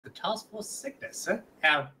Task Force Cygnus,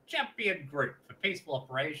 our champion group for peaceful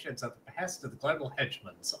operations at the behest of the global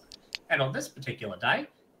hegemons. And on this particular day,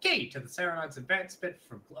 key to the Serenity's advancement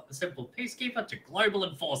from simple peacekeeper to global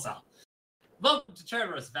enforcer. Welcome to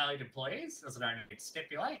Terra's valued employees, as I don't need to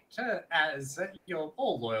stipulate, as you're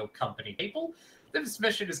all loyal company people. This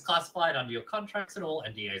mission is classified under your contracts and all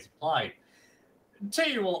NDAs applied.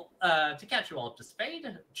 To catch you all up to speed,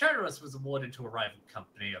 Terra's was awarded to a rival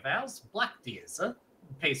company of ours, Blackdeer's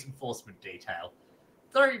Peace Enforcement Detail.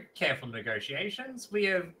 Through careful negotiations, we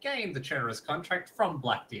have gained the Terra's contract from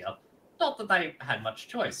Blackdeer. Not that they had much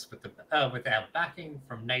choice with our backing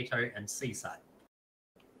from NATO and CSAT.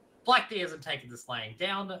 Blackdeer hasn't taken this laying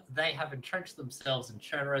down. They have entrenched themselves in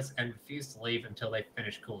Terra's and refused to leave until they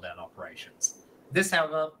finish cooldown operations. This,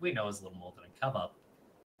 however, we know is little more than a cover.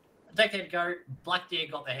 A decade ago,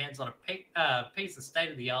 Blackdeer got their hands on a piece of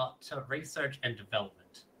state-of-the-art research and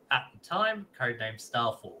development. At the time, codenamed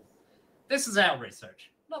Starfall. This is our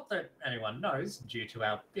research. Not that anyone knows, due to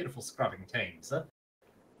our beautiful scrubbing teams.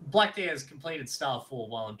 Blackdeer has completed Starfall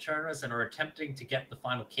while in Terra's and are attempting to get the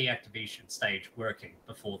final key activation stage working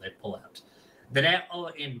before they pull out. They're now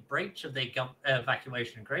in breach of their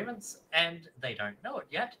evacuation agreements, and they don't know it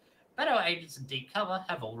yet, but our agents in deep cover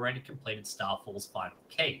have already completed Starfall's final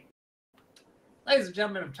key. Ladies and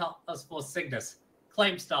gentlemen of Task Force Cygnus,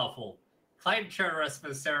 claim Starfall, claim Terra's for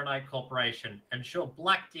the Serenity Corporation, and ensure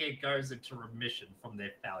Blackdeer goes into remission from their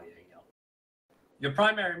failure here. Your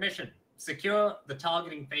primary mission: secure the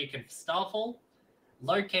targeting beacon for Starfall,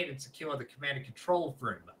 locate and secure the command and control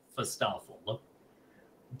room for Starfall,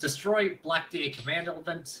 destroy Blackdeer command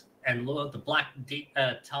element, and lure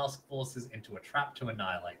the task forces into a trap to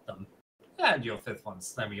annihilate them. And your fifth one's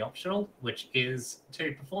semi-optional, which is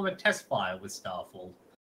to perform a test fire with Starfall.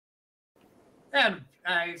 And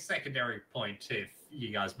a secondary point, if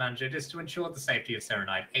you guys manage it, is to ensure the safety of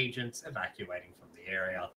Serenite agents evacuating from the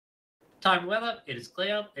area. Time weather, it is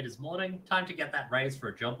clear, it is morning, time to get that raise for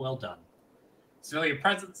a job well done. Civilian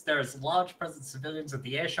presence, there is a large presence of civilians at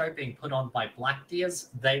the airshow being put on by Blackdeers.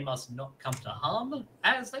 They must not come to harm,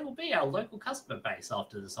 as they will be our local customer base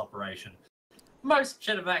after this operation. Most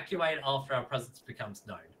should evacuate after our presence becomes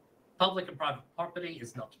known. Public and private property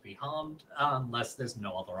is not to be harmed unless there's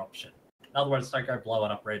no other option. In other words, don't go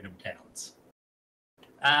blowing up random towns.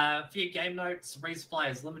 A few game notes. Resupply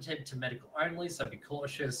is limited to medical only, so be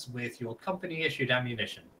cautious with your company-issued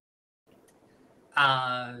ammunition.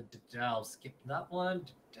 I'll skip that one.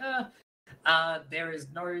 There is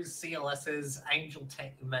no CLSs. Angel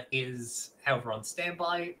Team is, however, on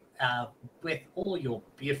standby with all your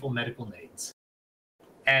beautiful medical needs.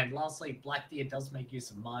 And lastly, Blackdeer does make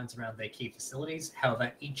use of mines around their key facilities.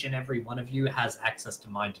 However, each and every one of you has access to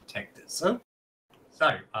mine detectors. So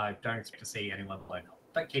I don't expect to see anyone blown up,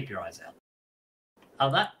 but keep your eyes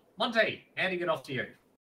out. Monty, handing it off to you.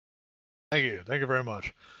 Thank you very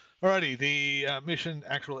much. Alrighty, the mission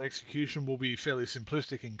actual execution will be fairly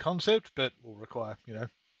simplistic in concept, but will require,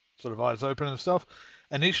 sort of eyes open and stuff.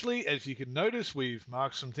 Initially, as you can notice, we've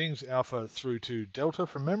marked some things, Alpha through to Delta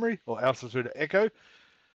from memory, or Alpha through to Echo.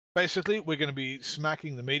 Basically, we're going to be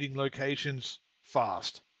smacking the meeting locations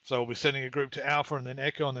fast. So we'll be sending a group to Alpha and then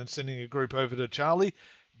Echo and then sending a group over to Charlie.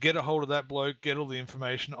 Get a hold of that bloke, get all the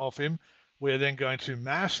information off him. We're then going to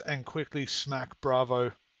mass and quickly smack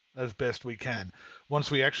Bravo as best we can.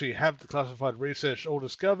 Once we actually have the classified research all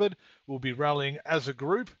discovered, we'll be rallying as a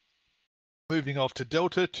group, moving off to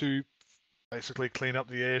Delta to basically clean up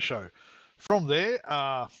the air show. From there,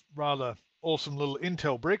 rather awesome little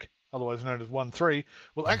intel brick, otherwise known as 1-3,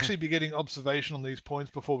 we'll actually be getting observation on these points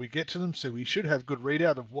before we get to them, so we should have good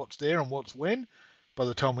readout of what's there and what's when by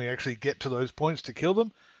the time we actually get to those points to kill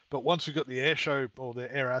them. But once we've got the air show or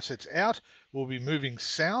the air assets out, we'll be moving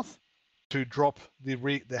south to drop the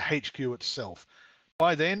HQ itself.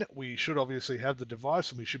 By then, we should obviously have the device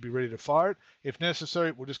and we should be ready to fire it. If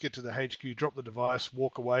necessary, we'll just get to the HQ, drop the device,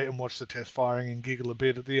 walk away and watch the test firing and giggle a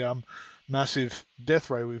bit at the massive death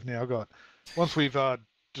ray we've now got. Once we've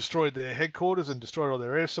destroyed their headquarters and destroyed all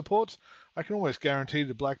their air supports, I can almost guarantee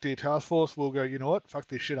the Blackdeer Task Force will go, you know what, fuck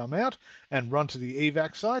this shit, I'm out, and run to the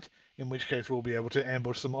evac site, in which case we'll be able to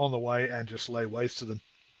ambush them on the way and just lay waste to them.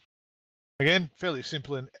 Again, fairly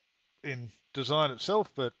simple in design itself,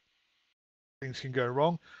 but things can go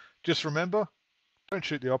wrong. Just remember, don't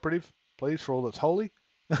shoot the operative, please, for all that's holy.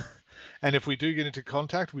 And if we do get into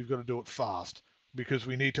contact, we've got to do it fast, because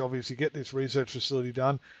we need to obviously get this research facility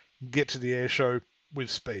done, get to the air show with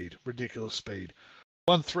speed, ridiculous speed.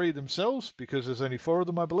 1-3 themselves, because there's only 4 of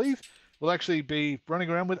them, I believe, will actually be running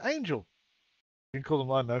around with Angel. You can call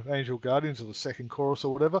them, I don't know, Angel Guardians or the Second Chorus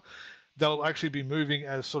or whatever. They'll actually be moving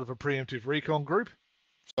as sort of a preemptive recon group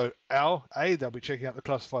So they'll be checking out the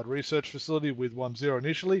classified research facility with 1-0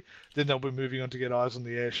 initially, then they'll be moving on to get eyes on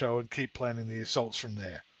the air show and keep planning the assaults from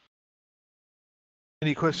there.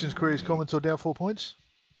 Any questions, queries, comments, or doubtful points?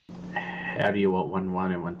 How do you want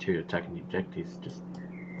 1-1 and 1-2 attacking the objectives? Just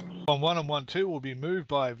 1-1 and 1-2 will be moved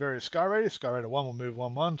by various Sky Raiders. Sky Raider 1 will move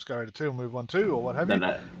 1-1, Sky Raider 2 will move 1-2, or what have you.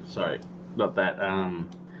 no, sorry, not that.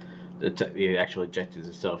 The actual objectives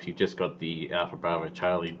itself. You've just got the Alpha, Bravo,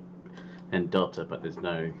 Charlie, and Delta, but there's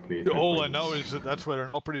no movement. All I know is that that's where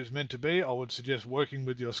an operative is meant to be. I would suggest working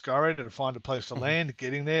with your Sky Raider to find a place to land,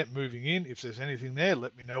 getting there, moving in. If there's anything there,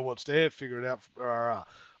 let me know what's there, figure it out.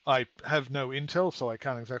 I have no intel, so I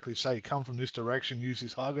can't exactly say come from this direction, use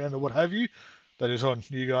this high ground, or what have you. That is on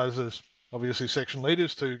you guys as obviously section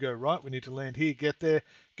leaders to go, right, we need to land here, get there,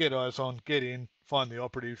 get eyes on, get in, find the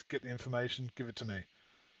operative, get the information, give it to me.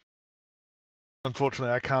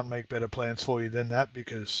 Unfortunately, I can't make better plans for you than that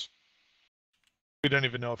because we don't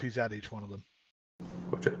even know if he's at each one of them.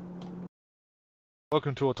 Gotcha.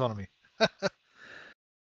 Welcome to autonomy.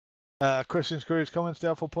 Questions, queries, comments,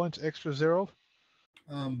 doubtful points, extra zero?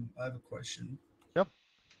 I have a question. Yep.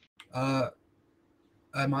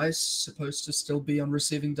 Am I supposed to still be on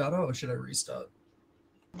receiving data, or should I restart?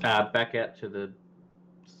 Back out to the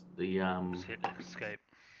escape.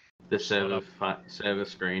 The server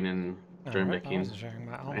screen and join back in.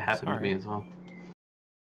 It happened to me as well.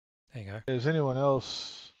 There you go. Is anyone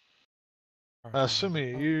else?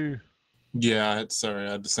 Sumi, you. Yeah, sorry,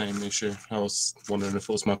 I had the same issue. I was wondering if it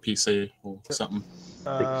was my PC or something.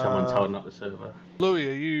 I think someone's holding up the server. Louis,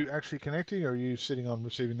 are you actually connecting, or are you sitting on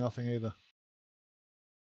receiving nothing either?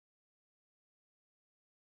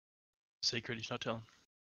 Secret, he's not telling.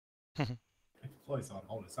 If Floyd's on,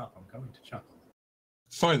 hold us up. I'm going to chuckle.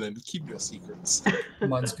 Fine then, keep your secrets.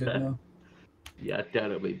 Mine's good now. Yeah, I doubt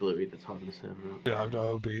it'll be Bluey that's holding the server up. Yeah,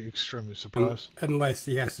 I would be extremely surprised. Unless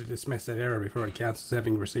he has to dismiss that error before it counts as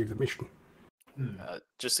having received the mission.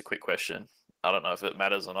 Just a quick question. I don't know if it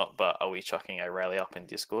matters or not, but are we chucking a rally up in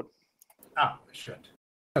Discord? Ah, we should.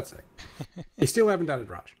 That's it. You still haven't done it,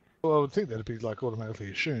 Raj. Well, I would think that'd be like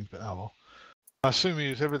automatically assumed, but oh well. Assuming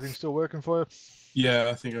is everything still working for you? Yeah,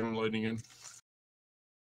 I think I'm loading in.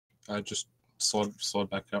 I just slide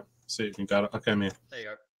back up. See if you got it. Okay, man. There you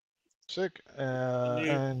go. Sick.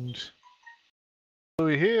 And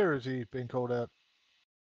Louis here, or has he been called out?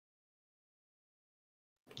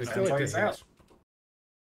 They still have his house.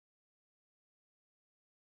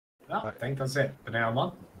 No, I think that's it. But now I'm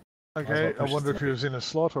on. Okay, I wonder if he was in a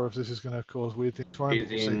slot or if this is going to cause weird things for him.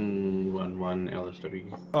 He's in 1-1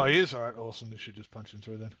 LSW. Oh, he is? Alright, awesome. This should just punch him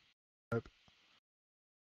through then. Hope.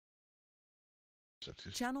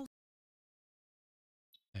 Channel.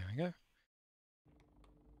 There we go.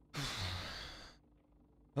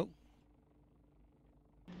 Oh.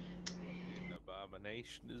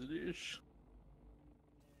 Abomination is this?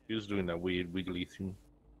 He was doing that weird wiggly thing.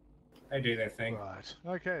 They do their thing. Right.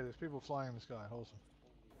 Okay, there's people flying in the sky. Awesome.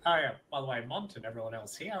 Oh yeah, by the way, Mont and everyone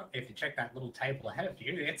else here, if you check that little table ahead of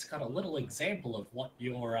you, it's got a little example of what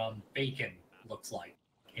your beacon looks like.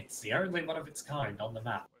 It's the only one of its kind on the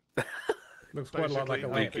map. Looks quite a lot like a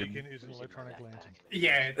lantern. Beacon is an electronic lantern.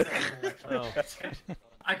 Yeah, it's an electronic lantern.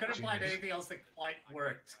 I couldn't find anything else that quite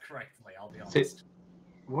worked correctly, I'll be honest.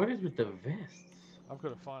 What is with the vests? I've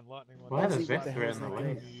got a fine lightning one. Why are the vests around the way?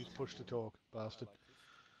 waist? You use push to talk, bastard.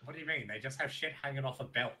 What do you mean? They just have shit hanging off a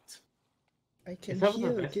belt. I can Is that what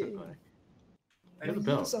hear the vests again. look like? They Got a look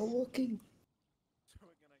belt. Ears are working.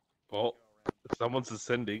 Oh, someone's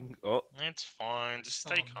ascending. Oh, It's fine. Just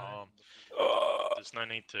stay calm. There's no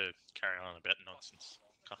need to carry on about nonsense.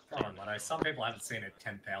 Oh, I know. Some people haven't seen it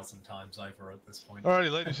 10,000 times over at this point.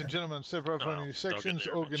 Alrighty, ladies and gentlemen, separate up Oh, on your they'll get sections,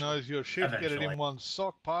 there organise your shift, get it Eventually. in one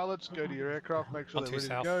sock, pilots, go to your aircraft, make sure On they're to ready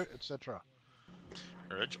south. to go, etc.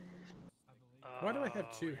 Reg? Why do I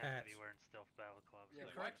have two hats? Yeah,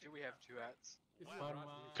 correct. Do we have two hats?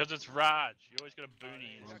 Because it's Raj. You always got a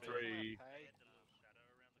boonie in One, it. three.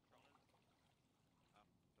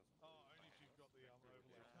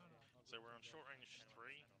 So we're on short range 3,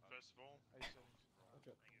 first of all. We're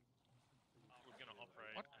going to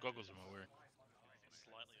operate. What goggles am I wearing?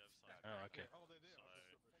 Slightly oversized. Oh, okay. So, I'm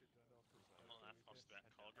not that fussed about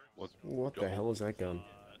color groups. What the hell is that gun?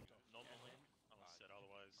 Nominally, unless said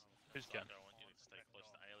otherwise. Whose gun? I want you to stay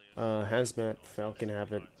close to aliens. Hazmat, Falcon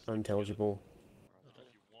have it, unintelligible. If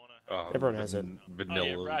you want to have Everyone has it. Vanilla Oh,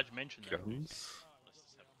 yeah, Raj mentioned that. guns. Let's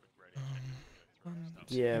just have a quick radio check.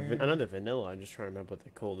 Yeah, I know the vanilla. I'm just trying to remember what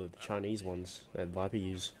they're called. The Chinese ones that Viper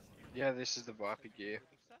use. Yeah, this is the Viper gear.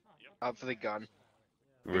 Up for the gun.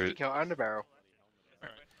 50 Right. cal underbarrel. Alright, the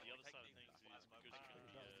other side of things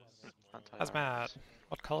is because Hazmat. carriers,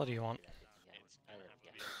 What colour do you want?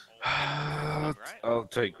 I'll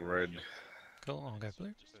take red. Cool, I'll go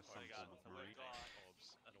blue.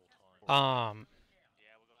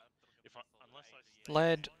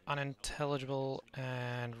 Lead, unintelligible,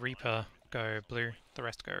 and Reaper go blue. The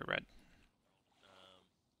rest go red.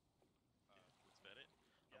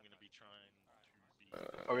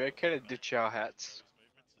 Are we okay to ditch our hats?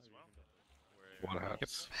 What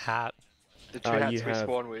hats? Yep. Hat. The two hats you we have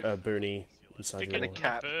spawn with. a Booney inside Stick your in a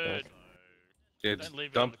cap. bag. Yeah, Don't just leave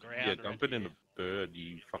it dump. on the ground Yeah, or dump it in a bird.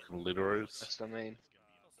 You fucking litterers. That's what I mean.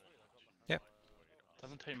 Yep.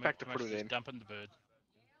 Doesn't take Back to much put it just in. dump in the bird.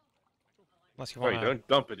 Unless you Wait, want to. don't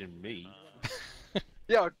dump it in me.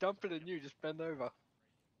 Yeah, I'll dump it in you. Just bend over.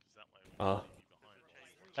 Ah.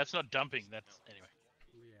 That's not dumping. That's anyway.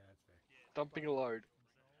 Dumping a load.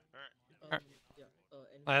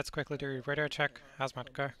 Let's quickly do radar check.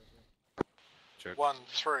 Hazmat go. Check. 1,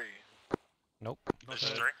 3. Nope. This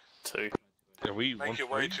is 2. Are we Make one your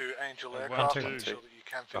way three? to Angel 1, Aircraft 2. and ensure that you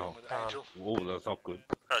can fit in with Angel. Oh, that's awkward.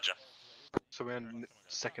 Roger. So we're on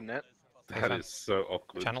second net. That is so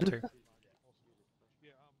awkward. Channel 2.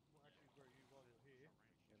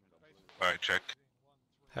 Alright, check.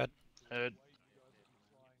 Head. Heard.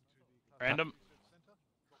 Random.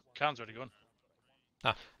 Khan's already gone.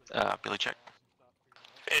 Billy, check.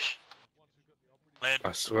 Fish. Lead.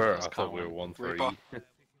 I swear, I thought we were 1-3. Reaper.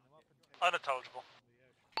 Unintelligible.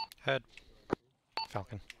 Head.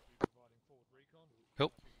 Falcon.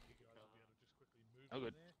 Cool. Oh,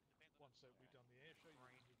 good.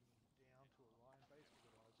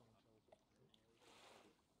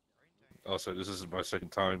 Also, this is my second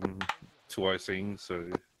time twice-ing, so...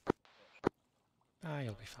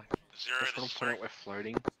 You'll be fine. 0 Just to want to 3. point out we're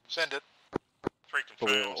floating. Send it. 3 But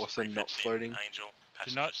we're confirmed. also not floating. Angel.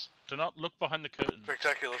 Do not look behind the curtain.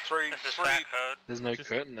 Spectacular. 3. There's no Just-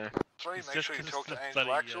 curtain there. 3. It's Make just sure you 'cause talk to the Angel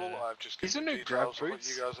bloody, Actual. I've just These given are you new grab details of what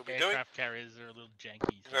boots. you guys will be doing. Aircraft carriers are a little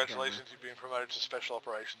janky. Congratulations, you've been promoted to Special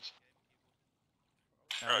Operations.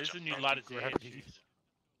 These are new lighters gravity.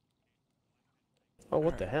 Oh,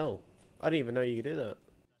 what the hell? I didn't even know you could do that.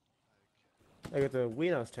 I got the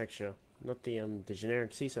weird ass texture, not the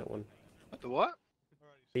generic CSAT one. The what?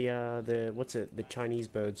 The what's it? The Chinese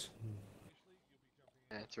birds.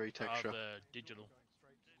 Yeah, it's very texture. the digital.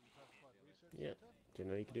 Yeah,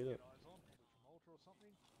 didn't know you could do that.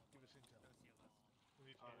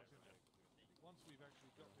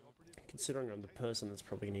 Considering I'm the person that's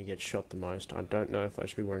probably going to get shot the most, I don't know if I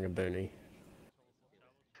should be wearing a boonie.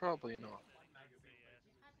 Probably not.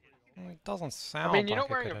 It doesn't sound I mean, you're like not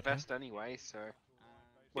wearing a good idea. vest anyway, so.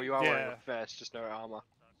 Well, you are wearing a vest, just no armor.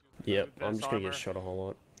 Yep, I'm Best just going to armor. get shot a whole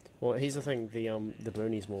lot. Well, here's the thing: the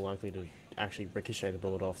boonie's more likely to actually ricochet the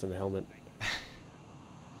bullet off than the helmet.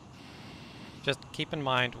 Just keep in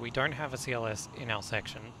mind, we don't have a CLS in our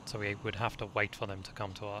section, so we would have to wait for them to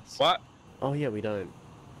come to us. What? Oh yeah, we don't.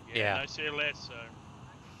 Yeah. No CLS, so.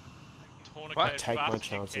 What? Take my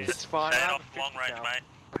chances. It's fine. Stay I have off a long 50 range, cal. mate.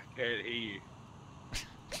 Can't hear you.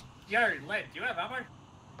 Yo, Led, do you have ammo?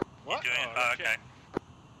 What? Okay.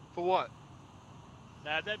 For what?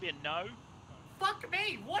 Nah, that'd be a no. Fuck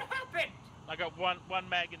me, what happened? I got one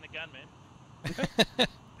mag in the gun, man. There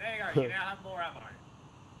you go, you now have more ammo.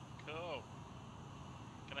 Cool.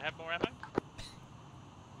 Can I have more ammo?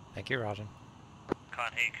 Thank you, Rajiin.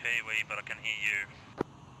 Can't hear Kiwi, but I can hear you.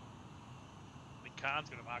 I think Khan's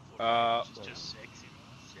got a Mark 4, which is just sexy.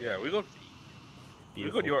 Yeah, we got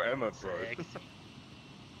Beautiful. your ammo, bro. Sexy.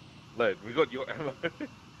 Led, we got your ammo.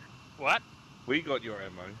 What? We got your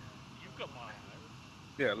ammo. You've got mine.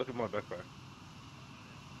 Yeah, look at my backpack.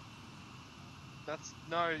 That's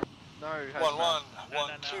no. 1-1, 1-2. No,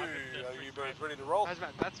 Are you both ready to roll? Hazmat,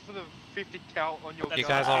 that's for the 50 cal on your You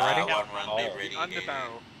gun. guys all ready? The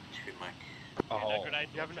underbarrel. Oh, Grenade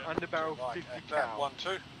You have an launcher. underbarrel Right, 50 at that, cal.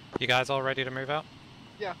 1-2. You guys all ready to move out?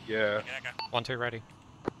 yeah. 1, 2, ready.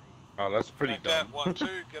 Oh, that's pretty At that, dumb. 1-2.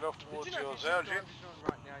 Get off towards your Zaujin. Right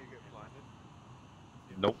now you get blinded.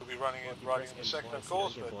 Nope. We'll be running in the second, of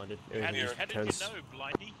course, Get but blinded. How Everything did, just how did you turns. know,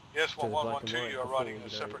 Blindy? yes, 1-1, black and 1-2. white You are before riding you a know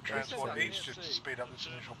separate it. transport each just to speed up its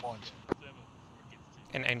initial points.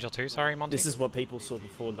 In Angel 2, sorry, Monty? This is what people saw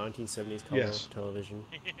before 1970s color Yes. television.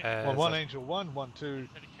 Well, 1 Angel 1, 1 2.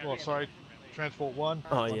 Oh, sorry. Transport 1,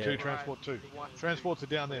 Oh, 1 yeah. 2, Transport 2. Transports are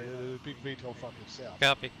down there, the big VTOL fucking south.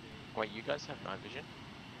 Copy. Wait, you guys have night vision?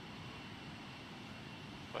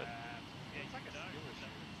 What?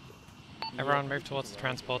 Everyone move towards the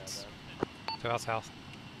transports. To our south.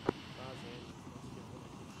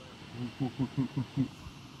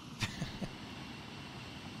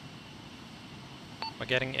 We're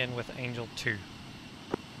getting in with Angel 2.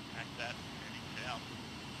 Act that, heading down.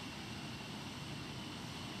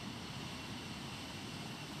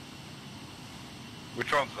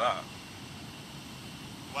 Which one's that?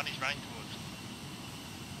 The one he's running towards.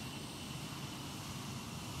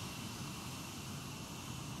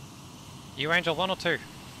 You Angel 1 or 2?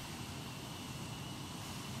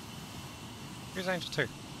 Who's Angel 2?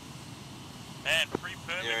 Man, free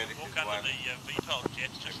permit to walk under the VTOL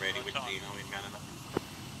jets just I'm ready for with time. Dino in Manila.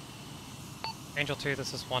 Angel 2,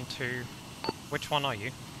 this is 1-2. Which one are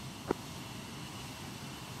you?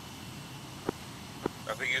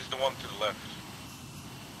 I think it's the one to the left.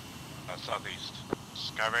 Southeast.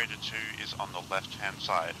 Skyraider 2 is on the left-hand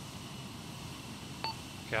side.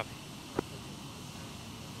 Yep.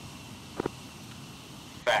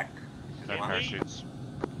 Back. No parachutes.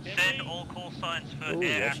 Send all call signs for Ooh, you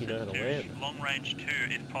air actually know how assets to land. to long range 2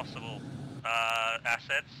 if possible.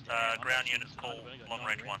 Assets, ground units call long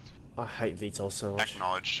range 1. I hate VTOL so much.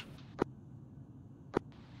 Acknowledged.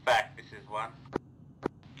 Back, this is 1.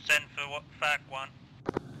 Send for what? FAC 1.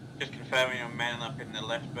 Just confirming I'm manning up in the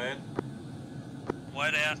left bird.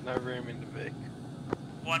 Wait out. No room in the Vic.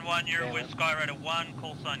 1-1, you're with Skyraider 1,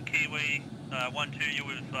 call sign Kiwi. 1-2, you're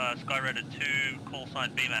with Skyraider 2, call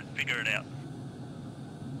sign BMAT. Figure it out.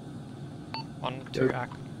 1-2 AC.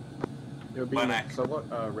 It'll be so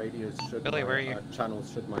what radius should Billy, my, where are you? channels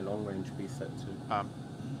should my long range be set to?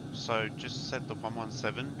 So just set the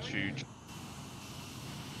 117 to...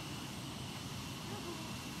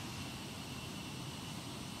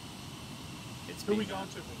 It's who we going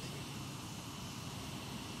to?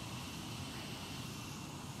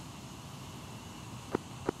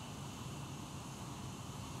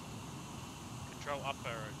 Control up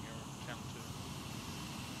arrow and you're on channel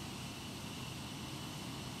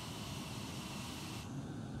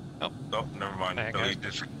 2. Oh. Nope, never mind. There it Delete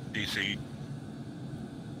goes. this DC.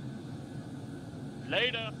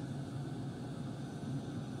 Later!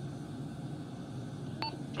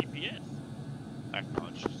 GPS.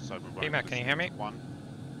 Acknowledged. So we're BMAT, can you hear me? 1.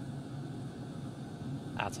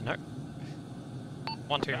 That's a no.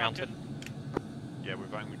 1-2 mounted. Yeah, we're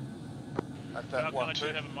going with... At that one too.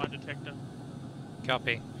 have a mine detector?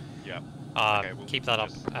 Copy. Yeah. Okay, we'll keep that up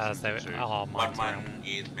just as they listen to are mines around.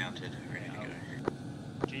 1-1 is mounted, ready to go.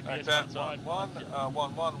 GPS At that outside. 1-1,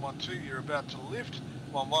 1-1, 1-2, you're about to lift.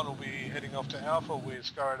 1-1 will be heading off to Alpha with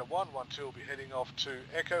Skyraider 1, 1-2 will be heading off to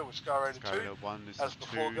Echo with Skyraider 2. Skyraider 1, this As is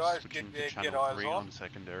before 2, guys, switching get there, to get channel eyes 3 on,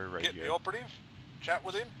 secondary radio. get the operative, chat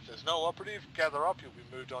with him. If there's no operative, gather up, you'll be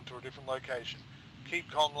moved on to a different location.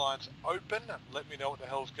 Keep comm lines open and let me know what the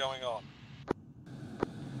hell's going on.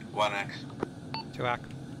 1X. 2 AC.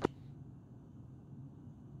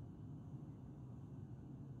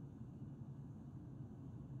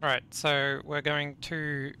 Alright, so we're going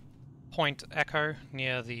to Point Echo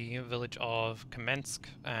near the village of Kamensk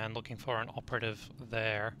and looking for an operative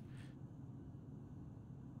there.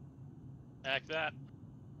 Act that.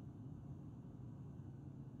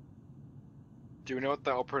 Do we know what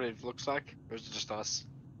the operative looks like? Or is it just us?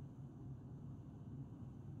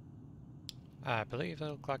 I believe they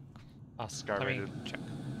look like us. Let me check.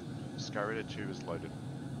 Skyraider 2 is loaded.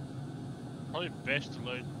 Probably best to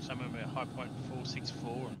load somewhere about high point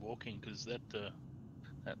 464 and walking, because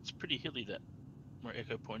that's pretty hilly, that where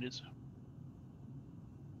Echo Point is.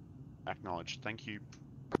 Acknowledged. Thank you.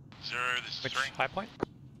 0, this is Which 3. high point?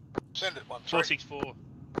 Send it 1-3. 464.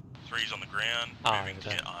 3's on the ground, Ah, moving to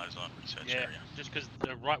okay. get eyes on research Yeah, area. just because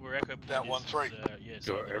right where Echo Point That is. 1-3. Yeah,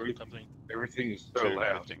 So everything is so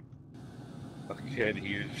loud. I can't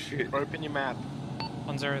hear shit. Open your map.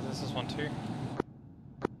 1-0, this is 1-2.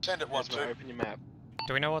 Send it 1-2. Open your map.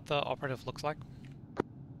 Do we know what the operative looks like?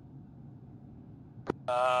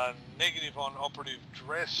 Negative on operative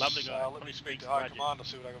dress. Lovely guy. Let me speak to High Command and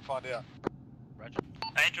see what I can find out. Roger.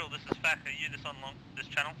 Angel, this is FAC. Are you this on this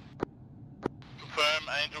channel? Confirm,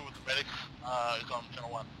 Angel with the medic is on channel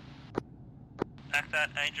 1. Act that,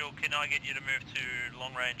 Angel. Can I get you to move to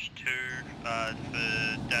long range 2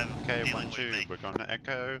 for Dav? Okay, dealing 1-2, with me? we're going to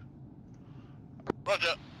Echo.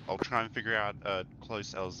 Roger. I'll try and figure out a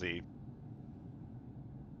close LZ.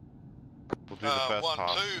 We'll do the first 1-2,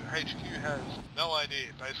 half. HQ has no idea.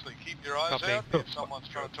 Basically, keep your eyes Copy. out. If someone's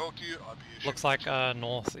trying to talk to you, I'd be shooting. Looks like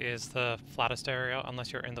north is the flattest area,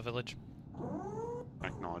 unless you're in the village.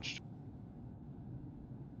 Acknowledged.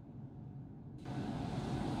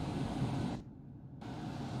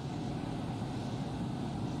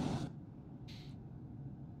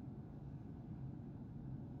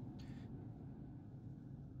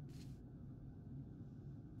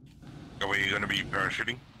 Are you going to be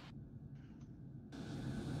parachuting?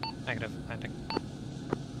 Negative, landing.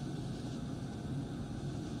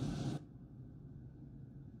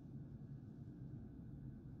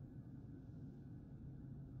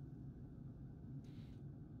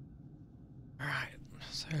 Alright,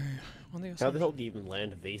 so on the How the hell do you even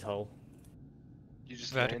land a VTOL? You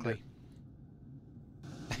just vertically.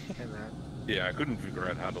 Yeah, I couldn't figure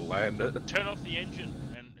out how to land it. Turn off the engine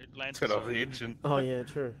and it lands. Turn off beside the you. engine. Oh yeah,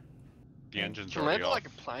 true. The engine's You can already land it off.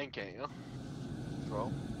 like a plane, can't you? As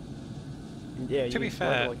well. Yeah, To you be can fly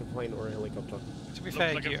fair- like a plane or a helicopter. To be Looks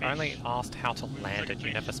fair, like a you fish. only asked how to Looks land like a it,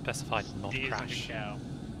 you never fish. specified not Steers like a crash. cow.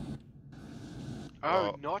 Oh,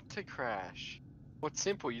 Well- not to crash. What's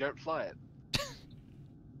simple? You don't fly it.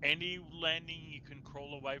 Any landing you can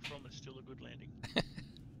crawl away from is still a good landing.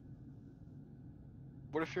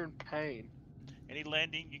 What if you're in pain? Any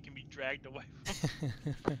landing you can be dragged away from.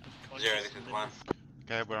 Zero, this is one.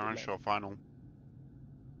 Okay, we're on shore final.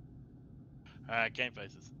 Game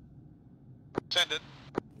phases. Send it.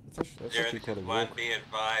 That's Zero, actually this quite a is one. walk. Be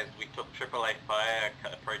advised, we took AAA fire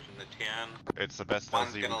approaching the town. It's the best One's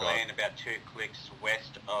LZ we going to got. land about 2 clicks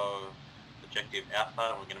west of objective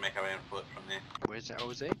Alpha. We're going to make our own foot from there. Where's the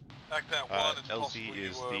LZ? Back that one, it's LZ possible you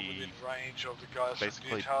is were the within range of the guys from the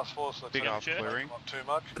basically new task force. Let's big hope ass you don't clearing. come up too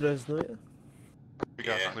much. Krasnoya? We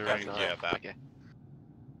got Yeah, clearing, no. yeah, that. Okay.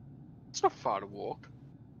 It's not far to walk.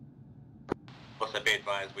 Also be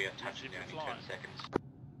advised, we are touching If down you're in 10 flying.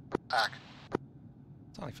 seconds. Back.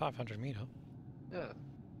 It's only 500 meter. Yeah.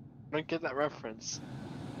 Don't get that reference.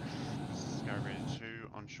 Skyrunner 2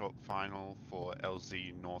 on short final for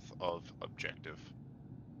LZ north of objective.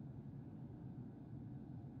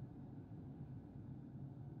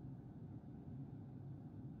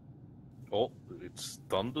 Oh, it's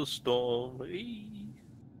thunderstorm.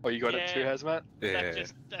 Oh, you got it too, Yeah. Hazmat? Yeah.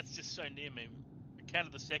 That's just so near me. I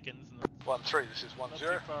counted the seconds and 1-3, this is 1-0. not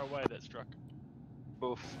too far away that struck.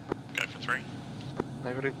 Oof. Go for 3.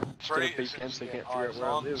 Maybe to 3 get a is VPN so you get can't figure out eyes where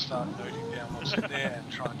I on, live. start noting down what's in there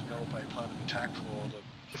and try and develop a plan of attack for the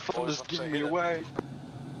The thunder's once giving they me hit it. away.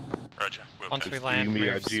 Roger. We'll Once do. we Give land, me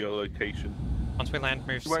a moves, geolocation. once we land,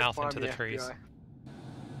 move You won't south find into the me, trees. FBI.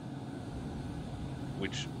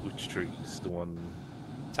 Which trees? The one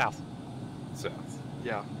South. south.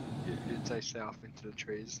 Yeah. You'd say south into the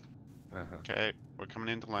trees. Uh-huh. Okay, we're coming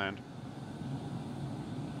in to land.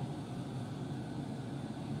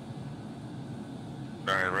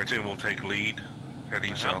 Alright, right team will take lead.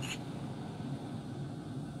 Heading south.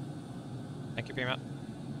 Thank you, BMAT.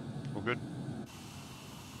 All good.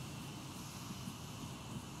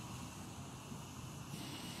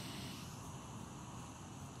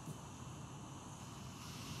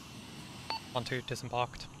 One, two,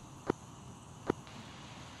 disembarked.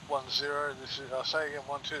 1-0, this is, I'll say again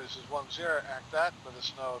 1-2, this is 1-0, act that, let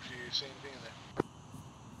us know if you see anything in there.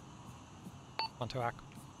 1, 2, act.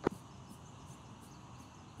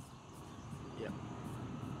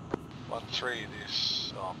 1-3,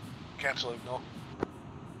 this, cancel, ignore.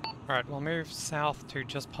 Alright, we'll move south to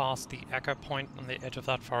just past the echo point on the edge of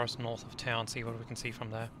that forest north of town, see what we can see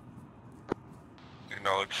from there.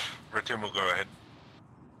 Acknowledge. Red team will go ahead.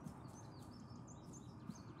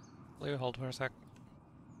 Blue, hold for a sec.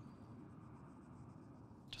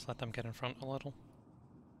 Just let them get in front a little.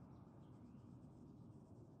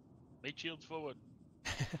 Meat shields forward.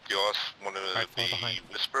 You guys want to Right, follow behind.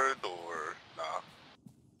 whispered or nah?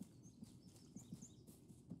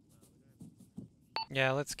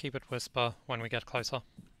 Yeah, let's keep it whisper when we get closer.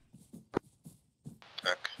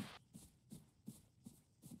 Back.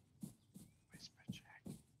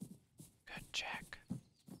 Good check.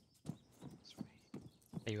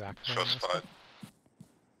 Are you active? Shots fired.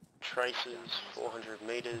 Traces, 400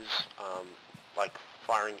 meters, like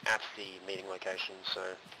firing at the meeting location, so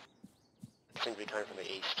it seems to be coming from the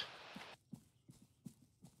east.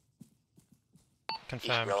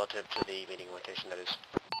 Confirmed. East relative to the meeting location, that is.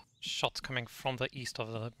 Shots coming from the east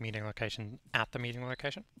of the meeting location at the meeting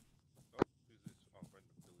location.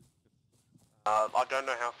 I don't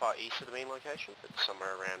know how far east of the meeting location, but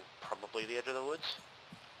somewhere around probably the edge of the woods.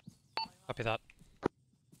 Copy that.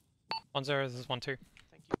 1-0, this is 1-2. Thank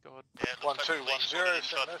you, God. Yeah, 1-2, 1-0,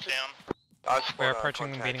 send message. We're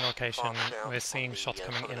approaching the meeting location. We're seeing shots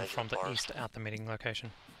coming in from the east at the meeting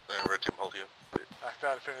location. Red team, hold here. Act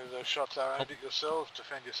out if any of those shots are aimed at yourselves,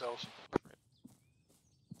 defend yourselves.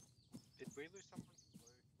 Did we lose someone?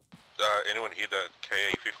 Anyone hear that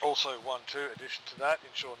KA-50? Also 1-2, addition to that,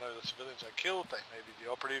 ensure no other civilians are killed, they may be the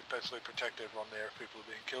operative, basically protect everyone there if people are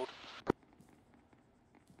being killed.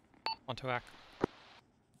 1-2 act.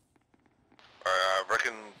 I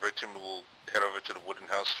reckon Red team will head over to the wooden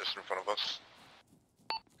house just in front of us.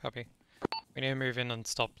 Copy. We need to move in and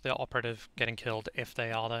stop the operative getting killed if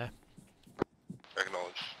they are there.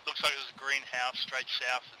 Acknowledge. Looks like there's a greenhouse straight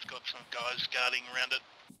south that's got some guys guarding around it.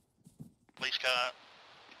 Police car.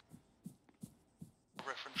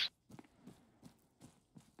 Reference.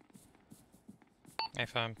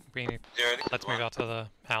 If we Zero, this let's is move one. out to the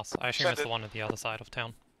house. I assume Send it's it. the one at the other side of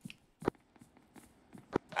town.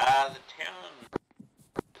 The town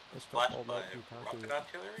Let's splashed all by night in parking rocket it.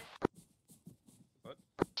 artillery?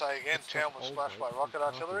 Say again, Let's town stop was all splashed by night in rocket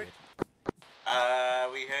parking artillery.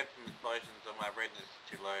 it. We heard from explosions and my redness is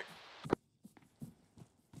too low.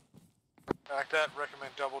 Like that,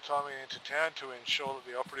 recommend double timing into town to ensure that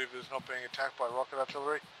the operative is not being attacked by rocket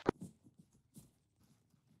artillery.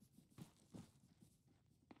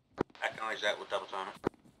 Acknowledge that with double timing.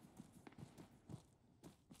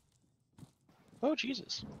 Oh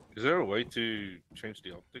Jesus! Is there a way to change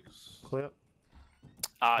the optics? Clear.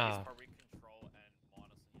 Ah.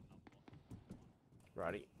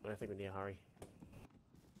 Righty. I think we need to hurry.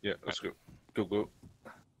 Yeah, let's go. Go.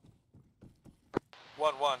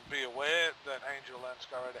 1-1, be aware that Angel and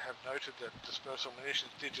Skyrider have noted that dispersal munitions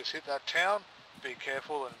did just hit that town. Be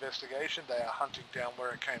careful, investigation, they are hunting down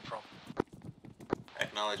where it came from.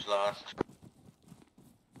 Acknowledge last.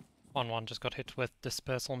 1-1 just got hit with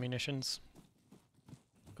dispersal munitions.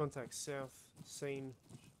 Contact south, scene.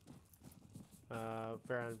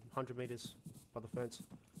 Around 100 meters by the fence.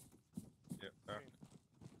 Yeah.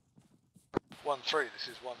 1-3, this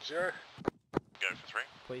is 1-0. Go for 3.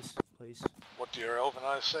 Please, please. What do your Elven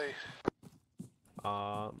eyes see?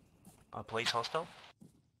 A police hostile?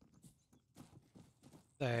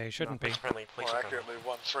 They shouldn't be. Friendly police. More accurately,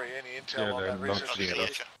 1-3, any intel on they're that not research? seeing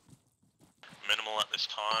us. Minimal at this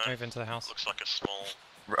time. Move into the house. Looks like a small.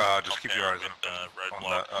 Just keep your eyes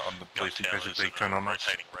roadblock. on the police in case they turn on us.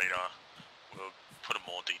 Rotating radar. We'll put a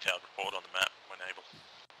more detailed report on the map when able.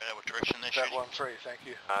 What direction they're That shooting? 1-3, thank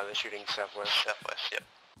you. They're shooting southwest. Southwest, yep.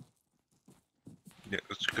 Yeah,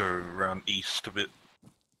 let's go around east a bit.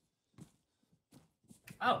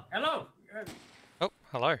 Oh, hello. Oh,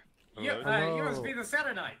 hello. You Hello. must be the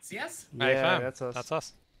Serenites, yes? Yeah, fam, that's us. That's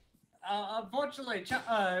us. Unfortunately,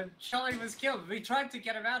 Charlie was killed. We tried to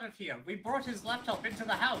get him out of here. We brought his laptop into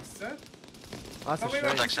the house, sir. That's a But we were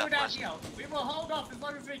shame. pursued out here. We will hold off as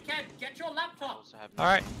long as we can. Get your laptop.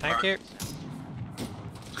 Alright, thank you.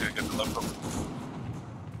 Let's go get the laptop.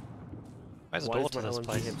 Where's the Why door does to my this LMG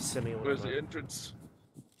place? have semi-automatic? Where's the entrance?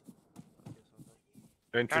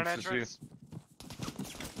 Entrance is here.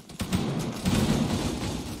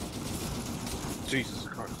 Jesus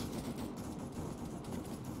Christ.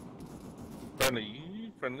 Friendly.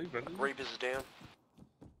 Reapers is down.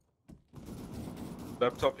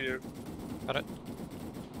 Laptop here. Got it.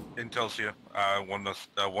 Intel's here.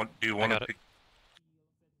 Do you want got to it. pick?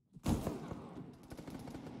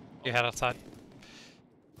 You head outside.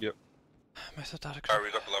 Yep. Most of data.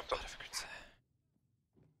 We got the laptop.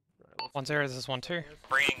 1-0, this is 1-2.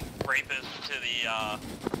 Bringing Reapers to the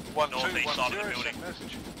northeast side of the building.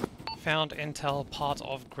 Message. Found intel part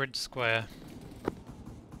of grid square.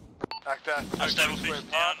 Act that. Stable Square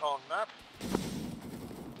fish part down. on map.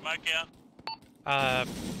 Smoke out.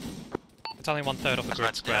 It's only 1/3 of the grid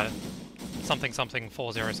That's square. down. Something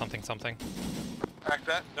 40 something. Act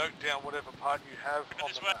that. Note down whatever part you have on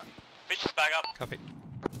This the way. map. Fish is back up. Copy.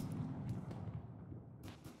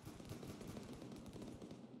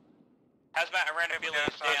 Hazmat and random Look ability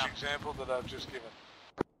at is that down. example that I've just given.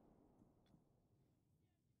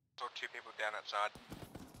 Saw 2 people down outside.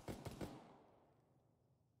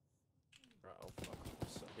 Right, oh fuck, I'm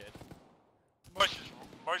so dead.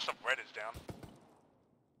 Most of red is down.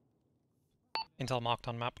 Intel marked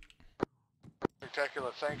on map.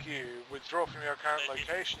 Spectacular, thank you. Withdraw from your current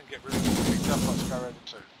location and get ready to be picked up by Skyrider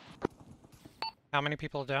 2. How many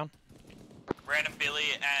people are down? Random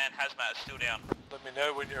Billy and Hazmat is still down. Let me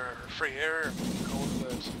know when you're in a free area and call the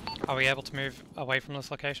birds. Are we able to move away from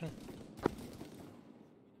this location?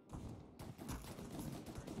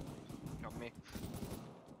 Got me.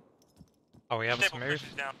 Are we able to Stable move? fish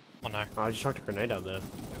is down. Oh no. Oh, I just chucked a grenade out there.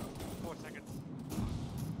 4 seconds.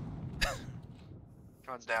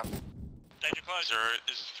 One's down. Danger close. 0,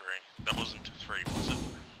 this is 3. That wasn't 3, was it?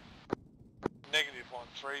 Negative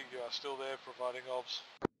 1-3, you are still there providing obs.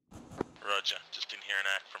 Roger. Just didn't hear an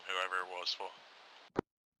act from whoever it was for.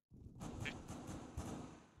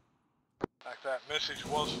 Like that message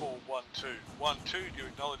was for 1-2. 1-2, do you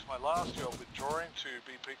acknowledge my last? You are withdrawing to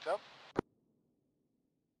be picked up.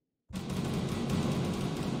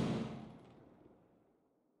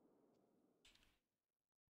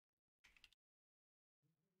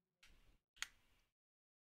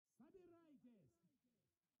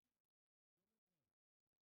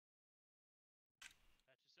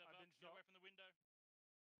 Away from the window.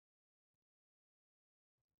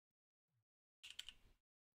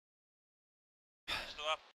 Still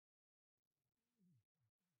up.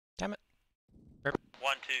 Damn it.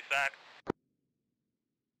 1-2 fact.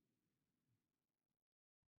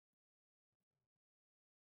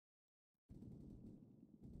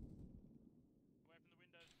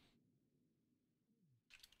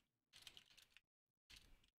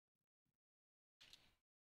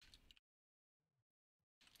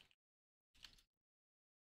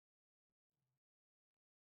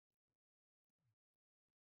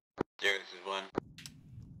 Zero, this is 1.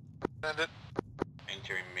 Send it.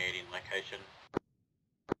 Entering meeting location.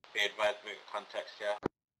 Be advised we got contacts here.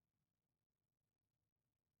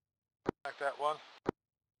 Like that one.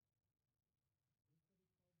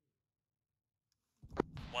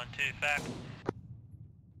 1-2 fact.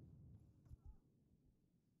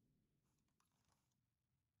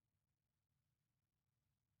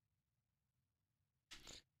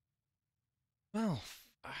 Well.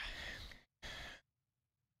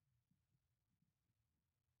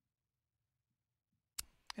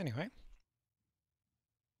 Anyway.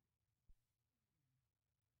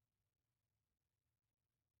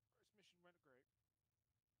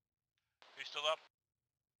 You still up?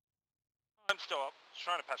 I'm still up. Just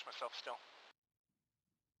trying to patch myself still.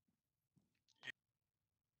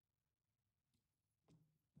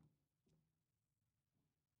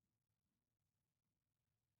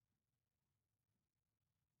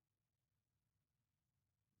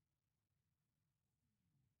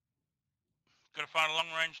 Gotta find a long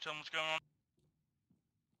range, tell them what's going on.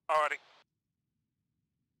 Alrighty.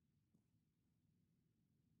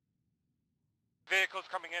 Vehicles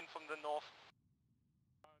coming in from the north.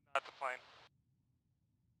 At the plane.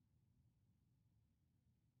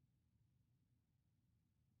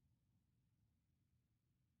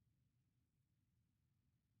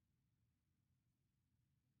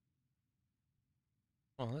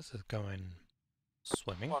 Well, this is going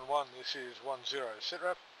swimming. 1-1, this is 1-0. Sit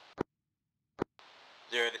rep.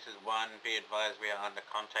 0, this is 1. Be advised we are under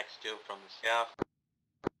contact still from the south.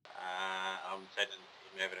 I'm sending the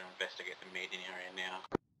team over to investigate the meeting area now.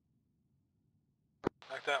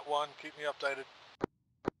 Like that 1, keep me updated.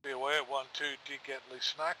 Be aware, 1-2 did get at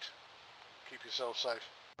least snacked. Keep yourself safe.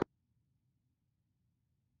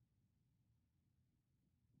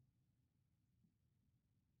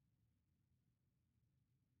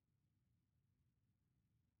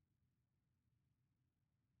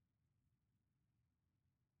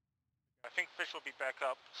 I think fish will be back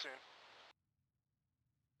up soon.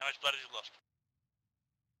 How much blood has he lost?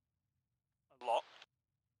 A lot.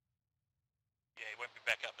 Yeah, he won't be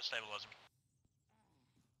back up, but stabilise him.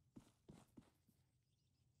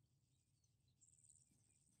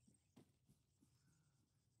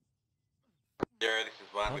 Zero, this is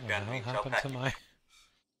 1. We found an intel package.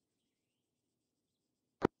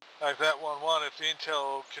 Like that 1-1, if the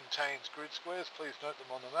intel contains grid squares, please note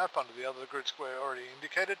them on the map under the other grid square already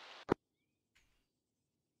indicated.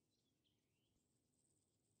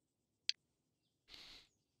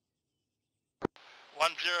 1-0,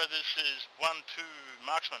 this is 1-2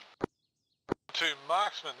 marksman. 2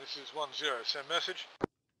 marksman, this is 1-0. Send message.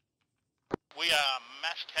 We are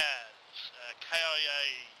Mascaz, KIA,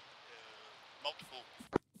 multiple.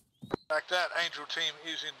 Like that, Angel team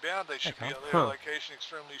is inbound. They should be at their location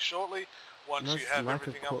extremely shortly. Once you have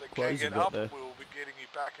everything up that can get up, we'll be getting you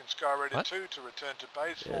back in Skyraider 2 to return to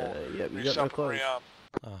base for you got no resup and clothes.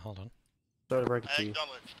 rearm. Hold on. Sorry to break it to you.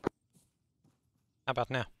 How about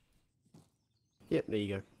now? Yep, there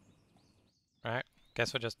you go. Right,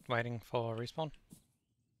 guess we're just waiting for a respawn.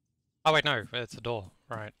 Oh wait, no, it's a door,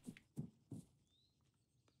 right.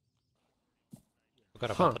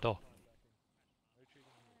 Forgot about the door.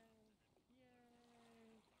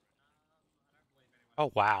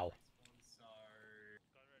 Oh wow.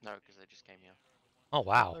 No, because they just came here. Oh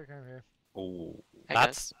wow. Oh. Hey,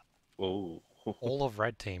 That's oh. all of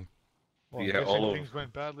red team. Well, Yeah, all of things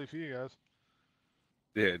went badly for you guys.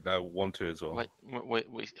 Yeah, no, 1-2 as well.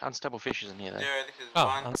 Wait, unstable fish isn't here though. 0, this is Oh,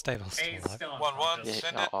 1. unstable still alive. 1-1, Yeah,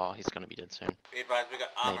 send it. oh, he's gonna be dead soon. Be advised we got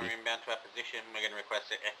Arma Maybe. inbound to our position. We're going to request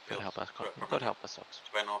the God exfil. help us, God help us, Sox.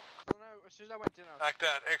 Square north. As soon as I went in, Like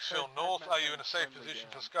that, exfil north. Are you in a safe position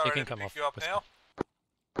for He Skyraider can to come pick off you up with now?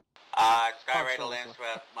 Skyraider lands to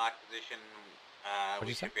our marked position. What'd We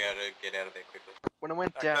you say? should be able to get out of there quickly. when I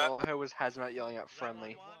went Like down, that. all I heard was Hazmat yelling out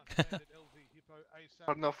friendly. I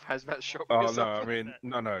don't know if Hazmat shot me Oh or no, something. I mean,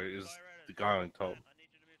 no, it was the guy on top.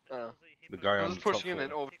 Oh. The guy I on was the top pushing in floor.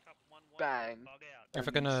 and all bang. If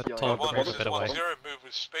we're gonna and yelling talk, out move a friendly. bit away. 1-0, move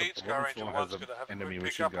with speed. The bottom Skyraider floor 1's has going to have a enemy quick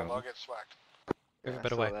machine pick up or gun. they'll get swacked. Move a I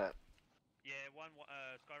bit saw away. that. Yeah,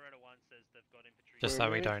 Skyraider 1 says they've got infantry. Just so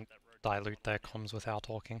we don't dilute their comms with our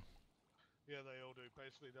talking. Yeah, they all do.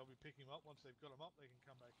 Basically, they'll be picking them up. Once they've got them up, they can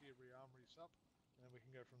come back here, rearm, resup, and then we can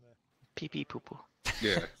go from there. Pee pee poo poo.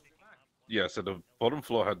 Yeah. Yeah, so the bottom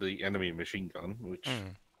floor had the enemy machine gun, which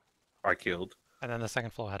I killed. And then the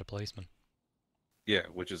second floor had a policeman. Yeah,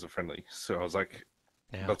 which is a friendly. So I was like,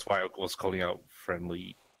 Yeah. that's why I was calling out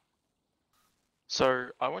friendly. So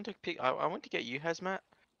I went to pick. I went to get you, Hazmat,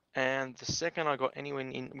 And the second I got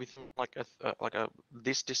anyone in within like a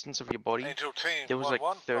this distance of your body, Angel team, there was like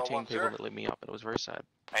 1-1, 13 people 1-0. that lit me up, and it was very sad.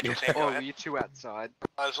 Angel team, oh, were you two outside?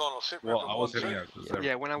 Horizontal sit Well, rep I at was 1-2. heading out because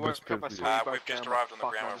Yeah, when I woke up, I saw you both we've just down. arrived on the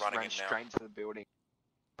Fuck, ground, I we're just running ran in now. straight into the building.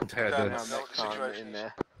 Yeah, Down Now I know met what the Khan situation in is.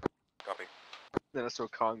 there. Copy. Then I saw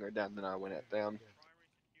Khan go down, then I went out down.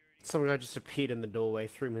 Some guy just appeared in the doorway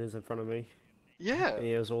 3 minutes in front of me. Yeah. And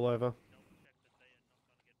it was all over.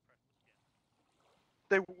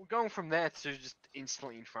 They were going from there to just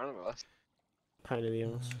instantly in front of us. Pain in the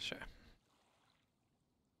ass. Sure.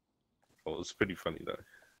 Oh, it's pretty funny though.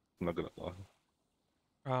 I'm not gonna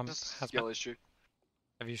lie. Just Hazmat, skill issue.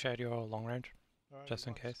 have you shared your long range? Just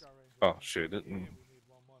in case? Oh shit!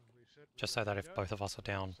 Just so that if both of us are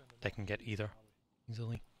down, they can get either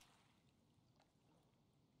easily.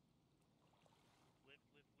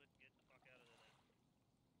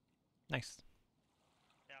 Nice.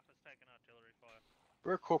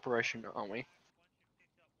 We're a corporation, aren't we?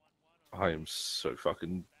 I am so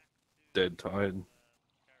fucking dead tired.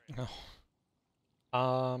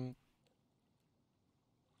 Oh.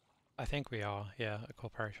 I think we are, yeah, a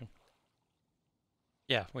corporation.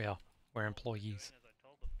 Yeah, we are. We're employees.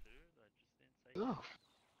 Oh.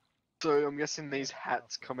 So I'm guessing these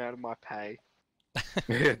hats come out of my pay.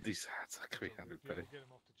 Yeah, these hats are 300 pay.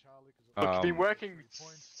 Look, I've been working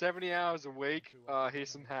 70 hours a week. Here's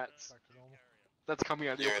some hats. That's coming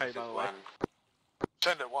out of your pay, by the way.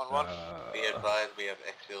 Send it 1-1. Be advised, we have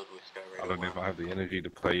exfilled with Sky I don't know if I have the energy to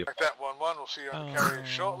play. Like that 1-1, we'll see you on the carrier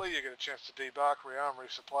shortly. You get a chance to debark, rearm,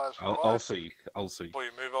 resupply as I'll see. I'll see. Before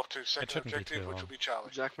you move off to second objective, which will be Charlie.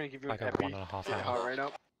 Jack, may give you Like an a epi. 1.5 Get your heart rate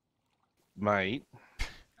up. Mate.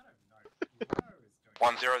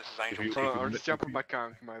 1-0, this is Angel. I'll just jump in my car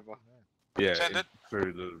and come over. Yeah, Send it.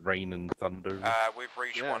 through the rain and thunder. We've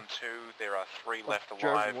reached 1-2. There are 3 left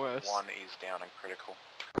alive. 1 is down and critical.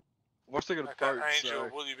 What's they got a Okay, boat, Angel,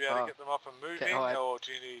 so... will you be able to get them up and moving, or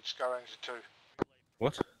do you need Sky Ranger 2?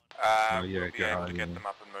 What? We'll be able to get them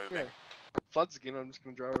up and moving. Floods again, I'm just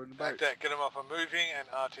going to drive over the boat. Like that, get them up and moving, and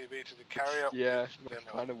RTB to the carrier. Yeah, I'm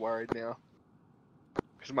kind of worried now.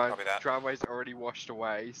 Because my driveway's already washed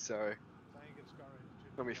away, so...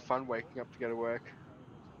 It's going to be fun waking up to go to work.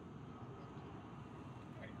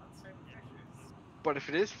 But if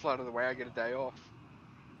it is flooded away, I get a day off.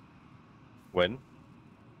 When?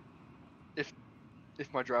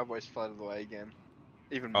 If my driveway's flooded away again.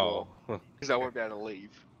 Even more. Because I won't be able to leave.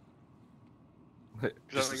 Because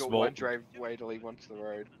I only got one driveway to leave onto the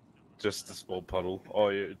road. Just a small puddle. Oh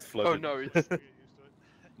yeah, it's flooded. Oh no, it's...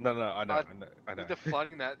 no, I know. With the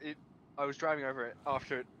flooding I was driving over it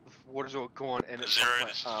after the water's all gone and it's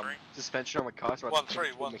suspension on my car, so I had to take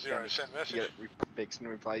it to a mechanic to get it fixed and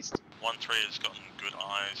replaced. 1-3 has gotten good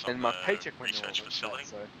eyes on And my the paycheck went research over facility.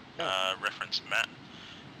 That, so... Reference Matt.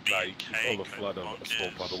 All the flood of a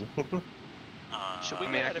small puddle. Should we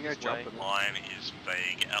I can go jump in. Line is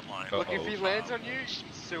vague outline. Look, if he lands on you,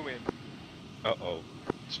 sue him. Uh-oh.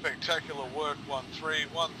 Spectacular work, 1-3.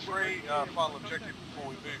 1-3, final objective before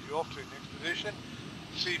we move you off to the next position.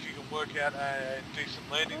 See if you can work out a decent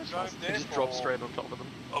landing zone there. Just drop straight on top of them.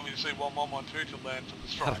 Obviously 1-1-1-2 to land to the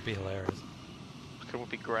strike. That'd be hilarious. It would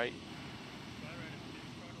be great.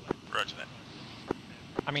 Roger that.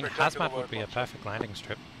 I mean, Hazmat would be a perfect landing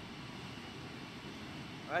strip.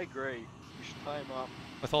 I agree. We should tie him up.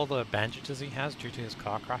 With all the bandages he has due to his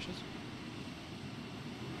car crashes.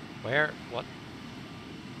 Where? What?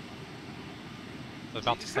 I was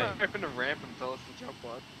about to say. Open a ramp and tell us to jump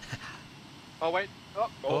on. Oh wait.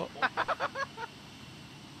 Oh. Is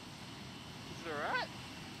it alright?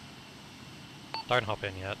 Don't hop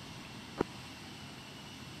in yet.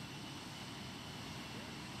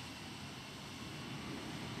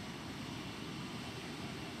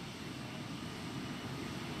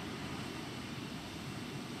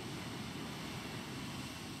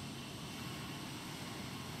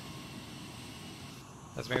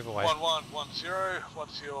 Let's move away. 1-1-1-0.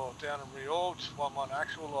 Once you're down and reorged, 1-1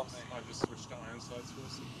 actual on me. I just switched to iron sights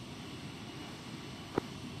first.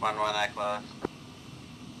 1-1 A-class.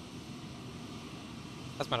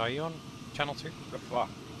 Hazmat, are you on channel 2? The fuck?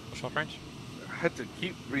 Short range? I had to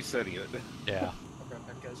keep resetting it. Yeah.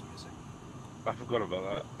 That guy's music. I forgot about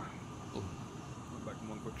that. Back in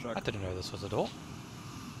one quick check. I didn't know this was a door.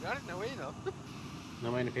 I didn't know either.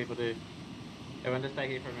 Not many people do. Everyone just stay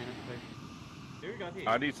here for a minute, please. Who we got here?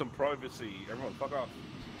 I need some privacy. Everyone fuck off.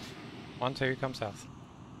 1-2, come south.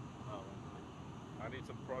 Oh, I need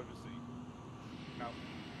some privacy. Out.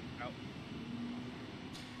 Out.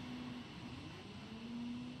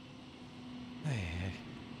 Hey.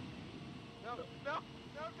 No, let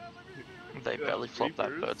me do it. They belly flop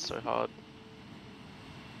that bird so hard.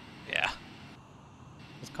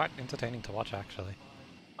 quite entertaining to watch, actually.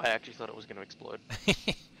 I actually thought it was going to explode.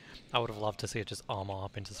 I would have loved to see it just armor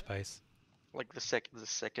up into space. Like the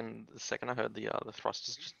second I heard the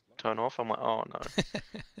thrusters just turn off, I'm like, oh no.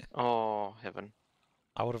 Oh heaven.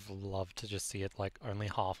 I would have loved to just see it like only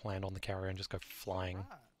half land on the carrier and just go flying.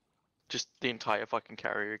 Just the entire fucking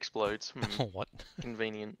carrier explodes. What?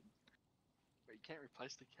 Convenient. But you can't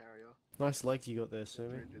replace the carrier. Nice legs you got there,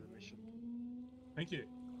 Sumi. Do the mission. Thank you.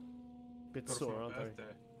 Bit Got it sore, for my aren't they?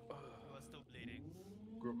 birthday. I'm still bleeding.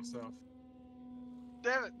 Grew up myself.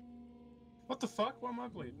 Damn it! What the fuck? Why am I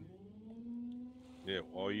bleeding? Yeah,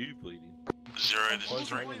 why are you bleeding? Zero, this Close is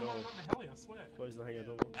the 3. hangar door. What the hell, I swear. Close the hangar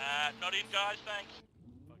door. Not in, guys, thanks.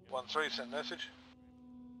 1-3, send message.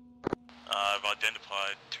 I've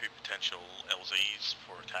identified 2 potential LZs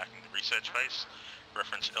for attacking the research base.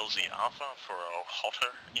 Reference LZ Alpha for a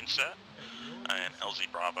hotter insert, and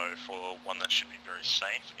LZ Bravo for one that should be very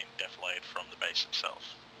safe in defilade from the base itself.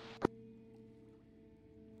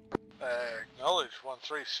 Acknowledge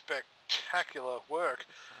 1-3, spectacular work.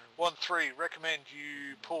 1-3, recommend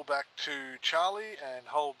you pull back to Charlie and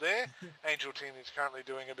hold there. Angel team is currently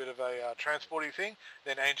doing a bit of a transporty thing.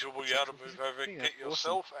 Then Angel will be able to move over, get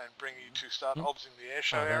yourself, and bring you to start obsing the air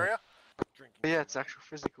show area. Yeah, it's actual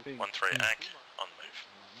physical. 1-3, act on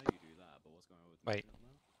the move. Wait,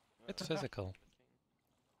 it's physical.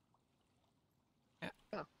 Yeah.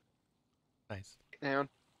 Oh. Nice. Down.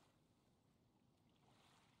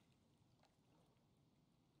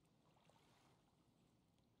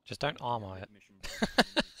 Just don't armor it.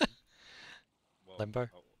 Limbo.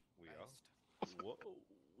 We are. Whoa,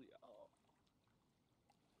 we are.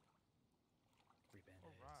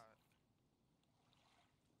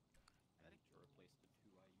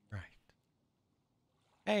 Right.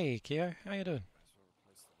 Hey, Kyo, how you doing?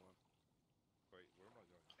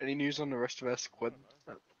 Any news on the rest of our squad?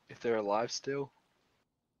 If they're alive still?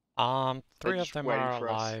 3 They're of just them waiting are for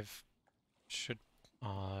us. alive. Should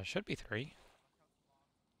be 3.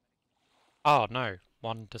 Oh no,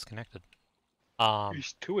 1 disconnected.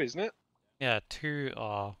 It's 2, isn't it? Yeah, 2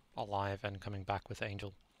 are alive and coming back with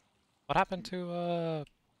Angel. What happened to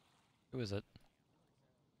who is it?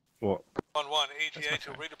 What? 1-1, ETA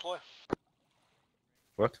to redeploy.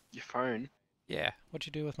 What? Your phone. Yeah, what'd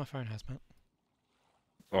you do with my phone, Hazmat?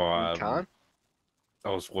 Oh, You can't? I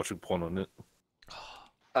was watching porn on it.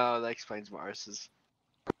 Oh, that explains viruses.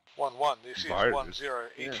 1-1, this is Virus. 1-0,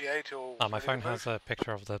 ETA till... My phone has a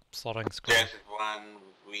picture of the slotting screen. Genesis 1,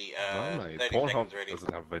 we No, are mate, 30 Pornhub seconds ready.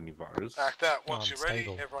 doesn't have any virus. Act out, once you're ready,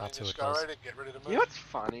 Unstable, everyone in that's the who it Sky does. Raider, get ready to move. You know what's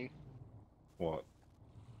funny? What?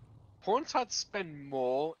 Porn sites spend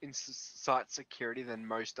more in site security than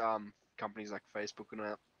most companies like Facebook and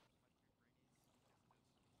that.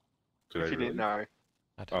 Do If they you didn't know.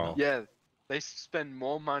 I don't know. Yeah, they spend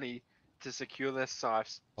more money to secure their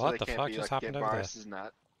sites so What they the can't fuck be just like get happened over there? viruses and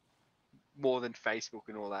that. More than Facebook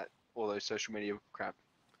and all that, all those social media crap.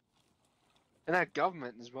 And our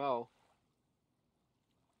government as well.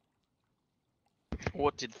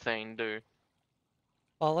 What did Thane do?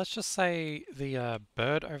 Well, let's just say the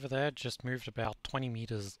bird over there just moved about 20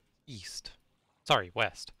 meters east. Sorry,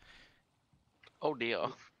 west. Oh dear.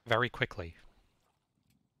 Very quickly.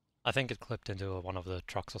 I think it clipped into one of the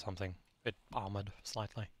trucks or something. It armored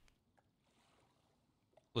slightly.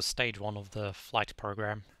 It was stage 1 of the flight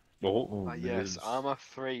program. Oh, Yes, Arma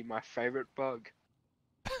 3, my favorite bug.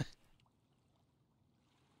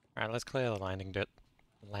 Alright, let's clear the landing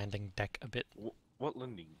deck a bit. What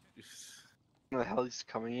landing? Where the hell is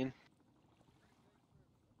coming in?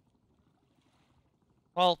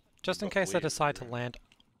 Well, just in Got case they weird decide to around. land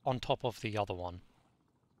on top of the other one.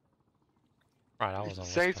 Right, I was It on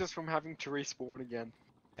saves whisper. us from having to respawn again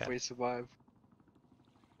if Yeah. we survive.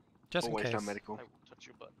 Just in Always case. done medical. I will touch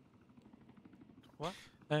your butt.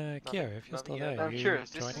 Kyo, if you're still there, I'm you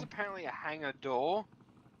curious, this is joining? apparently a hangar door.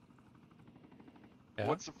 Yeah.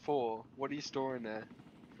 What's it for? What are you storing there?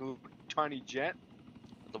 A little tiny jet?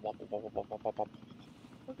 The wobble wobble wobble wobble.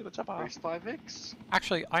 Look at the chopper. Resupply Vix?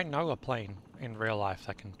 Actually, I know a plane in real life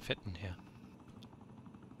that can fit in here.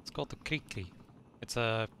 It's called the Kriki. It's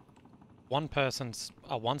a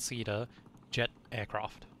one-seater jet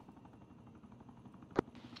aircraft.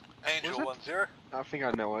 Angel 1-0. I think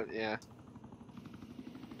I know it, yeah.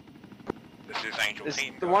 This is Angel It's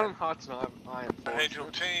Team. the one on Hearts and Iron Force. Angel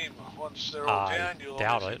team, once they're all I down, you'll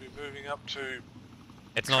doubt obviously it. be moving up to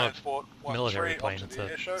It's not transport a military 1-3 plane, onto it's the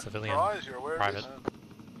air show. a civilian Rise, you're aware private. of this?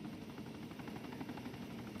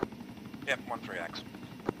 Yep, 1-3 X.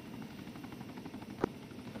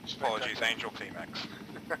 Apologies, Angel Team X.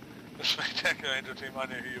 Spectacular Angel team, I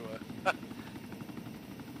knew who you were.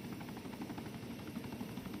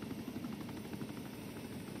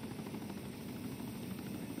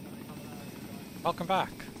 Welcome back.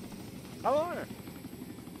 Hello.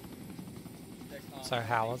 So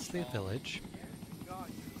how was the village?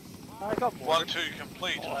 I got more. 1-2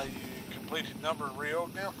 complete. Are you completed number and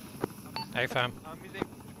reorg now? Hey fam.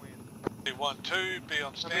 1-2, be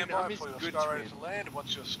on standby for your Sky Raider to land.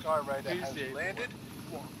 Once your Sky Raider has landed,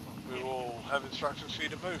 we will have instructions for you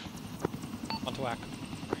to move. On to whack.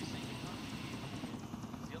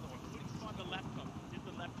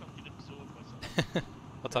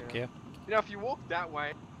 What's up, Kia? You know, if you walk that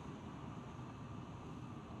way.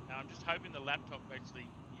 Now, I'm just hoping the laptop actually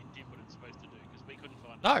did what it's supposed to do, because we couldn't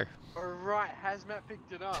find No! it. Alright, Hazmat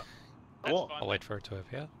picked it up. What? I'll wait for it to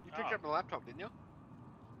appear. You picked up the laptop, didn't you?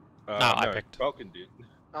 No, I picked. Falcon did.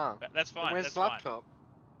 Oh. That's fine. Where's That's the laptop?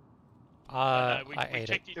 We I ate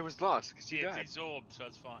checked it. It was lost, because you Yeah, died. it's absorbed, so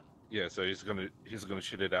it's fine. Yeah, so he's gonna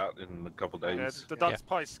shit it out in a couple days. Yeah, the Ducks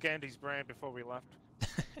probably scanned his brain before we left.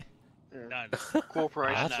 No,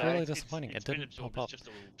 corporation. That's really disappointing. It didn't pop up. Just a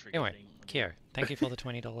little tricky Anyway, thing. Kyo, thank you for the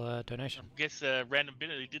 $20 donation. I guess random bit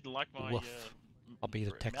he didn't like my. Woof. I'll be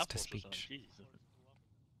the text to mouthwash or something. speech. Jesus.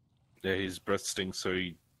 Yeah, his breath stinks, so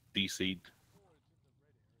he DC'd.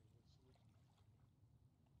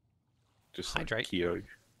 Just like Hydrate. Kyo.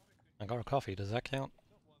 I got a coffee. Does that count?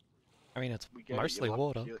 I mean, it's We gave mostly you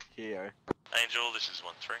water. Angel, this is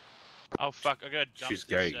 1-3. Oh fuck! I gotta jump She's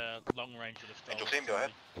this gay. long range with a stone. Angel team, go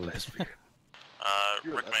ahead. Lesbian.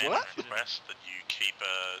 Recommend what? and request that you keep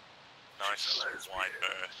a nice wide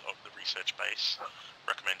berth of the research base.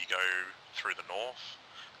 Recommend you go through the north.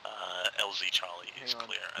 LZ Charlie is Hang on.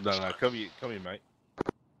 clear. At No, this no, time. come here, mate.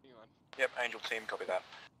 Hang on. Yep, Angel team, copy that.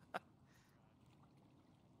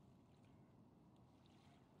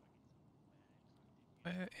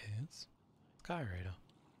 Where is Sky Raider?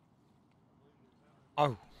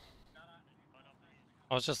 Oh.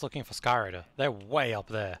 I was just looking for Sky Raider. They're way up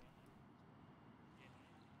there.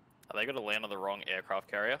 Are they going to land on the wrong aircraft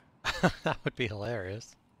carrier? That would be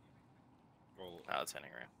hilarious. Well, Oh, it's turning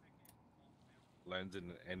around. lands in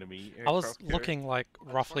an enemy I was aircraft carrier. looking like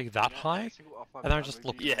roughly that high, and then I just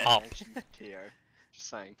looked up. Just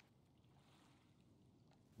saying.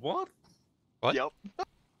 What? What? Yep.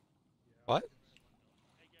 What?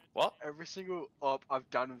 What? Every single op I've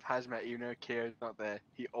done with Hazmat, even though Kio's not there,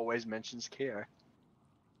 he always mentions Kio.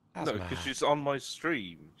 No, because she's on my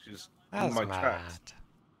stream. She's in my chat.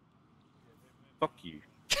 Fuck you.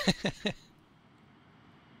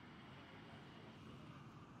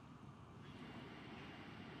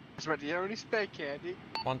 Hazmat, do you have any spare candy?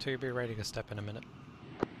 1-2, be ready to step in a minute.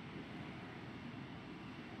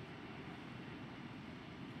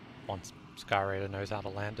 Once Sky Raider knows how to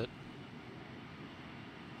land it.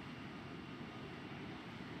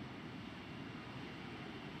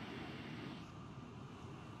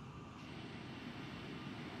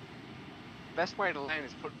 Best way to land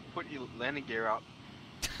is put your landing gear up.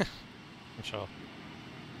 I'm sure.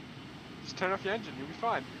 Just turn off your engine, you'll be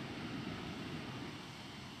fine.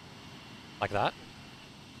 Like that?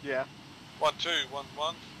 Yeah. 1-2,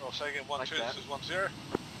 1-1. Or say again, 1-2. Like that. This is 1-0.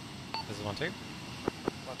 This is 1-2.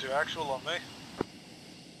 1-2 actual on me.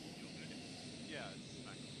 Yeah, it's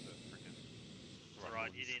smack the frickin'. It's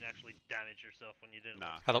alright, you didn't actually damage yourself when you didn't.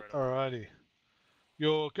 Nah. Hello. Alrighty.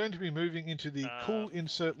 You're going to be moving into the cool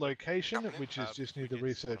insert location, which is just near the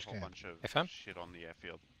research A whole camp. bunch of FM? shit on the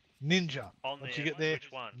airfield. Ninja. On Once the you get there,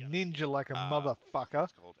 which one? ninja like a motherfucker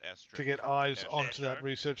It's called airstrip. to get eyes onto that Airstrip?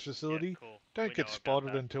 research facility. Yeah, cool. Don't We get know about spotted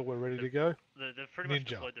that. until we're ready to go. They've pretty much Ninja,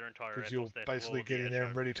 deployed their entire because air you're force there basically towards the getting there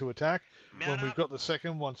and airdrome. ready to attack. Mount When we've up. got the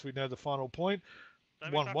second, once we know the final point,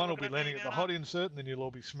 Don't be 1-1 fucking will looking be at me, landing at the man hot up. insert, and then you'll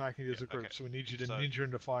all be smacking as a group. okay. So we need you to So- ninja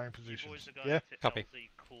into firing You positions. boys are going Yeah? to Copy. LZ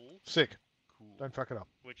Cool, Sick. Cool. Don't fuck it up.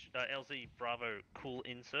 which LZ Bravo Cool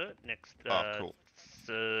insert next. Oh, cool.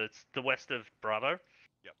 It's the west of Bravo.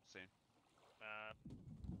 Yep, seen. Dump the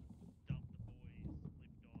boys, lift off,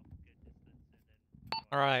 get distance,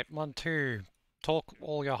 and then. Alright, 1-2. Talk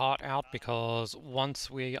all your heart out because once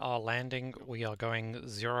we are landing, we are going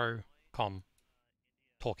 0 comm.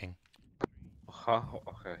 Talking. Huh?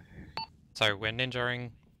 Okay. So we're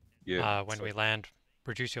ninjaing. Yeah. When so- we land,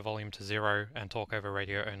 reduce your volume to 0 and talk over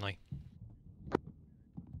radio only.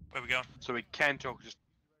 Where we going? So we can talk, just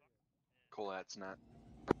call outs, Nat.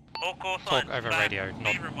 All call Talk signs over back. radio, Be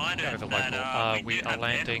not reminded over that, local. we We do are have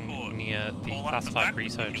landing escort near the all up the classified back if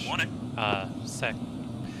research you want it.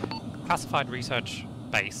 classified research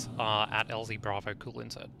base at LZ Bravo Cool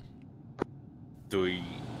Insert. Do we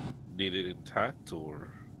need it attacked or?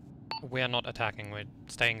 We're not attacking, we're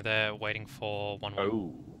staying there waiting for 1-1.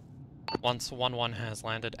 Oh. Once 1-1 has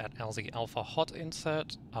landed at LZ Alpha Hot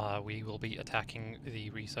Insert, we will be attacking the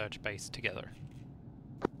research base together.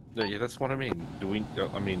 Yeah, that's what I mean. Do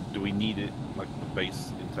we need it like the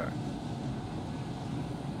base intact?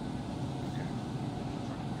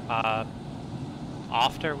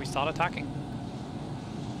 After we start attacking?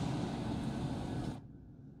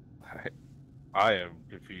 I am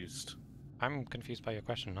confused. I'm confused by your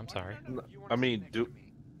question. I'm sorry. I mean,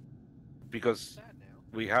 because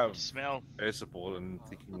we have smell air support and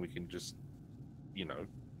thinking we can just, you know,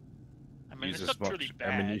 I mean, use it's as not much truly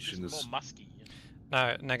bad. ammunition It's as. more musky.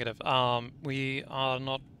 No, negative. We are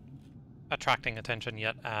not attracting attention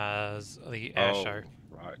yet as the air show.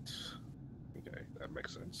 Right. Okay, that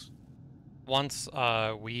makes sense. Once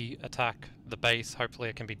we attack the base, hopefully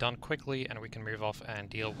it can be done quickly and we can move off and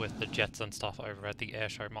deal with the jets and stuff over at the air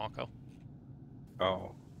show marker.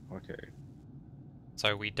 Oh, okay.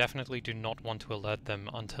 So we definitely do not want to alert them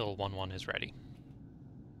until 1-1 is ready.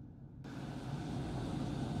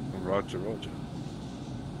 Roger, roger.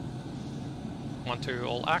 1-2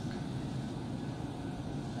 all act.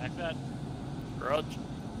 Act that. Rog.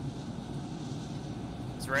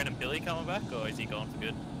 Is Random Billy coming back, or is he gone for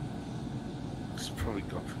good? He's probably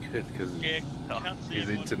gone for good because Can't see his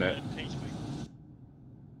him on, internet. TeamSpeak.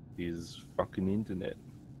 His fucking internet.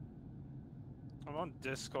 I'm on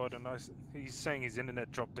Discord and he's saying his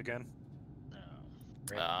internet dropped again.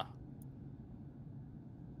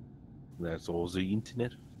 That's all the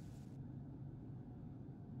internet.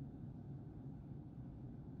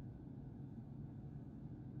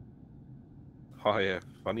 Oh yeah,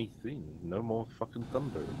 funny thing. No more fucking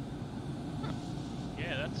thunder.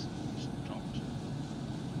 Yeah, that's stopped.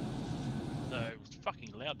 No, it was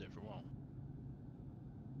fucking loud there for a while.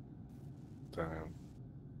 Damn.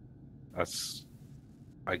 That's.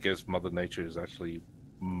 I guess Mother Nature is actually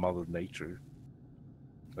Mother Nature.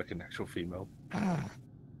 Like an actual female.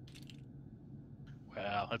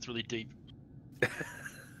 Wow, that's really deep.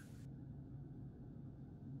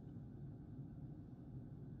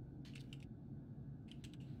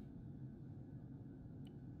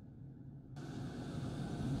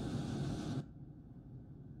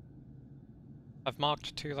 I've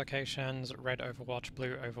marked 2 locations, red Overwatch,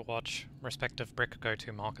 blue Overwatch, respective brick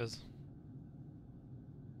go-to markers.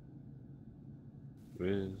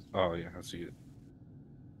 Oh yeah, I see it.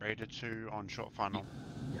 Rated 2 on short final.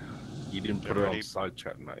 Yeah. You didn't put it on side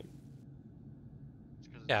chat, mate.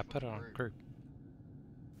 Yeah, put it on group.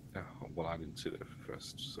 Oh, well, I didn't see that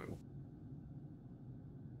first, so.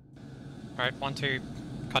 Alright, 1-2,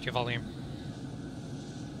 cut your volume.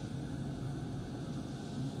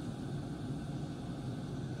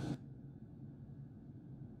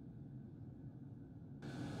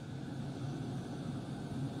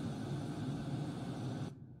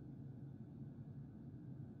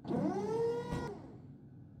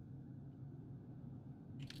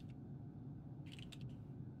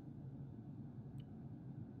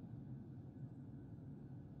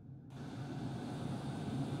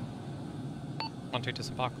 One two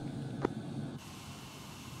disembark.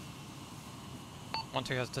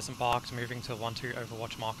 1-2 has disembarked, moving to 1-2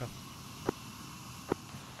 Overwatch marker.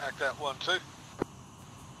 Act that 1-2.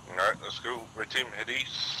 Alright, let's go. Red team, head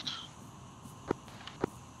east.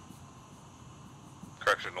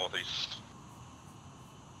 Correction, northeast.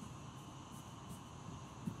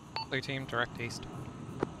 Blue team, direct east.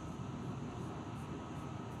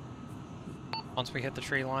 Once we hit the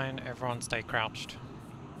tree line, everyone stay crouched.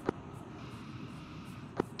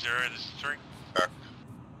 0, this is 3.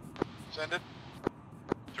 Send it.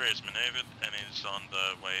 3 is maneuvered and is on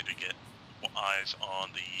the way to get eyes on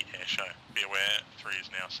the air show. Be aware, 3 is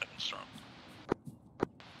now 7 strong.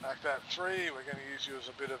 Act that 3. We're going to use you as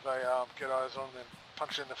a bit of a get eyes on and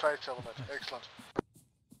punch in the face element. Excellent.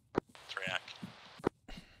 3 act.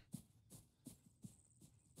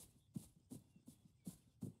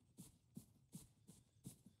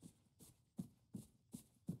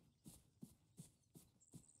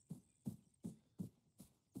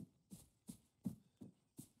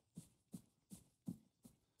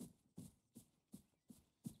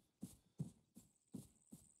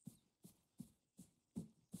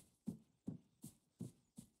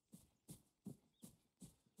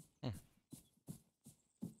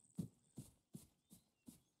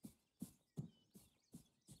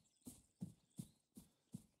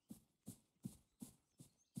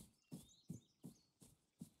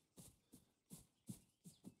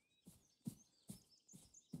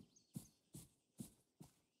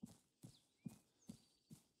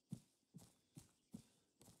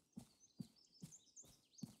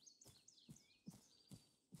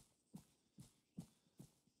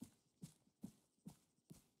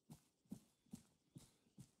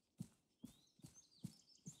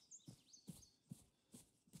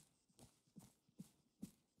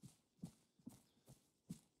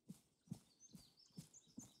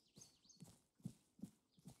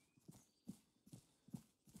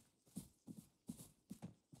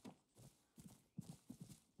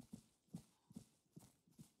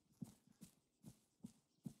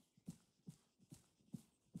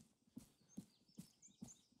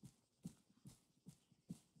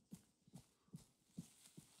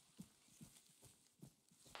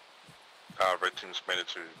 Red team's made it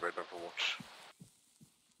to Red Overwatch.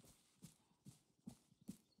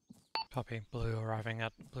 Copy. Blue arriving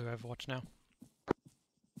at Blue Overwatch now.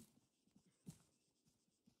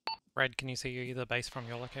 Red, can you see either base from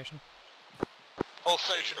your location? All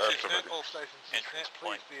stations is net, all stations is net,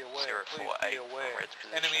 please be aware,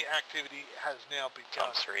 enemy activity has now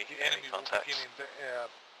begun. The enemy will begin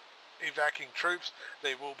evacuating troops,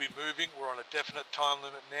 they will be moving, we're on a definite time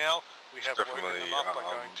limit now, we have woken them up by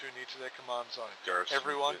going too near to their command zone.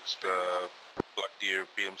 Everyone, speak up. Black Deer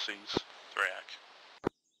BMCs. 3 AC.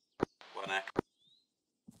 1 AC.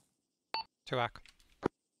 2 AC.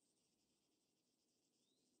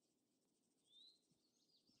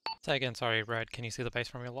 Say again, sorry, Red, can you see the base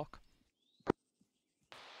from your lock?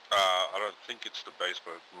 I don't think it's the base,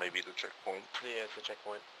 but maybe the checkpoint. Yeah, it's the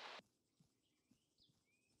checkpoint.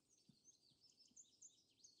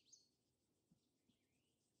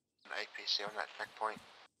 An APC on that checkpoint.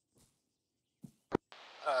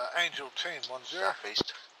 Angel team 10.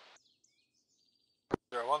 Southeast.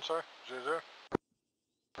 01, sorry. 00.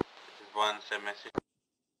 This is 1, send message.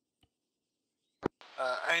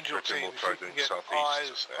 Angel team, if you can get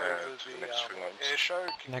eyes over the air show,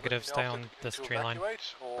 can Negative, stay on this tree line.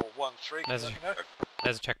 Or 1-3,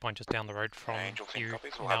 there's a checkpoint just down the road from you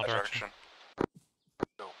in our direction.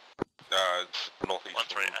 It's northeast.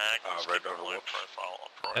 1-3 AC. Red Overwatch. Profile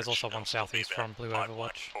approach. There's also one southeast from Blue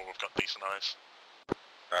Overwatch. We've got decent eyes.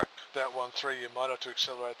 That 1-3, you might have to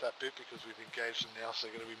accelerate that bit because we've engaged them now, so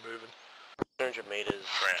they're going to be moving. 200 meters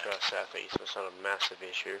to our southeast, it's not a massive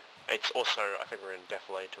issue. It's also, I think we're in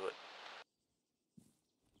defilade to it.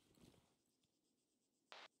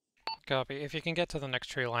 Copy. If you can get to the next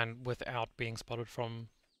tree line without being spotted from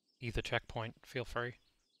either checkpoint, feel free.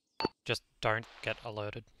 Just don't get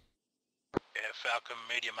alerted. Yeah, Falcon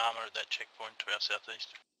medium armor at that checkpoint to our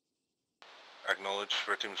southeast. Acknowledge,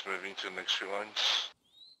 Red team's moving to the next tree lines.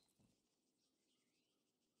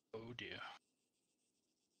 Oh dear.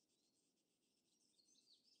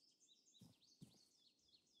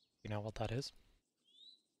 You know what that is?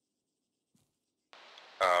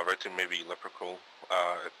 Red team maybe Leprechaun.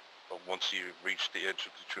 Once you reach the edge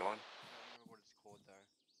of the tree line.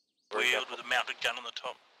 Wheeled with a mounted gun on the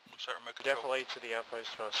top. Looks like remote control. Defilade to the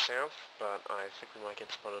outpost to our south, but I think we might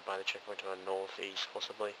get spotted by the checkpoint to our northeast,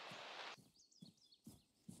 possibly.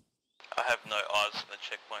 I have no eyes on the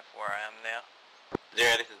checkpoint for where I am now.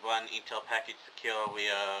 0, this is 1, intel package secure, we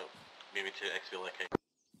are moving to exfil location.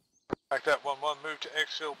 Like that 1-1, move to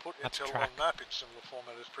exfil, put intel on map in similar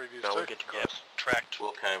format as previous No, two. we'll get to cross. Tracked.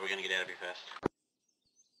 Okay, we're going to get out of here first.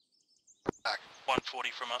 Back.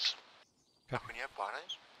 140 from us. When you have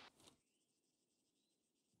binos?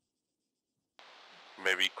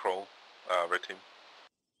 Maybe crawl, Red team.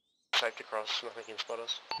 Safe to cross, nothing can spot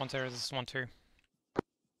us. 1-0, this is 1-2.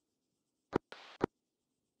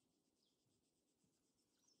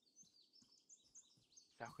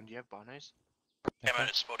 Falcon, do you have binos? Camo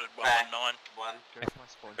is spotted 119. 1. Go to my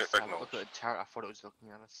spawn, just have a look at the Terra. I thought it was looking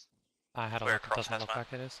at us. I had a look, it doesn't look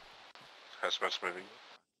like it is. Hazmat's moving.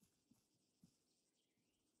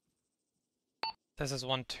 This is 1-2.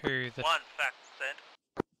 1, fact said.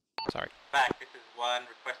 Sorry. Back, this is 1,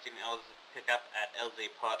 requesting LZ pickup at LZ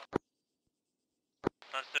pot.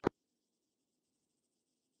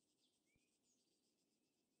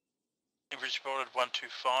 Infantry spotted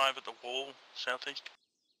 125 at the wall, southeast.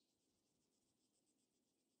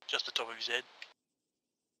 Just the top of his head.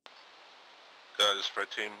 This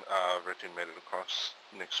Red team made it across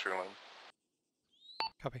next tree line.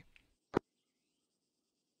 Copy.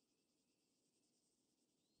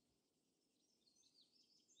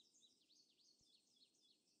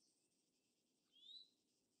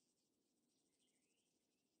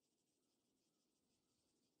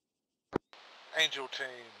 Angel team,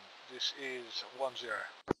 this is 1-0.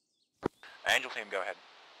 Angel team, go ahead.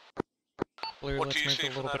 Blue, What let's do you move see a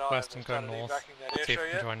from little bit that west eye? and Has go that north. backing that air See if show we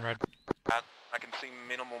can yet? join Red. I can see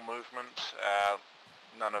minimal movement.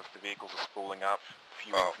 None of the vehicles are spooling up.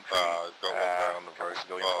 Few got one guy on the road.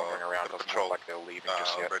 civilians wandering around. Doesn't look like they're leaving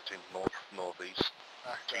just yet. Red team northeast.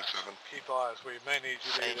 T7. Keep eyes. We may need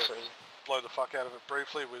you to either blow the fuck out of it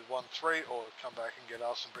briefly with 1-3 or come back and get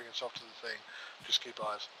us and bring us off to the thing. Just keep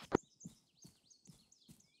eyes.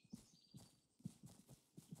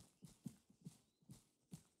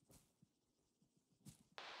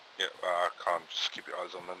 Yeah, can't just keep your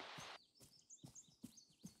eyes on them.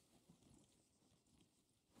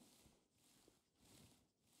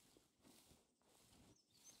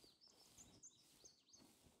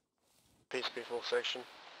 PSP full section.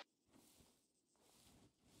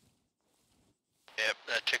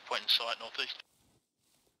 Yep, checkpoint in sight northeast.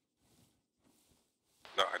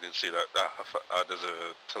 No, I didn't see that. There's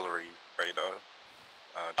a artillery radar.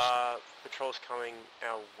 Patrol's coming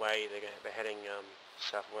our way. They're heading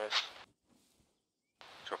southwest.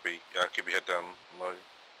 Copy. Keep your head down low.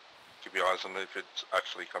 Keep your eyes on it if it's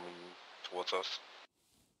actually coming towards us.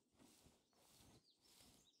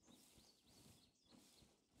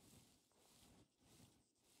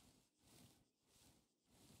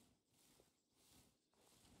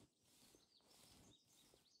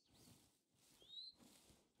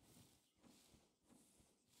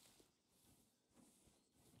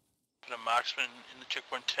 And a marksman in the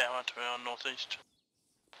checkpoint tower to our northeast.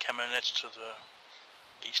 Camo nets to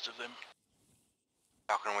the east of them.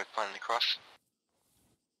 Falcon, we're planning to cross.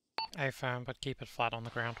 Affirm, but keep it flat on the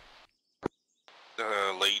ground.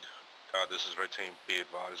 Lead, this is red team. Be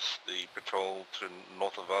advised, the patrol to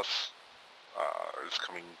north of us is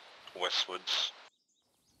coming westwards.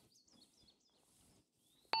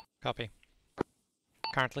 Copy.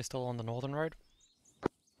 Currently still on the northern road.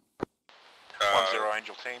 1-0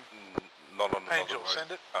 Angel team. Not on the Angel, northern road.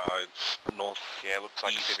 send it. It's north. Yeah, looks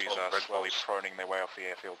like east civvies of are Red slowly Walls. proning their way off the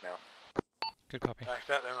airfield now. Good copy. Act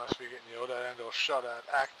that, they must be getting yelled at and or shot at.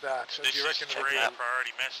 Act that. This Do you reckon is 3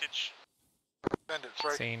 priority message. Send it,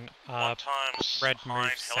 3. Seen. 1 times Red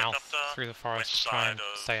behind moves south helicopter, through the forest west to try side and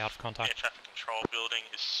of stay out of air contact. traffic control building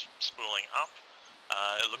is spooling up.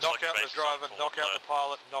 It looks Knock like out the base is driver, on knock full out the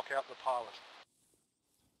pilot, knock out the pilot.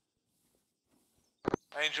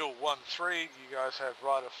 Angel 1-3, you guys have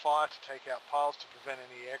right of fire to take out pilots to prevent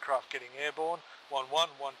any aircraft getting airborne. 1-1,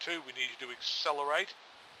 1-2, we need you to accelerate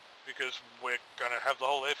because we're going to have the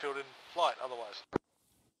whole airfield in flight otherwise.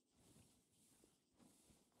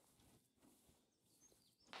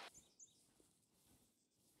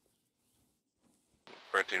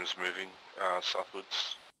 Red team's moving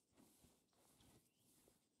southwards.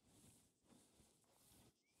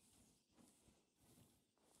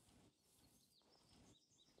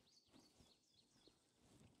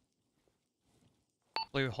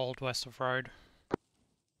 Blue hold west of road.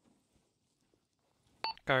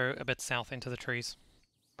 Go a bit south into the trees.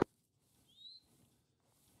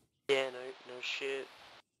 Yeah, no shit.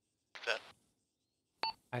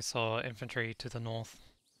 I saw infantry to the north,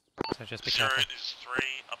 so just be 0 careful. is 3,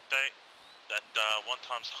 update. That 1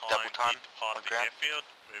 times high did depart the airfield,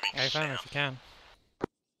 moving Affirm if south. you can.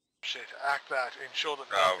 Shit, act that, ensure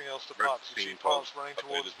that nothing else departs. You see pilots running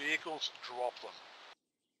towards vehicles, drop them.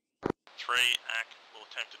 3, act, will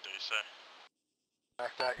attempt to do so.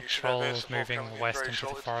 Act that, you should have air Patrol's support moving coming in west very into the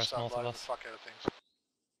shortly to forest start north of loading us. the fuck out of things.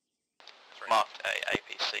 Marked a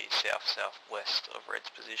APC south-southwest of Red's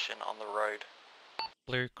position on the road.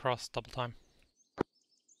 Blue cross double time.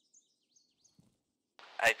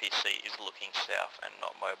 APC is looking south and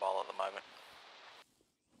not mobile at the moment.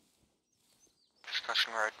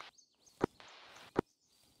 Discussion road.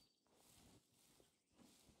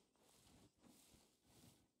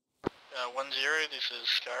 Uh, 1-0, this is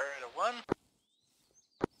Skyrider 1.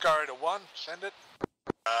 Skyrider 1, send it.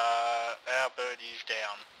 Our bird is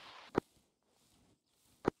down.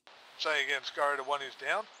 Say again, Skyrider 1 is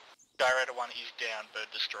down. Skyrider 1 is down, bird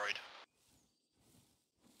destroyed.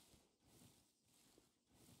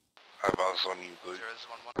 I have eyes on you, Blue. 0 is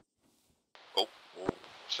 1-1. Oh.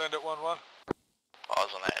 Send it 1-1.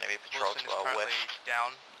 Eyes on that enemy patrol Wilson to is our currently west.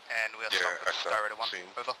 down, and we are stopped with Skyrider 1.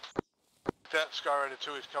 Over. That Skyrider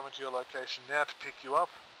 2 is coming to your location now to pick you up.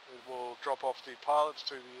 It will drop off the pilots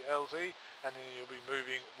to the LZ, and then you'll be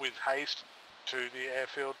moving with haste to the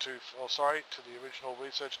airfield to the original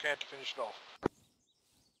research camp to finish it off.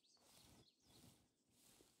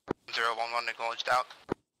 0-1-1 acknowledged out.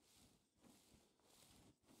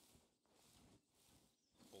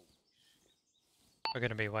 We're going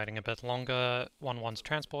to be waiting a bit longer. 1-1's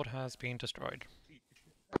transport has been destroyed.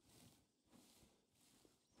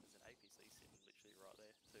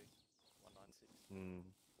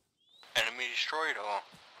 Enemy destroyed or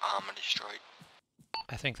Arma destroyed?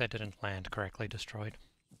 I think they didn't land correctly destroyed.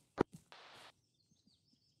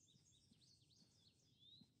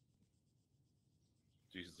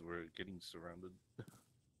 Jesus, we're getting surrounded.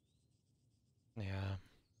 Yeah.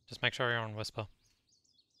 Just make sure you're on Whisper.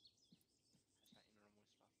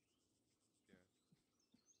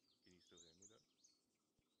 Can you still hear me though?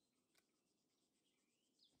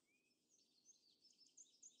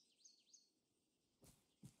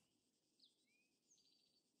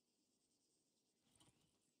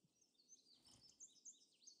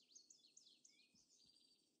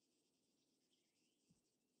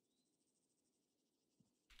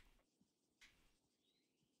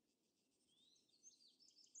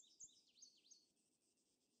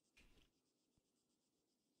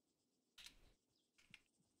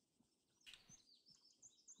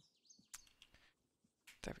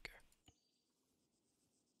 There we go.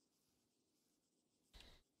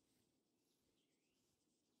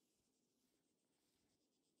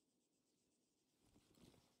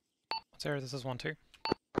 Zero, this is 1-2.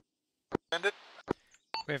 Send it.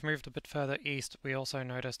 We have moved a bit further east. We also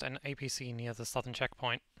noticed an APC near the southern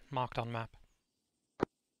checkpoint, marked on map.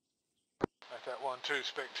 Make that 1-2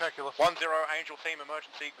 spectacular. 1-0 Angel team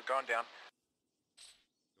emergency. We're going down.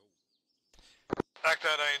 Act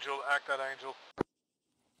that Angel. Act that Angel.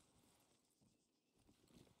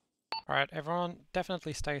 Alright, everyone,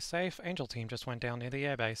 definitely stay safe. Angel team just went down near the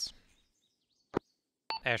airbase.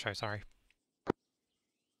 Airshow, sorry.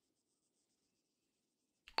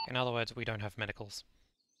 In other words, we don't have medicals.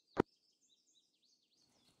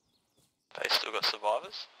 They still got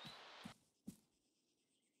survivors?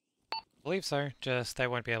 I believe so, just they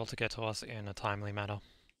won't be able to get to us in a timely manner.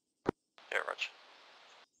 Yeah, Raj.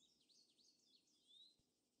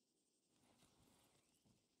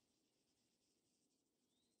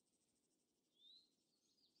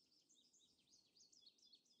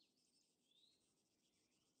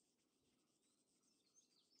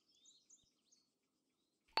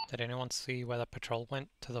 Did anyone see where the patrol went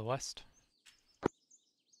to the west?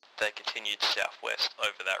 They continued southwest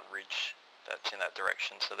over that ridge that's in that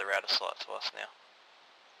direction, so they're out of sight to us now.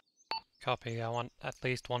 Copy, I want at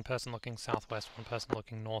least one person looking southwest, one person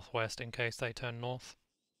looking northwest in case they turn north.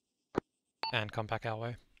 And come back our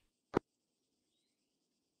way.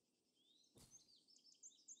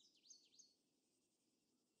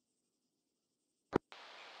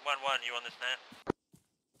 1-1, you on this net?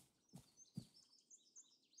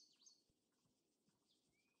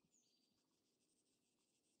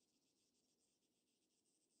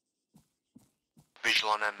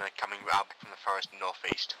 Visual on them, they're coming out from the forest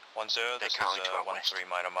northeast. 1-0, this is 1-3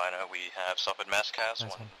 minor. We have suffered mass cast.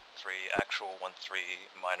 1-3 actual, 1-3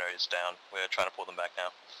 minor is down. We're trying to pull them back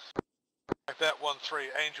now. Like that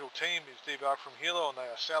 1-3 Angel team is debarked from Hilo and they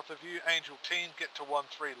are south of you. Angel team get to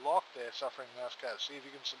 1-3 lock. They're suffering mass cast. See if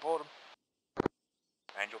you can support them.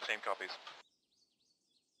 Angel team copies.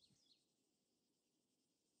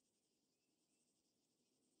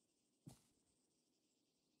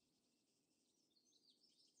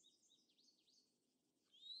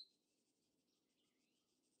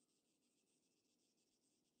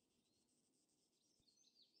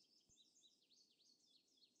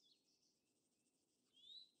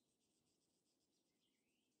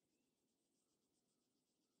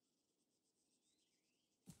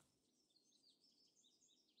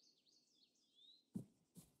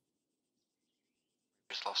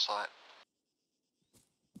 Just lost sight.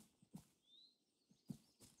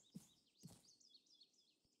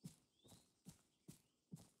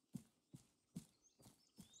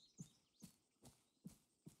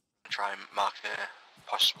 Try and mark their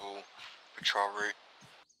possible patrol route.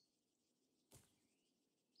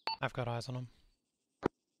 I've got eyes on them.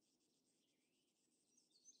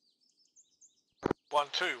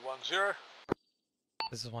 1-2, 1-0.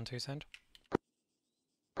 This is 1-2 send.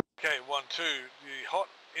 Okay, 1-2. The hot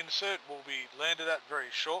insert will be landed at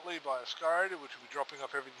very shortly by a Skyraider, which will be dropping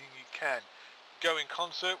off everything you can. Go in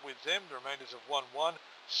concert with them, the remainders of 1-1.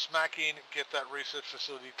 Smack in, get that research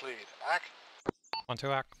facility cleared. Ack.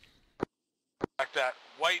 1-2 ack. Like that.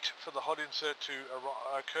 Wait for the hot insert to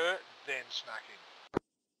occur, then smack in.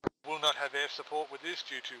 Will not have air support with this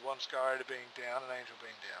due to one Skyraider being down and Angel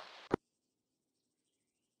being down.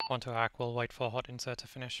 1-2 ack, we'll wait for hot insert to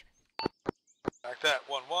finish. Like that,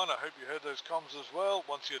 1-1, I hope you heard those comms as well.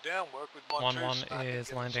 Once you're down, work with 1-2. 1-1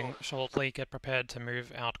 is landing shortly. Get prepared to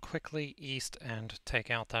move out quickly east and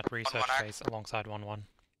take out that research base alongside 1-1.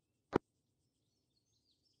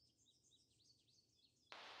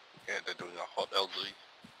 Yeah, they're doing a hot LZ.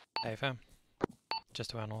 AFM. Just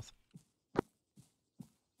to our north.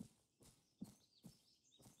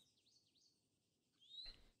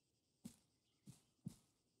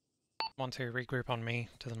 1-2 regroup on me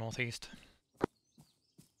to the northeast.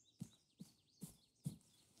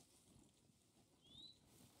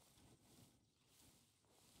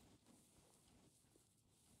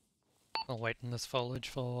 I'll wait in this foliage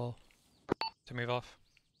to move off.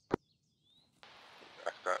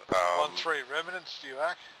 1-3 remnants, do you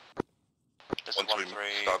act? Just 1-3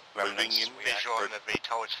 moving in. Visual on the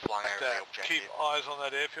VTOL is flying over the objective. Keep eyes on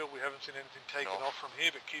that airfield. We haven't seen anything taken off from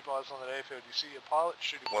here, but keep eyes on that airfield. You see your pilot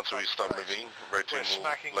shooting. Once we start moving, red team will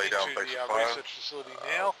lay down base the fire. research facility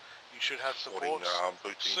now. You should have support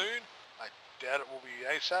soon. I doubt it will be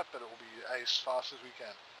ASAP, but it will be as fast as we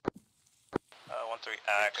can. 1-3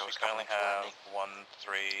 Axe, we currently have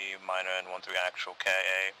 1-3 minor and 1-3 actual KA.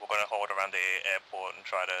 We're going to hold around the airport and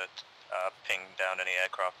try to ping down any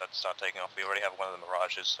aircraft that start taking off. We already have one of the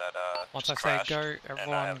Mirages that Once just I say crashed, go,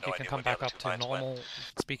 everyone, you can come back up to normal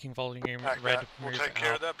speaking volume. Red, we'll move take care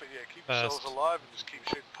out of that, but yeah, keep yourselves first. alive and just keep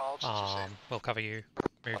shooting pilots as you see. We'll cover you.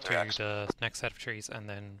 Move to the next set of trees and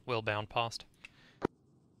then we'll bound past.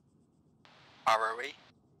 ROE?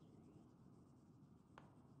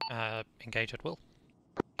 Engage at will.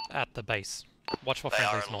 At the base. Watch for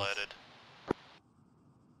friendlies north. They are alerted.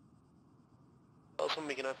 Else when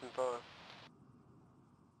we can open fire.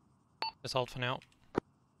 Just hold for now.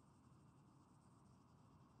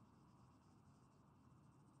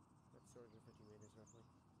 That's 250 meters roughly.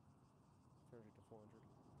 300 to 400.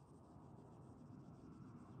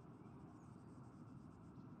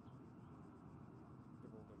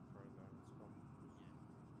 They've all gone prone though, that's the problem.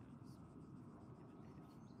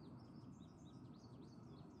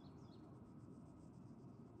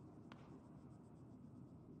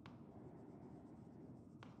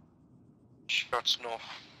 Shots north,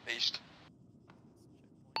 east.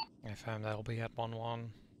 Confirm that'll be at 1-1.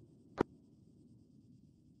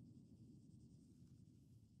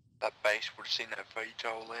 That base would have seen that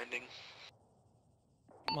VTOL landing.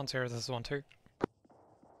 1-0, this is 1-2.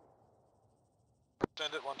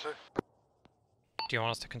 Send it, 1-2. Do you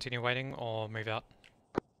want us to continue waiting or move out?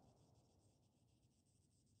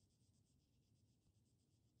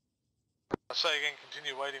 I say again,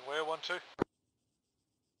 continue waiting where, 1-2?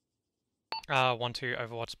 1-2,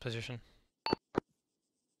 Overwatch position.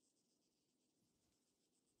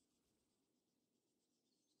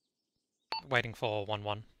 Waiting for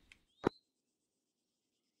 1-1.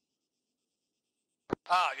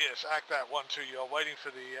 Ah, yes, act that 1-2. You're waiting for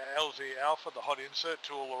the LZ Alpha, the hot insert,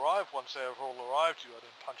 to all arrive. Once they have all arrived, you are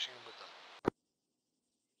then punching in with them.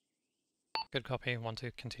 Good copy,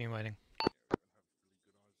 1-2, continue waiting.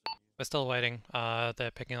 We're still waiting,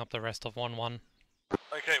 they're picking up the rest of 1-1.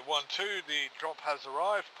 Okay, 1-2, the drop has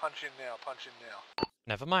arrived. Punch in now, punch in now.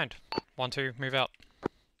 Never mind. 1-2, move out.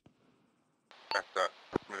 Act that,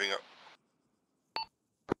 moving up.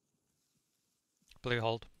 Blue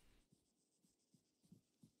hold.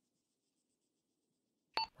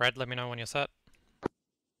 Red, let me know when you're set.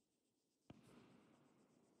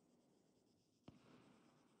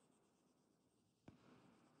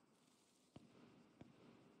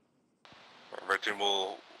 Red team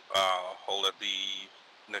will hold at the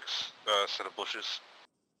next set of bushes.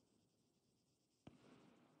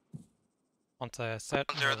 Once they're set,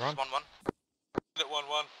 1-0, we'll this run. is 1-1. At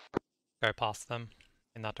 1-1. Go past them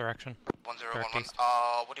in that direction. 1-0, Direct 1-1. east.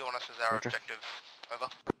 What do you want us as our Roger. objective? Over.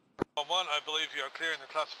 1-1, I believe you are clearing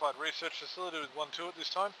the classified research facility with 1-2 at this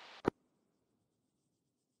time.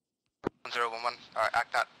 1-0, 1-1. Alright,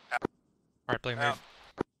 act that. Alright, blue, move.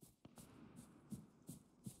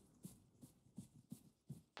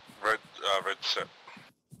 Red set.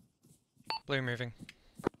 Blue moving.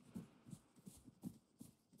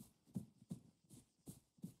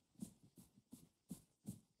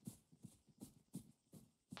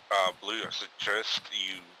 Blue, I suggest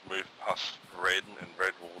you move past red, and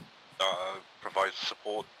red will provide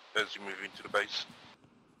support as you move into the base.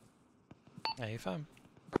 AAF.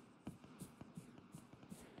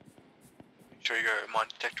 Make sure you go mine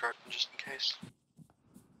detector open just in case.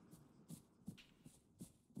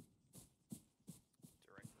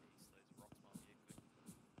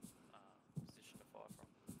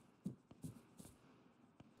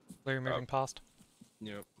 Blue moving past.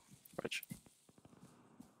 Yep. Which? It's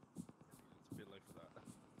a bit late for that.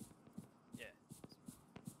 Yeah.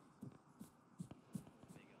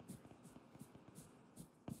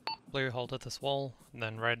 Blue hold at this wall, and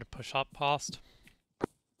then red push up past.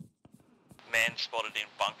 Man spotted in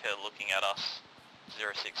bunker looking at us.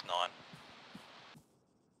 069.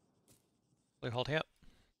 Blue hold here.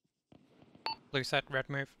 Blue set, red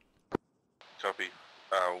move. Copy.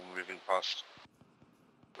 Moving past.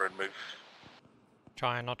 Red move.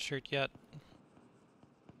 Try and not shoot yet.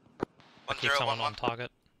 1-0, Keep someone 1-1. on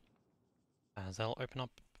target. As they'll open up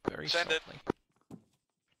very Send it. shortly.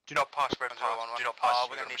 Do not pass red 1-0, 1-1. Do not pass.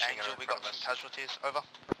 We're gonna need Angel, we got some casualties. Over.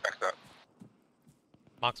 Back that.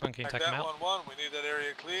 Marksman, can you take him out? 1-1, we need that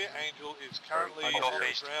area clear. Angel is currently on the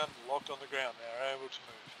northeast. ground, locked on the ground. They are able to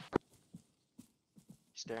move.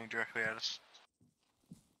 Staring directly at us.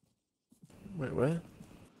 Wait, where?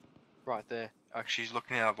 Right there. Actually, he's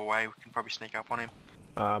looking out of the way. We can probably sneak up on him.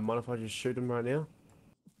 Mind if I just shoot him right now?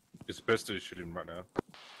 It's best to shoot him right now.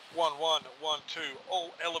 1-1, 1-2.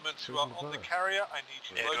 All elements who are on the carrier, I need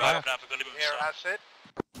you to Yeah, load go up open up, we've got to move air some. asset.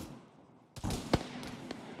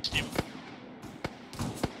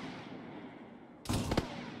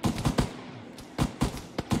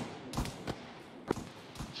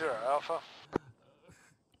 Zero Alpha.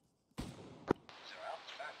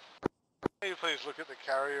 Can you please look at the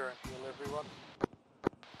carrier and heal everyone?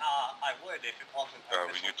 I would if it wasn't a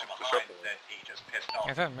missile from behind that he just pissed off.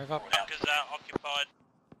 Move up. Bunkers are occupied.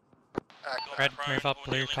 Red, move up,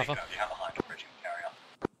 blue, cover. You have a hydrogen carrier.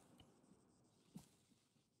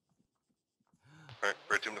 Right,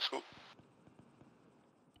 red team to school.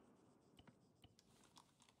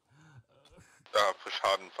 Push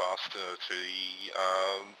hard and fast to the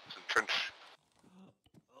trench.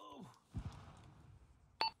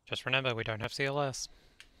 Just remember, we don't have CLS.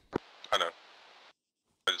 I know.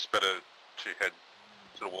 It's better to head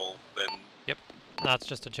to the wall than... Yep, that's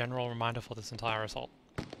just a general reminder for this entire assault.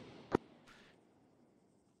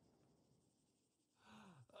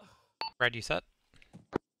 Red, you set?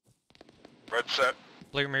 Red set.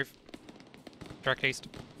 Blue, move. Direct east.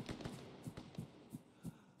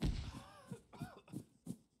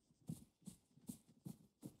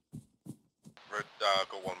 Red,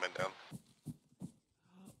 got one man down.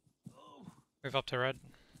 Move up to red.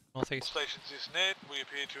 Northeast. Stations is net. We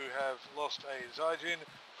appear to have lost a Rajiin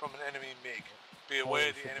from an enemy MiG. Be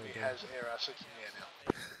aware the enemy has air assets in the air now.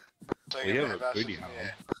 So We you have have a assets booty in the hound.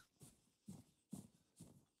 air.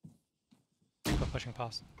 We're pushing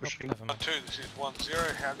past. Pushing. Never mind. 1-2, this is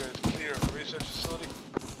 1-0. How goes clear of the research facility?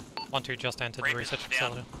 1-2 just entered the research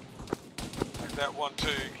facility. Like that 1-2,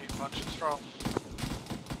 keep punching strong.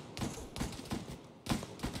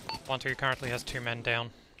 1-2 currently has 2 men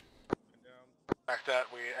down. Like that,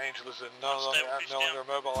 Angel is no longer a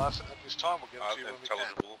mobile asset at this time. We'll get it to you when we can.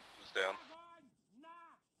 Intelligible is down.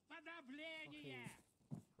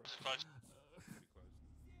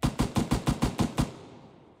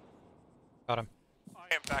 Got him.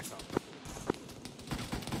 I am back up.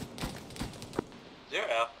 Zero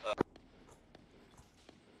Alpha.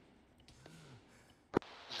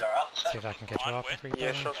 Zero Alpha. See if I can get you up and free.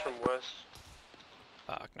 Yeah, shots from west.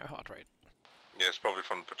 Fuck, no heart rate. Yeah, it's probably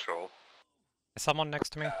from the patrol. Is someone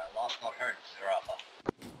next to me? Last not heard. Zero Alpha.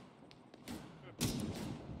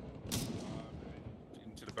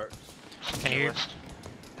 Into the barracks. Can you...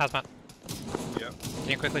 Hazmat. Yeah. Can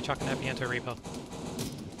you quickly chuck an epi into Reaper?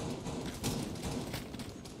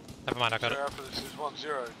 Never mind, I got it. Zero Alpha, this is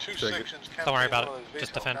 1-0. Two Take it. sections can Don't worry be about one it. of those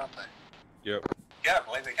Just VTOL, defend. can't they? Yep. Yeah, I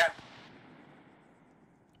believe we can.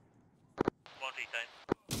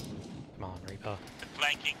 Come on, Reaper.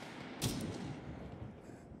 Flanking.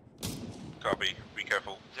 Copy, be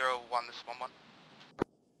careful. 0-1, this is 1-1.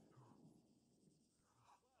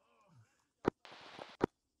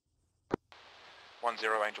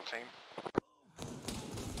 Angel team.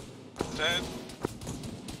 Dead.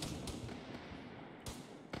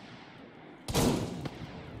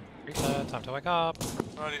 Reaper, time to wake up.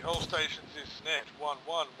 Alrighty, all stations is net.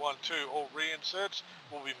 1-1, 1-2, all re-inserts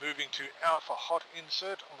will be moving to Alpha Hot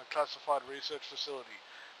Insert on the classified research facility.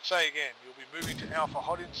 Say again, you'll be moving to Alpha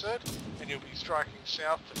Hot Insert and you'll be striking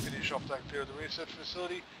south to finish off that clear of the research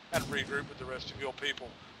facility and regroup with the rest of your people.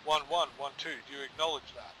 1-1, 1-2, do you acknowledge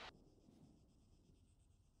that?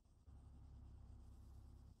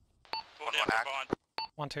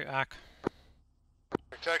 1-2 ACK.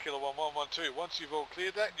 Spectacular. 1-1, 1-2. Once you've all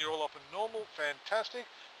cleared that and you're all up and normal, fantastic.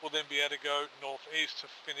 We'll then be able to go northeast to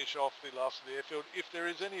finish off the last of the airfield, if there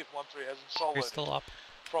is any, if 1-3 hasn't soloed. Who's still up?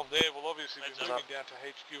 From there, we'll obviously be moving down to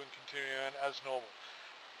HQ and continuing on as normal.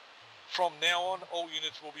 From now on, all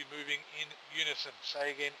units will be moving in unison.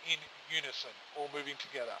 Say again, in unison. All moving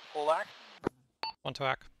together. All ACK? 1-2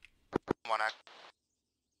 ACK. 1 ACK.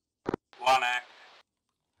 1 ACK.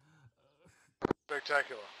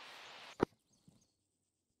 Spectacular.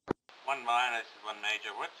 1 minor, this is 1 major.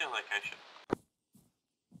 What's your location?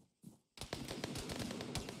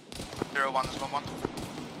 0-1, this is 1-1.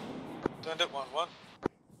 Send it 1-1.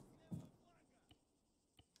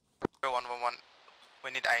 0-1, 1-1. We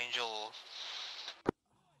need Angel.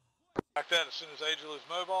 Like that, as soon as Angel is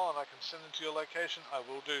mobile and I can send them to your location, I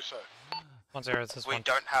will do so. 1-0, this is We 1.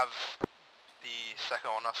 don't have the second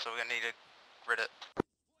on us, so we're gonna need to grid it.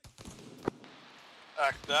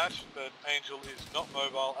 Act that, but Angel is not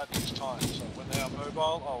mobile at this time, so when they are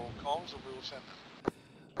mobile, I will comms and we will send them.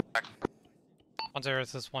 1-0,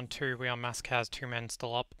 this is 1-2. We are mass cas, 2 men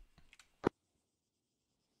still up.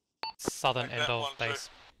 Southern Like end that, of 1-2. base.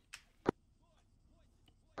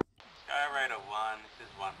 Skyraider 1, this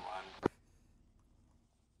is 1-1.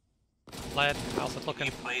 Lead, how's it looking?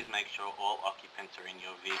 Can you please make sure all occupants are in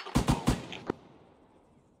your vehicle before leaving?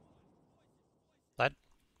 Lead?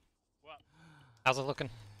 How's it looking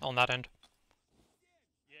on that end?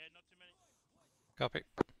 Yeah, not too many. Copy.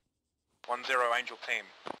 1-0 Angel team.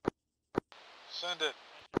 Send it.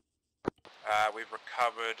 We've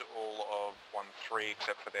recovered all of 1-3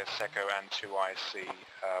 except for their Seco and 2 IC.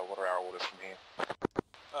 What are our orders from here?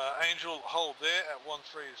 Angel, hold there at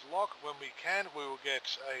 1-3's lock. When we can, we will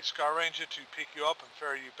get a Sky Ranger to pick you up and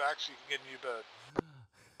ferry you back so you can get a new bird.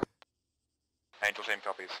 Angel team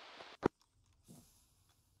copies.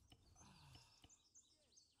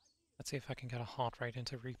 Let's see if I can get a heart rate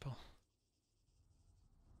into Reaper.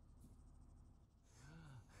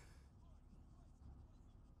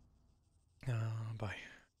 Oh boy,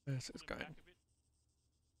 this is going.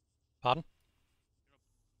 Pardon?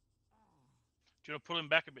 Do you want to pull him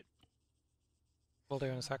back a bit? We'll do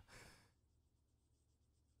in a sec.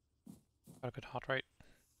 Got a good heart rate.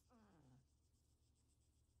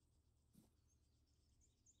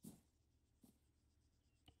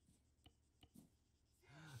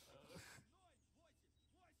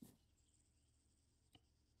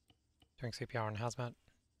 Doing CPR and hazmat.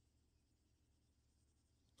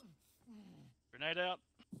 Grenade out.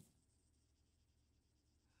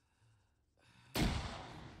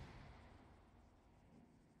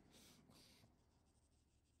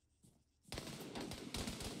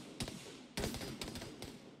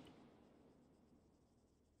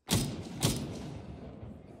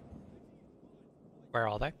 Where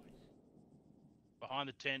are they? Behind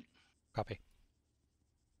the tent. Copy.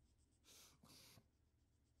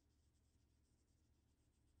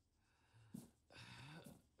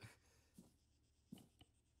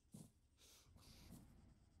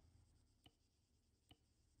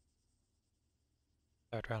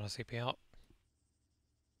 Third round of CPR.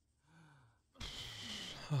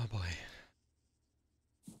 Oh boy.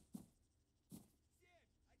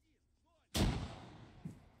 Is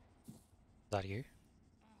that you?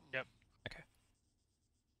 Yep. Okay.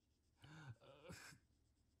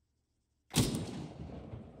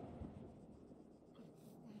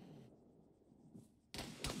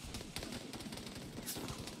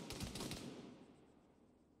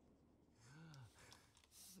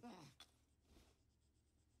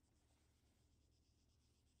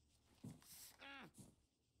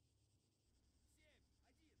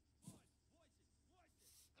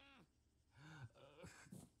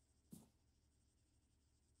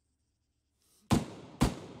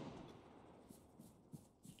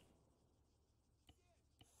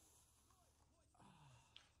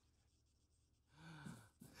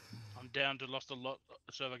 I'm down to lost a lot,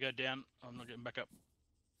 so if I go down, I'm not getting back up.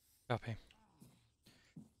 Copy.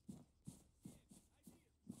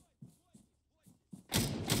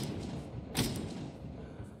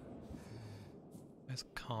 Where's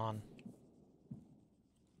Khan?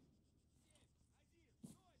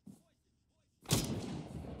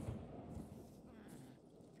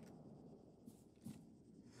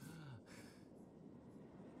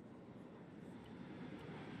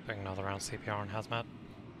 Doing another round CPR and hazmat.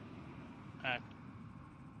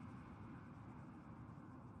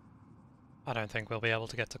 I don't think we'll be able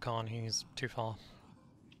to get to Khan, he's too far.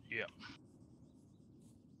 Yep.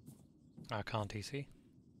 I can't DC.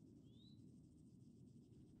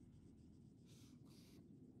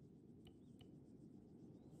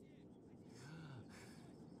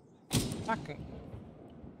 Fucking...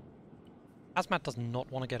 Hazmat does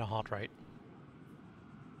not want to get a heart rate.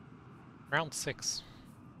 Round 6.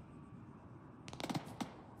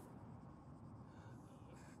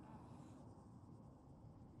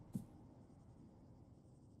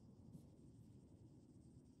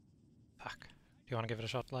 Fuck. Do you want to give it a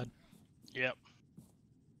shot, lad? Yep.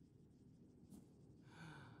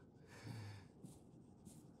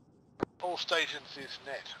 All stations is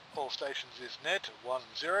net. All stations is net.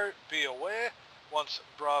 1-0. Be aware. Once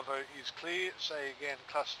Bravo is clear, say again,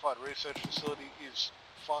 classified research facility is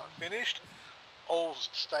finished. All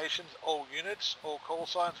stations, all units, all call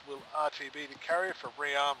signs will RTB to carrier for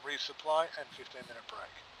rearm, resupply, and 15-minute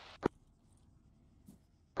break.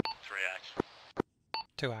 3 act.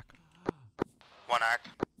 2 act. 1 act.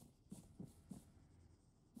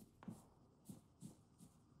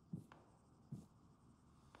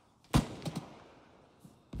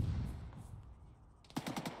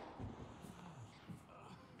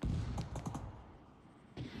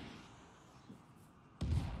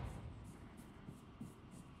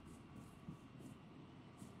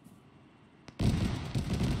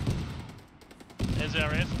 There's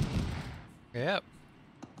our F. Yep.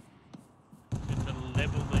 Just to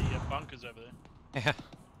level the bunkers over there. Yeah.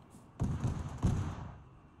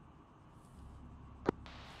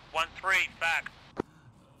 1-3, back.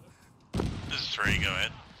 This is 3, go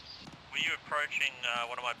ahead. Were you approaching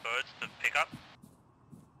one of my birds to pick up?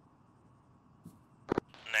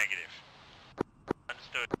 Negative.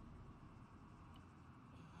 Understood.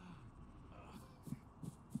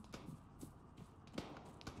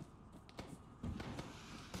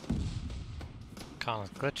 Kind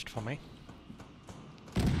of glitched for me.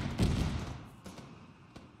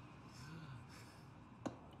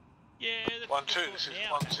 Yeah, that's 1-2, this is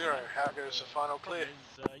 1-0. How goes the final clear?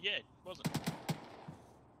 Yeah, it wasn't.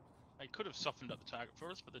 They could have softened up the target for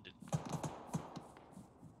us, but they didn't.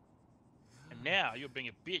 And now you're being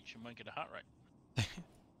a bitch and won't get a heart rate.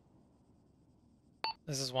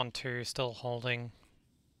 This is 1-2, still holding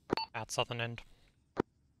at southern end.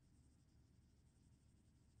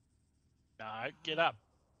 No, get up.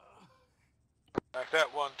 Like that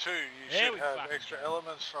 1-2, you There should we have fucking extra go.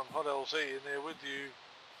 elements from Hot LZ in there with you.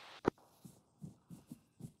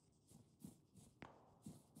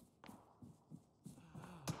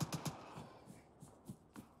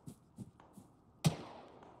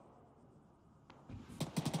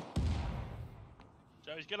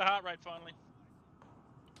 So he's got a heart rate finally.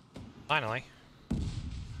 Finally.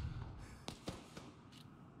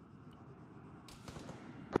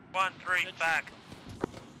 One, three, back.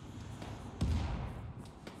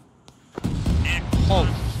 Oh,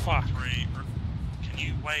 fuck. Three, can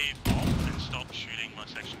you wave off and stop shooting my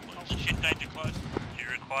section, please? Shit, danger close. Do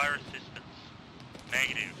you require assistance?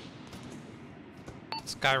 Negative.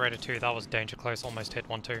 Sky Raider 2, that was danger close, almost hit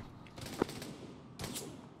 1-2.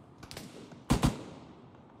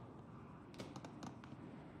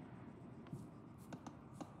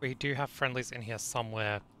 We do have friendlies in here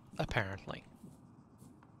somewhere, apparently.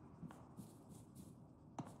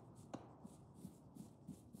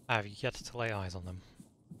 I have yet to lay eyes on them.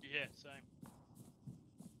 Yeah, same.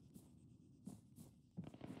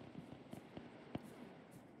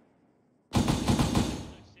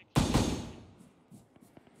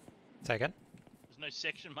 Say again? There's no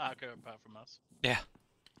section marker apart from us. Yeah.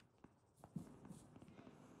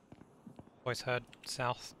 Always heard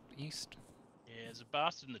south, east. Yeah, there's a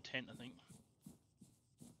bastard in the tent, I think.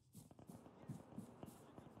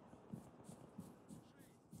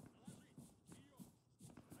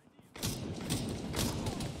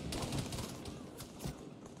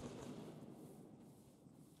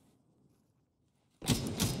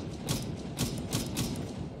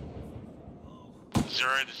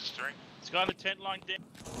 Zero, this is 3. This guy in the tent lying down.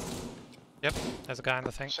 Yep, there's a guy in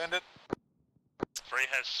the thing. Send it. 3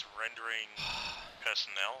 has surrendering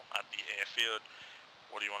personnel at the airfield.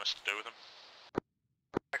 What do you want us to do with them?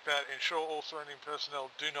 Like that, ensure all surrounding personnel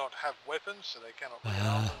do not have weapons, so they cannot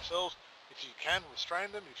rearm themselves. If you can, restrain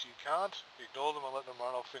them. If you can't, ignore them and let them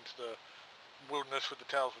run off into the wilderness with the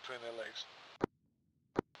tails between their legs.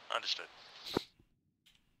 Understood.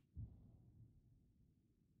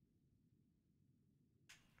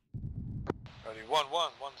 Ready,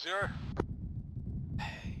 1-1, 1-0.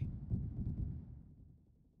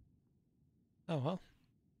 Oh well.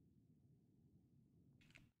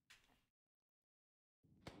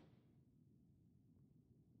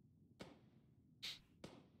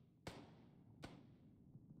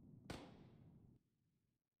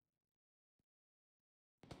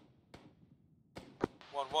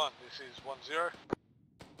 This is 1-0.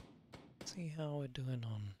 See how we're doing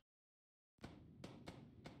on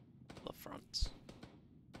the fronts.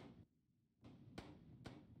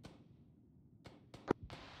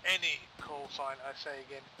 Any call sign, I say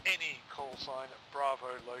again, any call sign, Bravo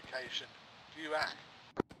location. Do you act?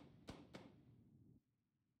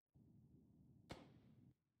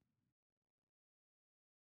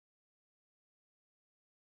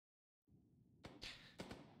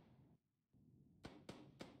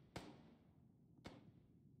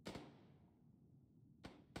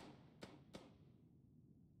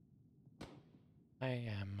 I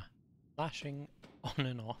am flashing on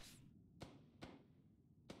and off.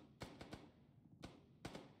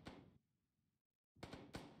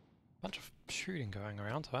 Bunch of shooting going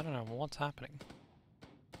around, so I don't know what's happening.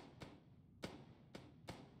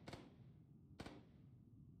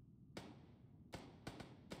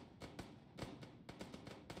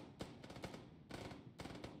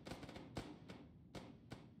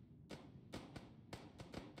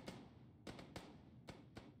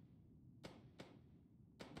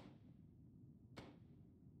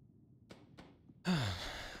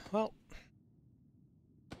 Well,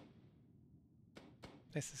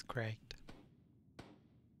 this is great.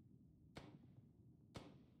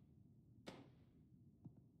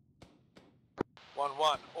 One,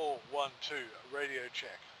 all 1-2, radio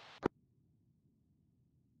check.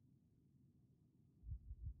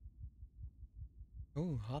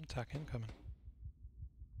 Ooh, heart attack incoming.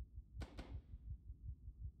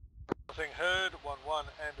 Nothing heard, 1-1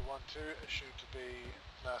 and 1-2, assumed to be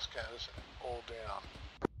NASCARs, all down.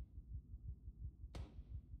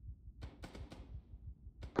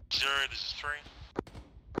 0, this is 3.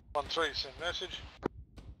 1-3, send message.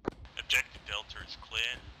 Objective Delta perimeter is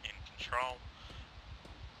clear, in control.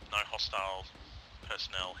 No hostile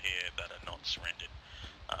personnel here that are not surrendered.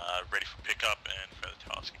 Ready for pickup and further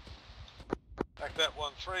tasking. Back that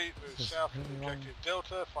 1-3, move south from objective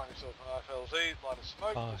Delta, find yourself an IFLZ, light a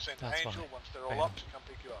smoke, we'll send Angel once they're all up to come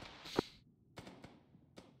pick you up.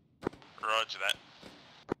 Roger that.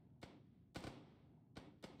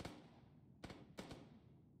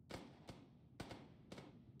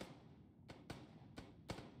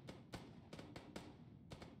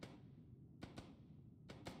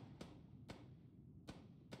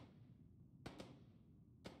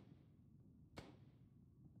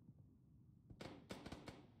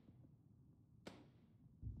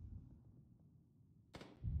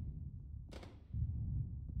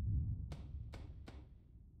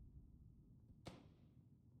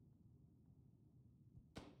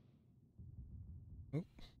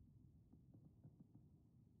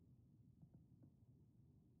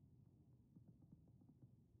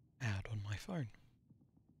 Add on my phone.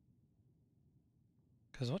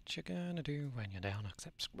 Because what you're gonna do when you're down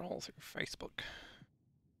except scroll through Facebook,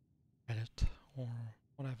 Reddit, or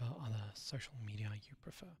whatever other social media you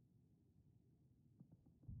prefer.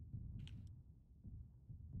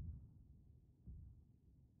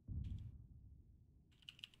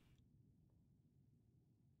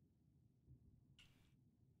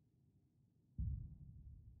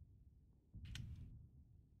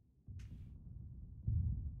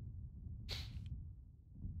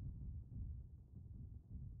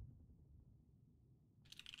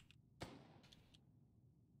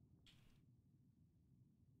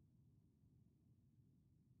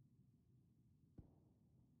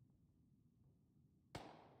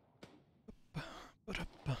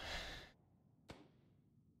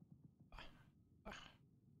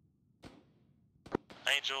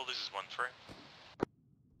 Angel, this is 1-3.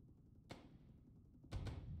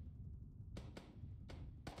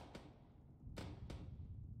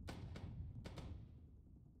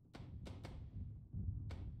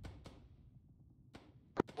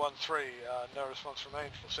 No response from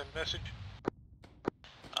Angel. Send message.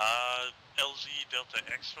 LZ Delta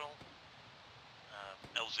Xville.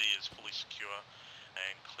 LZ is fully secure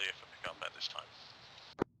and clear for pickup at this time.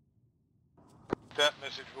 That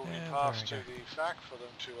message will be passed to the FAC for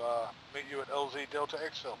them to meet you at LZ Delta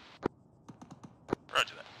Xville.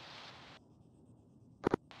 Roger that.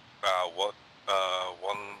 1-0,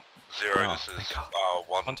 this is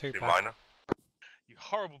 1-2 minor. You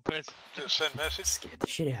horrible person. Just send message. Scared the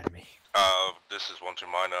shit out of me. This is 1-2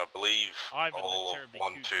 minor. I believe all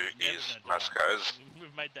 1-2 is massacres.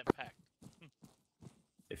 We've made that pact.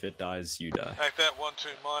 If it dies, you die. Take that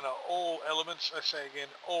 1-2 minor. All elements, I say again,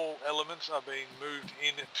 all elements are being moved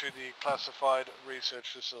into the classified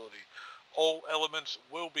research facility. All elements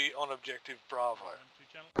will be on objective Bravo.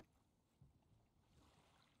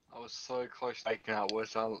 I was so close to making out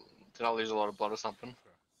worse. Did I lose a lot of blood or something?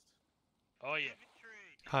 Oh yeah.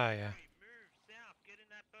 Hi, yeah.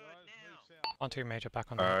 1-2 major back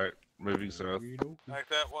on. Alright, moving south. Take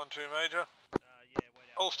that 1-2 major.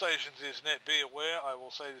 All stations is net be aware, I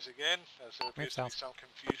will say this again, as there appears to be some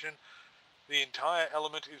confusion. The entire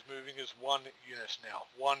element is moving as one unit now.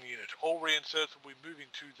 One unit. All reinserts will be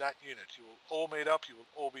moving to that unit. You will all meet up, you will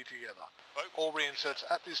all be together. All reinserts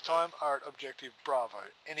at this time are at objective Bravo.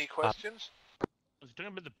 Any questions? Was he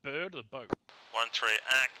talking about the bird or the boat? 1-3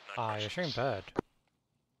 act, no you're shooting bird.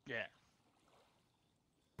 Yeah.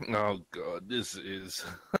 Oh god, this is...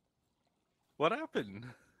 What happened?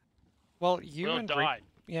 Well, you all and died.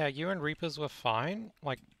 you and Reapers were fine.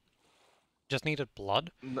 Like, just needed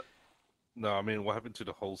blood. No, I mean, what happened to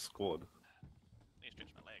the whole squad?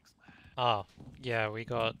 Oh, yeah, we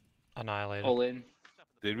got annihilated. All in.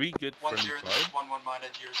 Did we get 1-0, friendly this is fire? 1-1 minor,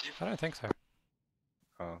 do you receive? I don't think so.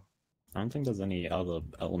 Oh. I don't think there's any other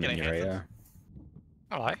element in your AO.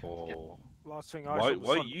 Alright. Oh. Last thing I saw was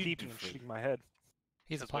someone you peeping and different? shooting my head.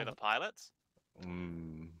 He's a We're the pilots?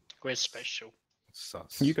 We're special.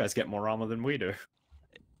 Sus. You guys get more armor than we do.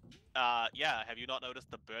 Yeah, have you not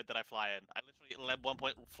noticed the bird that I fly in? I literally at one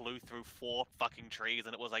point flew through 4 fucking trees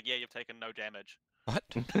and it was like, yeah, you've taken no damage. What?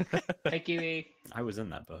 Hey, Kiwi. I was in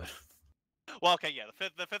that bird. Well, okay, yeah,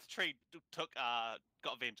 the fifth tree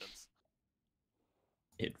got vengeance.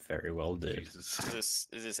 It very well did. Is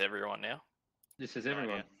this everyone now? This is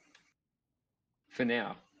everyone. For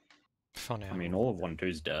now. For now. I mean, all of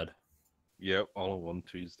 1-2's dead. Yep, all of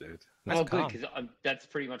 1-2's dead. Oh, good, because that's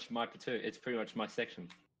pretty much my platoon. It's pretty much my section.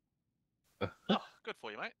 Oh, good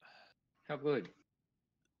for you, mate. How good?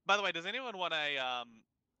 By the way, does anyone want a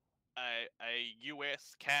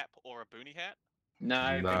US cap or a boonie hat? No.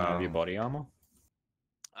 Can you have your body armor?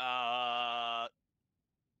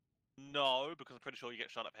 No, because I'm pretty sure you get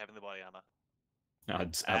shot up having the body armor. I'd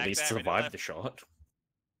at least Exactly, survive left. the shot.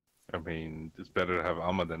 I mean, it's better to have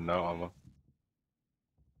armor than no armor.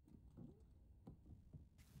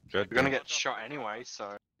 You're gonna get shot anyway,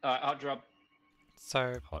 so. Hot drop.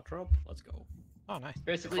 So hot drop. Let's go. Oh, nice.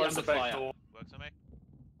 Basically under fire. Works on me.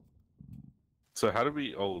 So how did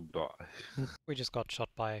we all die? We just got shot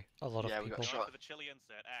by a lot of Yeah, we people. got shot. For the chili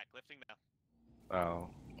insert. Lifting now. Oh,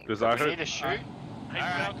 because I We heard. need to shoot. Hey,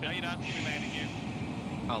 Alright, Falcon. no you don't. We'll be landing you.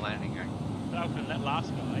 Oh, landing, okay. Falcon, that last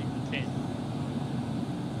guy, the 10.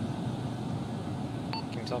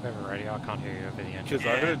 Can you talk over radio? I can't hear you over the engine. Because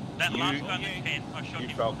I heard That last you, guy on the 10, I shot you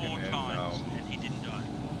him Falcon 4 and, times and he didn't die.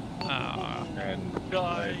 and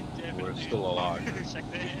God we're still alive.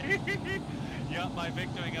 Yeah, my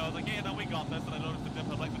victoring, I was like, yeah, no, we got this, and I noticed the difference.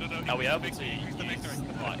 I was like, no, Are we able to use the victoring?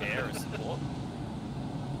 like air as support?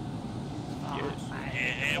 Yeah,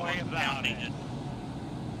 everyone's pounding it.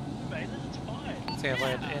 It's fine. So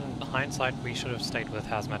yeah, in hindsight, we should have stayed with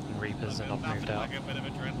Hazmat and Reapers and not moved out. Like a bit of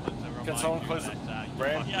adrenaline to remind Can someone you close that, the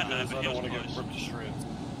ramp Yeah, no, because but I he don't was want to get close. ripped to shreds.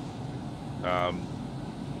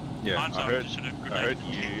 Yeah, Mine's I on heard. just sort of I grenade heard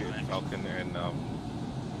launching you, range. Falcon,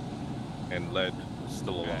 and Led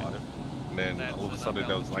still alive. And then That's all of a enough sudden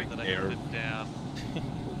there was like altitude that I air can fit down.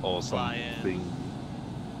 or Fly in. something.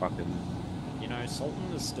 Fucking. You know,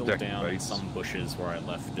 Sultan is still Deck down in base. some bushes where I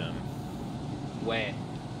left him. Where?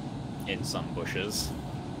 In some bushes.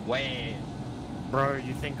 Where? Bro,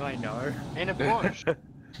 you think I know? In a bush.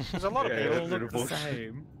 There's a lot of They people. all look the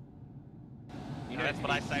same. You know, that's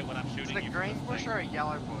what I say when I'm Is shooting it a you. green bush or a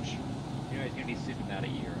yellow bush? You know he's gonna be super mad at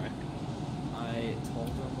you, right? I told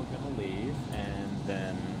him we're gonna leave, and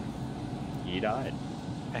then he died.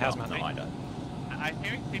 Hey, Hazmat, no, mate. I died. I'm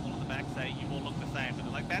hearing people in the back say you all look the same, and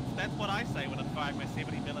they're like, that's what I say when I'm firing my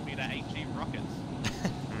 70mm HE rockets.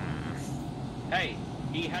 Hey,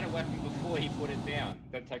 he had a weapon before he put it down.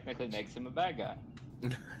 That technically makes him a bad guy.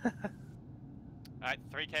 Alright,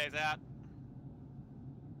 3K's out.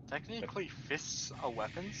 Technically, fists are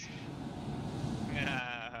weapons.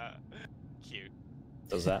 Cute.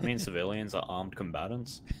 Does that mean civilians are armed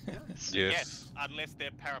combatants? Yes, unless they're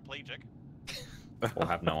paraplegic. Or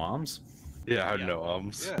have no arms? Yeah, I have no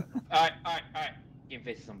arms. Yeah. Alright. Game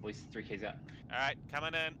faces on, boys. 3K's out. Alright,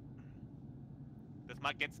 coming in. This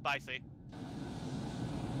might get spicy.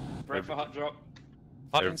 Break for hot drop.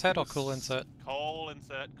 Hot insert or cool insert? Coal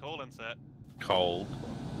insert, cool insert. Cold.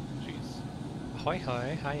 Jeez. Hoi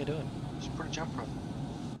hoi, how you doing? Just put a jump rope.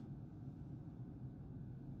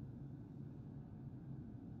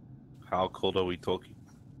 How cold are we talking?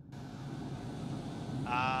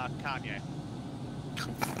 Kanye.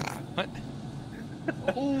 What?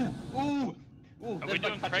 Ooh! Are we That's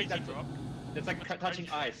doing like crazy touching, drop? that's like touching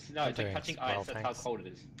ice. No, it's like doing touching well, ice. That's thanks. how cold it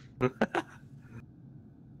is.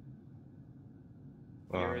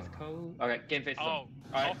 You're as cold. Okay, game faces Oh, on.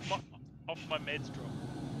 Alright. off my meds drop.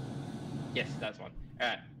 Yes, that's one.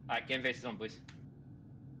 Alright, game faces on, boys.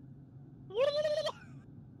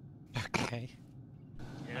 Okay.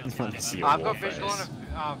 I've got visual on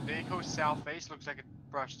a vehicle southeast. Looks like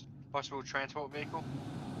a possible transport vehicle.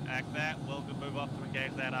 Act that, we'll move off to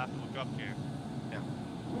engage that after we've dropped you. Yeah.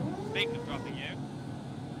 Speaking of dropping you.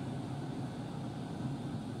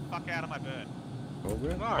 Fuck out of my bird.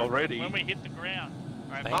 Already? When we hit the ground.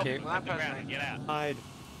 Alright, Thank Bob, you. hit the ground and get out. Hide.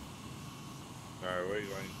 Alright, where are you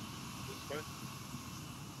going? This way?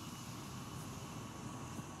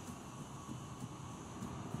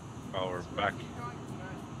 Oh, we're back.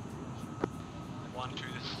 1-2,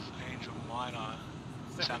 this is Angel Minor.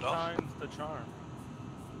 Second Sound off. time's the charm.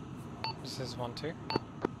 This is 1-2.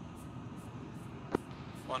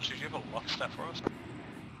 1-2, do you have a lock step for us?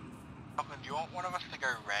 Falcon, do you want one of us to go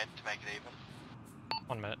red to make it even?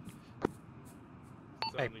 1 minute.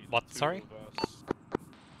 It's Hey, only what? two Sorry? of us.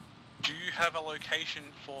 Do you have a location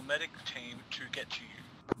for medic team to get to you?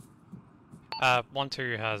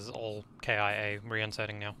 1-2 has all KIA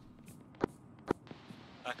reinserting now.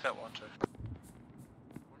 Like that 1-2.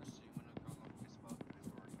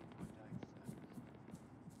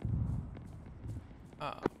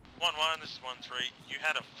 Uh, 1-1, this is 1-3. You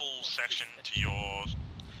had a full section to your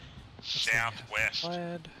southwest.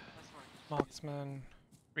 Led, Marksman,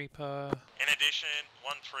 Reaper. In addition,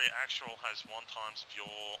 1-3 actual has 1 times of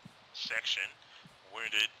your section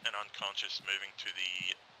wounded and unconscious moving to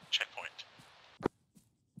the checkpoint.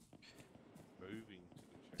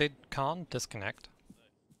 Did Khan disconnect?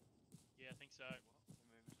 Yeah, I think so.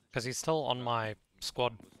 Because he's still on my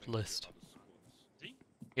squad list. Is he?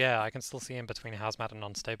 Yeah, I can still see him between Hazmat and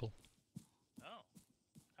Unstable. Oh.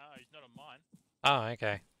 He's not on mine. Oh,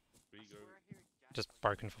 okay. Just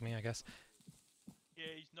broken for me, I guess.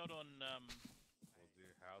 Yeah, he's not on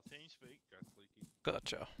house TeamSpeak. Gas leaking.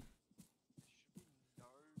 Gotcha. No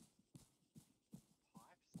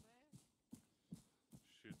pipes there?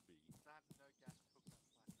 Should be. I have no gas hookup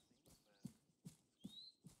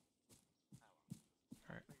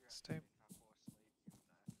Alright, stay.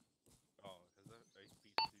 Oh, has that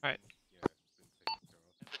HPC Alright. Yeah, it's been taken care of.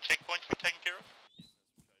 The checkpoint's been taken care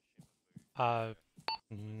of?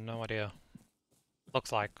 No idea.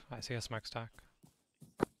 Looks like I see a smokestack.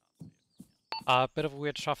 Bit of a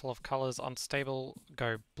weird shuffle of colors. Unstable,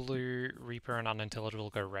 go blue. Reaper and unintelligible,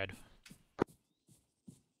 go red.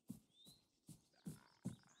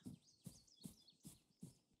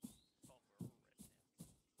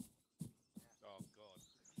 Oh god.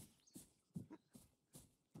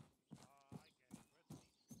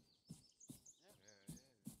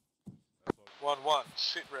 1-1,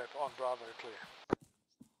 sit rep on Bravo clear.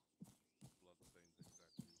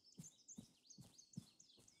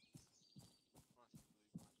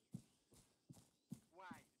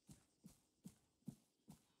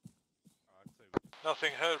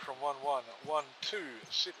 Nothing heard from 1-1. 1-2,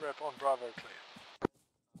 sit rep on Bravo clear.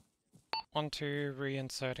 1-2,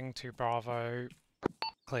 reinserting to Bravo.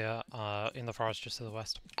 Clear, in the forest just to the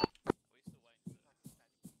west.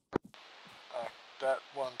 That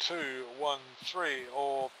 1-2, 1-3,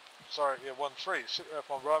 or sorry, yeah, 1-3, sit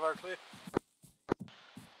rep on Bravo clear.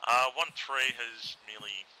 1-3 has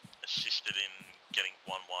merely assisted in getting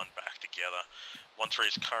 1-1 back together. 1-3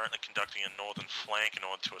 is currently conducting a northern flank in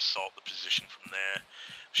order to assault the position from there.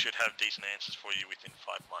 Should have decent answers for you within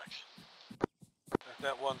 5 mics.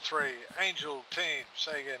 That 1-3, Angel team,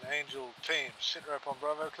 say again, Angel team, sit rep on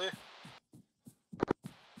Bravo clear.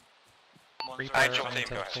 Angel team,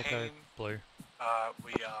 blue.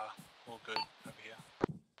 We are all good over here.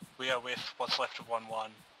 We are with what's left of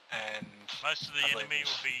 1-1, and most of the enemy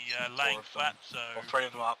will be laying flat, so... Well, 3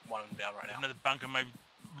 of them up, 1 of them down right now. Another bunker may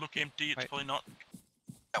look empty, it's probably not.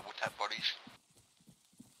 Double tap bodies.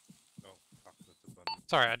 Oh, fuck, that's a bunny.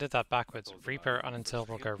 Sorry, I did that backwards. Reaper,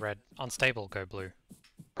 unintelligible, go red. Unstable, go blue.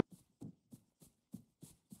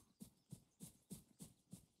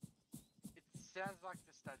 It sounds like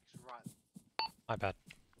the static's right. My bad.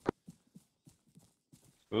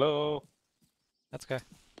 Hello? Let's go.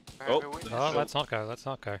 Oh, let's not go, let's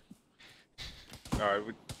not go. Alright,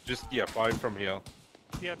 we just, yeah, 5 from here.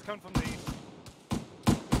 Yeah, it's coming from the east.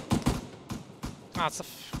 Ah, it's the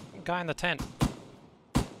guy in the tent.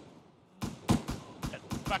 That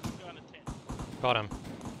fucking guy in the tent. Got him.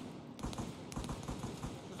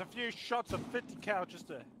 There's a few shots of 50 cal just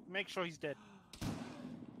to make sure he's dead.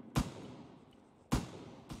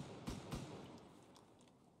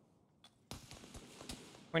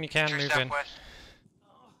 When you can, move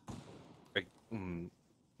in.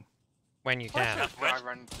 When you can. I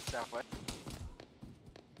run to southwest.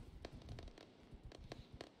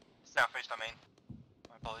 Southeast, I mean.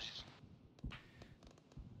 My apologies.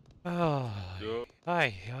 Oh.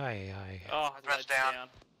 Aye. Oh, Threats down.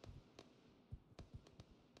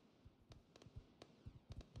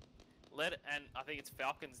 Let it, and I think it's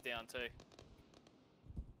Falcons down too.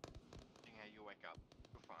 Yeah, you wake up.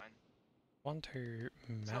 You're fine. 1-2,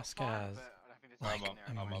 Mascaz. Arma.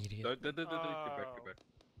 Immediate. Get back.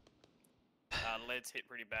 Lead's hit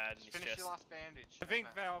pretty bad in his Finish chest. your last bandage. I think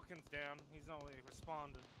Falcon's down. He's not really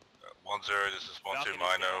responded. 1-0, this is 1-2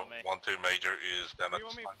 minor. 1-2 major is down Do at you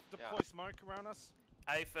want me to deploy smoke around us?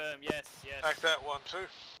 A firm, yes. Back that 1-2.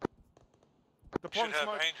 Deploy Should have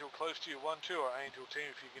smoke. Angel close to you, 1-2, or Angel team,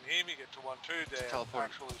 if you can hear me, get to 1-2 there.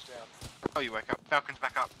 Actual is down. Oh, you wake up. Falcon's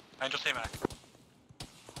back up. Angel team back.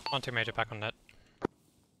 1-2 major back on net.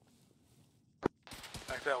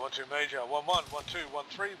 Back that 1-2 major. 1-1, 1-2,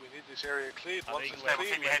 1-3. We need this area cleared. Once it's we'll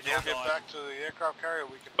cleared, keep we your head can all down. get back to the aircraft carrier.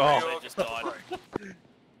 We can Just died.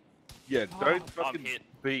 Yeah, don't I'm fucking hit.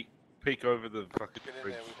 peek over the fucking Get in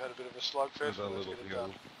bridge. there. We've had a bit of a slugfest, but let's get it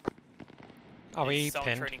done. Are we Is someone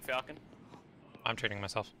pinned? treating Falcon? I'm treating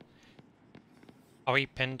myself. Are we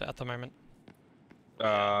pinned at the moment? We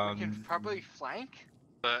can probably flank,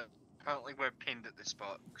 but apparently we're pinned at this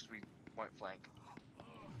spot because we won't flank.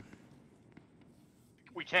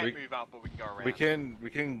 We can't move up, but we can go around. We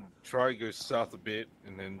can try go south a bit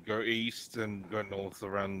and then go east and go north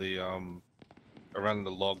around the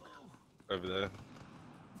log over there.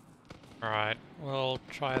 Alright, we'll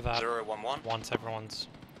try that 0-1-1. once everyone's...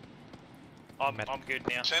 I'm good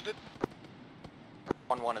now. Send it.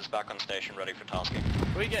 1-1 is back on station, ready for tasking.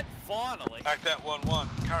 We get finally. Back that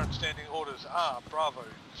 1-1. Current standing orders are Bravo.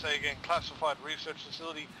 Say again, classified research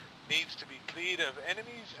facility needs to be cleared of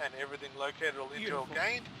enemies and everything located or intel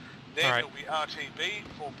gained. Then it'll be RTB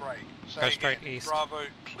for break. Say Go straight again, east. Bravo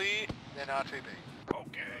clear, then RTB. Oh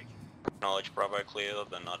Knowledge Bravo clear,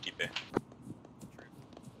 then RTP.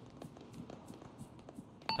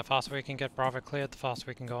 The faster we can get Bravo cleared, the faster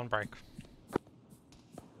we can go on break.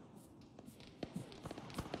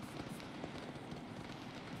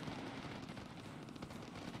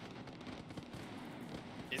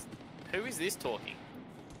 Who is this talking?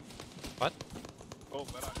 What? Oh,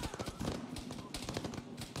 but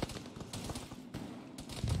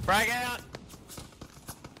Frag out!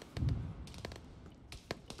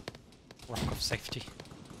 Rock of safety.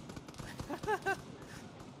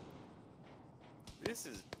 This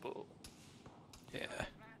is bull. Yeah.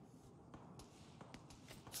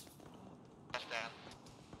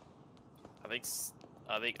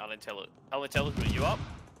 I think unintelligent. Unintelligent, are you up?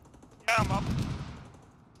 Yeah, I'm up.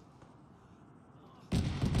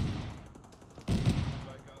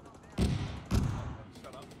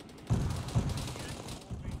 shut up. I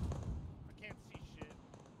can't see shit.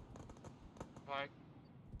 Like,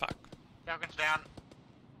 Fuck. Falcon's down.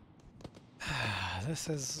 This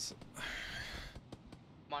is...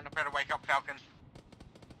 Might not better wake up, Falcon.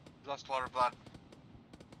 Lost a lot of blood.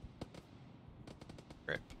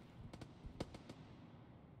 Rip.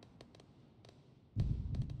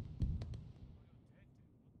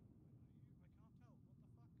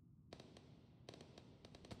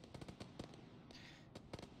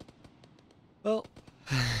 Well,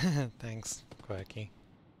 thanks, Quirky.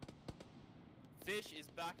 Fish is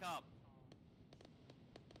back up.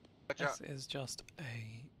 This is just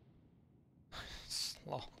a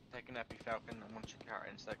slog. Take a nappy, Falcon. I want your car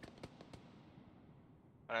in a sec.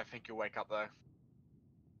 I don't think you'll wake up though.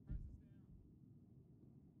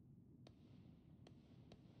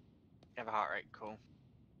 You have a heart rate, cool.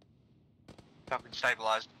 Falcon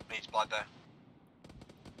stabilized. Needs blood though.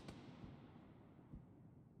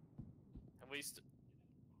 And we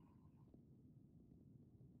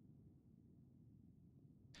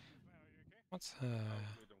What's I'm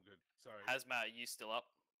good, I'm good. Sorry. Hazmat, are you still up?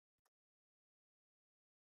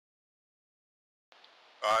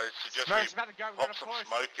 I suggest No, we it's about to go. We pop got a some forest.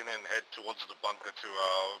 smoke and then head towards the bunker to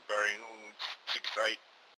bearing 6-8.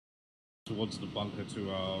 Towards the bunker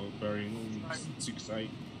to bearing 6-8. You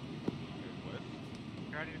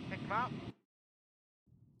ready to pick them up?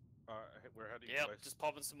 We're heading Yep, west. just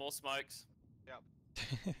popping some more smokes. Yep.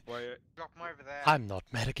 Wait, Drop them over there. I'm not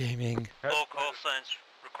metagaming. All call signs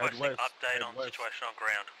requesting west, update head on west. situation on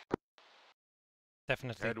ground.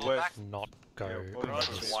 Definitely Head west. not go Yeah, over right.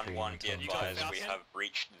 the This is screen 1-1, be until advised, I'm we done. have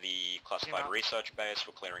breached the classified research base,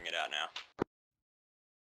 we're clearing it out now.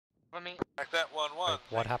 Let me. Like that 1-1. Wait,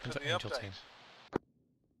 what happened for to the Angel update. Team?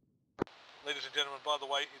 Ladies and gentlemen, by the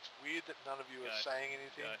way, it's weird that none of you are saying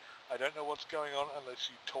anything. I don't know what's going on unless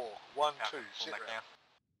you talk. 1-2, sit down.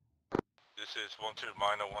 This is 1-2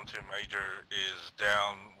 minor, 1-2 major is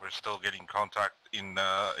down. We're still getting contact in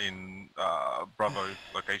Bravo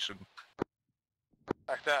location.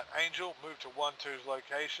 Like that. Angel, move to 1-2's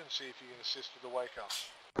location, see if you can assist with the wake up.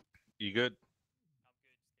 You good?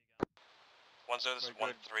 1-0, this is 1-3,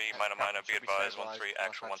 minor, minor, be advised, 1-3,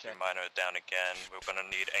 actual 1-3, minor, down again. We're gonna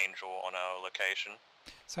need Angel on our location.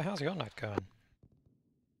 So how's your night going?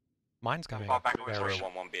 Mine's going Sorry, very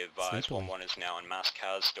 1-1, be advised, sleepily. 1-1 is now in mass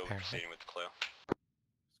CAS, still proceeding with the clear.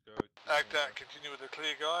 Act that, continue with the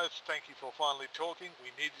clear, guys. Thank you for finally talking. We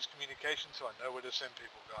need this communication so I know where to send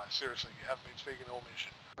people, guys. Seriously, you haven't been speaking all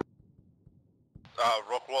mission.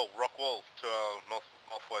 Rockwall to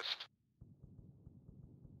northwest.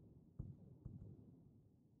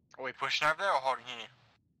 Are we pushing over there or holding here?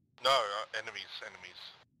 No, enemies.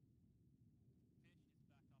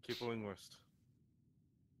 Keep pulling west.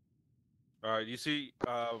 Alright, you see,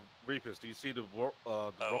 Reapers, do you see the rock wall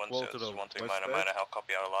to the 1-2, west minor, there? minor, how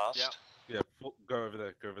copy our last? Yeah, go over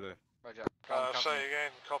there, Roger. Say again,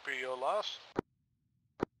 copy your last.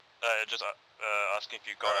 Just asking if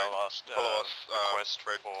you got our last request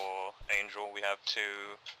for Angel. We have 2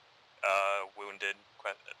 wounded,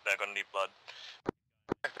 they're gonna need blood.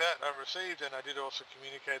 Like that, I received, and I did also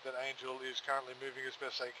communicate that Angel is currently moving as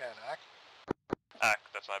best they can. Act.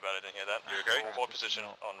 That's my bad, I didn't hear that. You okay? Hold position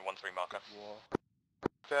on 1-3 marker.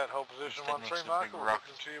 That whole position 1-3 marker. We'll get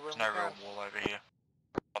them to you when we no can. real wall over here.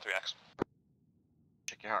 1-3 X.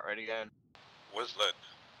 Check your heart rate again. Where's lead?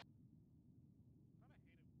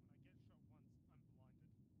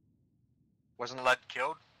 Wasn't lead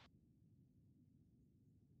killed?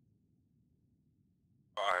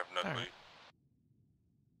 I have no clue.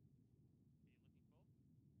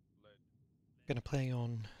 Gonna play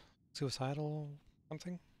on suicidal or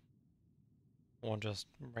something? Or just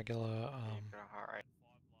regular, Heart rate.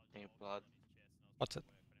 Need blood. what's it?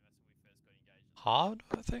 Hard,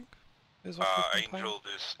 I think? Angel,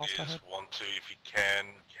 this is 1-2. If you can,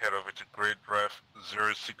 head over to grid ref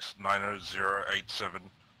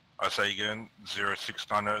 0690-087. I say again,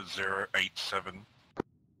 0690-087.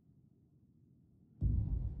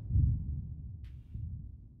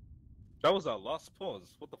 That was our last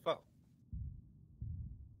pause. What the fuck?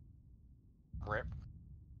 Rip.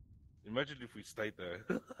 Imagine if we stayed there.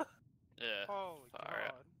 Yeah. Holy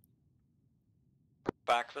God.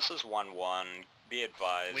 Back, this is 1-1. Be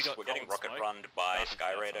advised, we're getting rocket runned by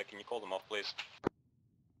Skyraider. Can you call them off, please?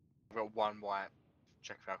 We've got one white.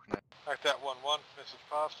 Check Falcon. Back that 1-1. Message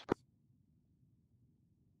passed.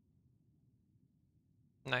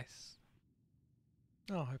 Nice.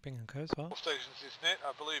 Oh, hoping it goes well. All stations is net.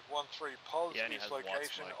 I believe 1-3 POS is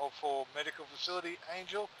location for medical facility.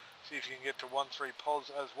 Angel, see if you can get to 1-3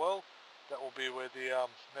 POS as well. That will be where the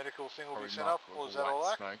medical thing will be set up. Or is that all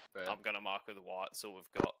that? I'm going to mark with white, so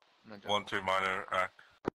we've got... 1-2 minor,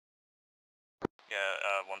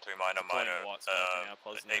 Yeah, 1-3 minor,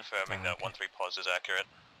 affirming that 1-3 pos is accurate.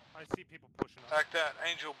 I see people pushing up. Fact that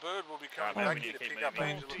Angel Bird will be coming back here to pick up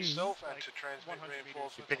Angel himself and to transmit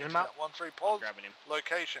reinforcements to that 1-3 pos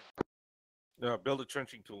location. Yeah, build a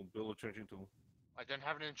trenching tool. Build a trenching tool. I don't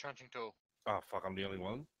have an entrenching tool. Ah, fuck, I'm the only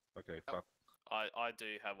one? Okay, fuck. I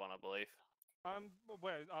do have one, I believe.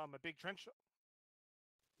 Where? A big trench?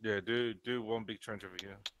 Yeah, do one big trench over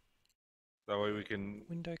here. That way we can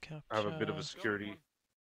window capture. Have a bit of a security.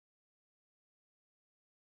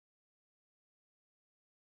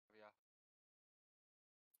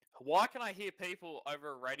 Why can I hear people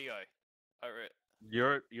over a radio?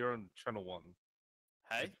 You're on channel 1.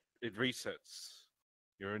 Hey? It resets.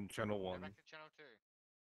 You're in channel 1. Go back to channel 2.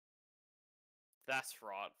 That's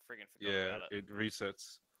right. Friggin' forgot about it. Yeah, it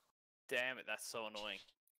resets. Damn it, that's so annoying.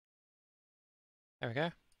 There we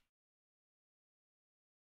go.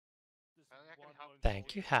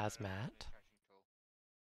 Thank you, Hazmat.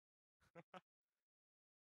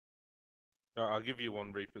 I'll give you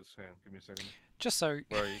one Reaper's hand. Give me a second. Just so,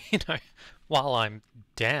 you know, while I'm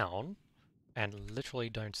down and literally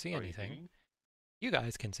don't see anything, you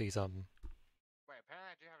guys can see some. Wait,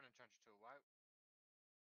 apparently I do have an entrenching tool, right?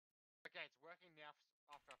 Okay, it's working now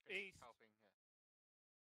after I finish helping here.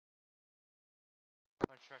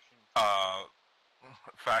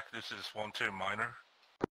 Fact, this is 1-2 minor.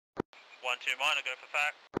 1-2 minor, go for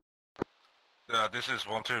fact. This is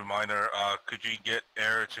 1-2 minor. Could you get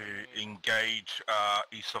air to engage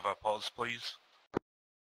east of our pods, please?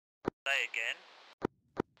 Say again.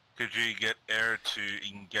 Could you get air to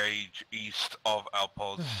engage east of our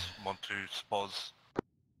pods, 1-2 pods?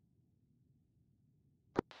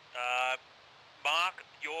 Mark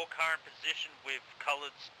your current position with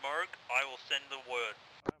coloured smoke. I will send the word.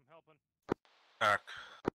 I'm helping. Back.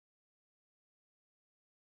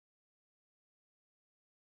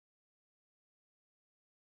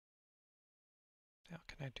 How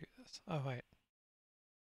can I do this? Oh, wait.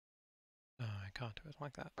 No, I can't do it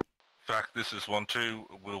like that. Fact, this is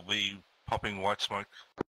 1-2. We'll be popping white smoke.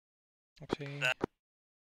 Actually, let's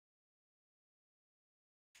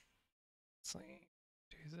see.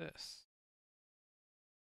 Do this.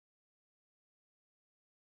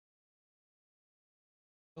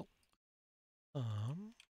 Oh.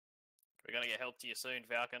 We're gonna get help to you soon,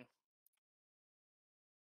 Falcon.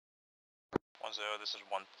 1-0, this is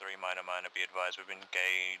 1-3 minor. Be advised,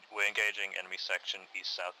 we're engaging enemy section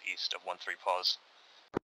east-southeast of 1-3 pos.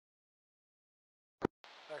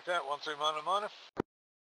 Like that, 1-3 minor.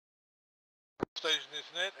 Station is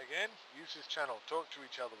net again. Use this channel. Talk to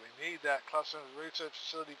each other. We need that cluster research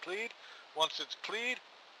facility cleared. Once it's cleared,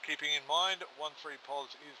 keeping in mind 1-3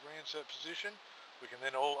 pos is reinsert position, we can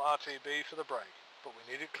then all RTB for the break. But we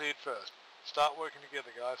need it cleared first. Start working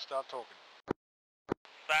together, guys. Start talking.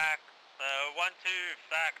 Fact. 1-2,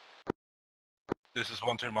 fact. This is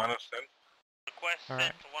 1-2 minus 10. Request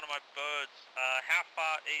sent to one of my birds. How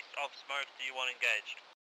far east of smoke do you want engaged?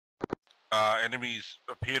 Enemies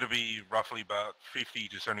appear to be roughly about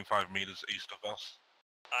 50 to 75 meters east of us.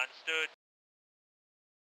 Understood.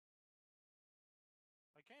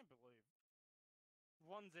 I can't believe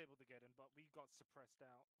one's able to get in, but we got suppressed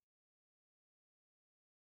out.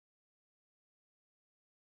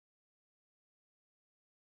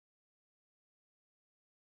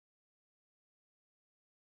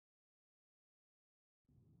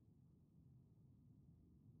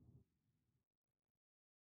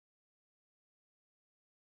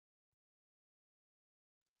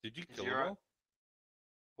 Did you kill them all?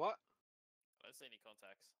 What? I don't see any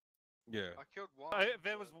contacts. Yeah. I killed one.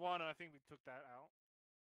 There was one, and I think we took that out.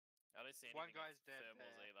 I don't see any. One guy's dead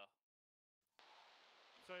either.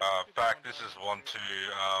 So fact, this is 1-2.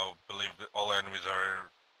 Believe that all enemies are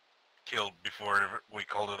killed before we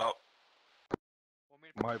called it up.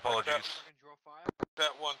 My apologies.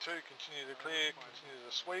 That 1-2, continue to clear, continue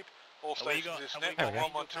to sweep. All Have we stations got- is have net, we got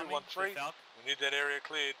 112, Angel 13. coming We need that area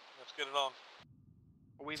cleared. Let's get it on.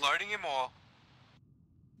 Are we loading him or?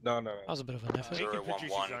 No, no, That was a bit of an effort.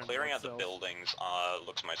 011, clearing out the buildings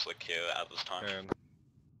looks mostly clear at this time.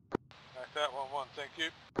 Back that 1-1, thank you.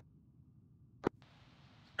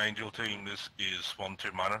 Angel team, this is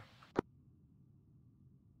 1-2 minor.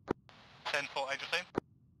 10-4, Angel team.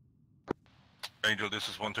 Angel, this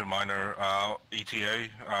is 1-2 minor. ETA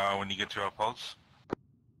when you get to our pods.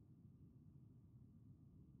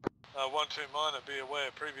 1-2 minor, be aware,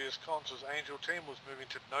 previous comms was Angel team was moving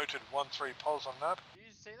to noted 1-3 pols on map. Did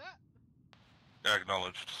you see that?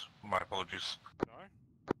 Acknowledged. My apologies.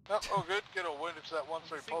 No, all good. Get all wounded to that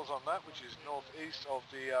 1-3 pols on map, which is northeast of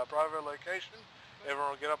the Bravo location. Everyone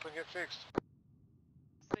will get up and get fixed.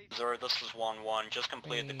 Zero, this is 1-1. Just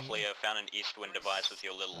completed the clear. Found an east wind device with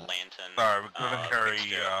your little lantern. Alright, we're gonna carry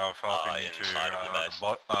Falcon into inside of the base.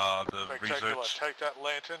 the Spectacular, research. take that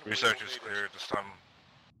lantern. we Research will is need clear it. at this time.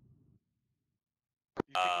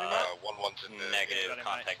 1-1's in the negative.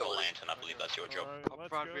 Can't take the lantern. I believe that's your job. Up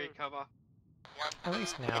front, rear cover. At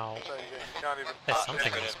least now So you can't even... there's something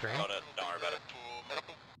on the Negative. screen. Got it. Don't worry about it.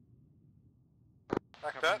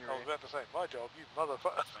 Back that, I was about to say, my job, you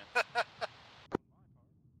motherfucker.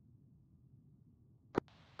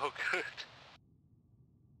 Oh, good.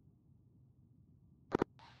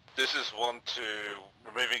 This is 1-2.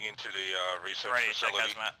 We're moving into the research Ready to take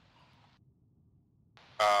facility. hazmat.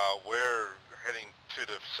 We're heading to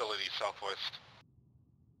the facility southwest.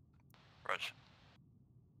 Roger.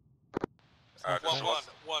 1-1, 1-2,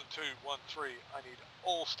 1-3. I need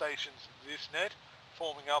all stations this net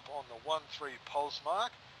forming up on the 1-3 pulse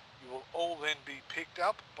mark. You will all then be picked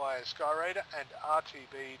up by a Skyraider and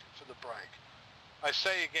RTB'd for the break. I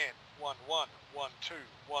say again, 1-1, 1-2,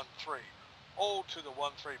 1-3. All to the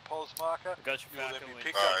 1-3 pulse marker. Got you will then be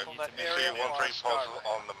picked Alright, up from that you area see by 1-3 pulse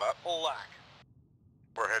on the map. All lack.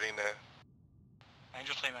 We're heading there.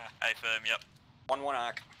 Angel team A firm, yep. 1-1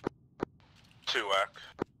 arc. 2 ACK.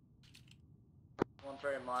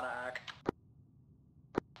 1-3 minor arc.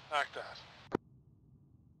 Act that.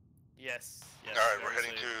 Yes. Alright, we're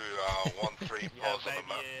heading to 1-3 You pulse have on the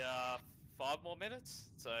map. maybe 5 more minutes,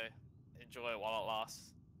 so enjoy it while it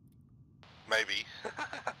lasts. Maybe.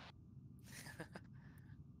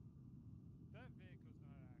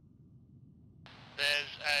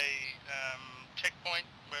 There's a checkpoint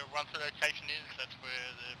where 1-3 location is. That's where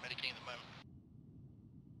the medicine at the moment.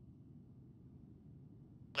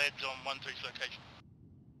 Leads on 1-3's location.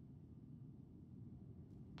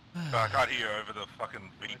 I can't hear over the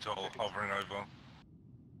fucking VTOL hovering over.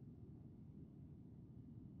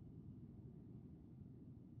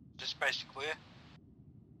 Just space clear.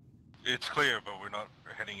 It's clear, but we're not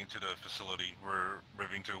heading into the facility. We're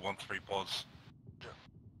moving to 1-3 pods.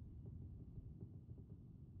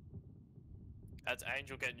 That's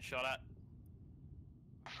Angel getting shot at.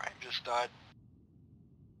 Frame just died.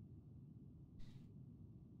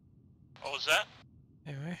 What was that?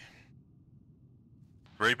 Anyway.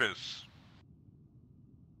 Reapers.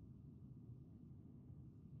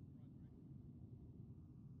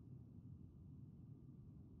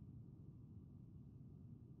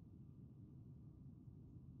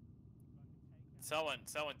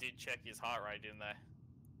 Someone did check his heart rate, didn't they?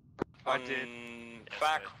 I did.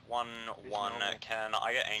 Fact 1-1, can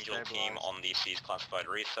I get Angel team on the C's classified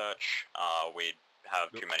research? We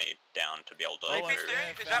have too many down to be able to Is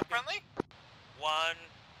that friendly?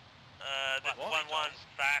 This 1-1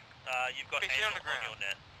 fact, you've got PC Angel on the on your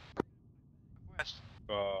net.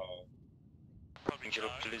 Angel,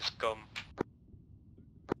 please come.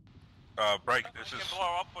 Break, this We is... can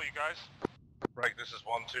blow up for you guys. Break, this is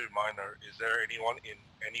 1-2 minor. Is there anyone in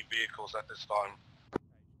any vehicles at this time?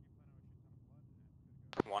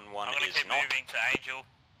 1-1 I'm gonna is keep not. moving to Angel.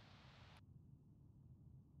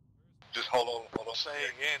 Just hold on. Say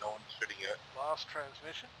again. No one's shooting yet. Last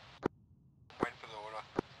transmission. Waiting for the order.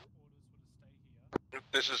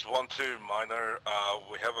 This is 1-2 minor.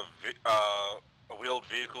 We have a wheeled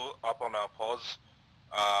vehicle up on our pods.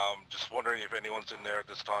 Just wondering if anyone's in there at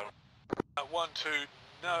this time. 1-2,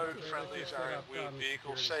 no friendlies are in wheeled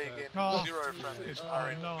vehicles. Say again, 0 friendlies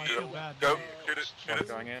are in wheeled Go, shoot it, shoot it.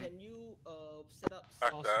 Going in. Can you set up?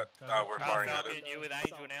 Back that. We're firing at it. You with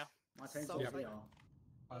Angel now. My team's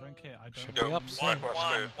I don't care. I don't Go. Up soon. 1-1, 1-2,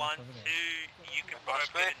 you can both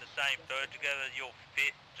get in the same third together, you'll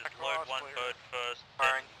fit, just load one third first,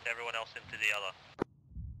 then everyone else into the other.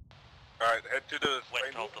 Alright, head to the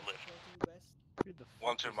Wet hold the lift.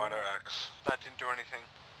 1-2 minor axe. That didn't do anything.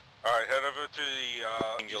 Alright, head over to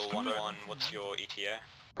the Angel 1-1, what's your ETA?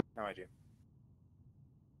 No idea.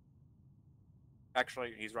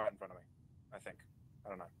 Actually, he's right in front of me. I think. I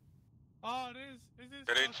don't know. Oh, it is. Is this?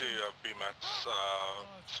 Get into BMAX,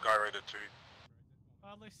 Skyraider 2.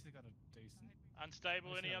 At least he got a decent.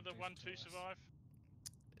 Unstable. Any other 1-2 survive?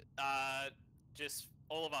 Just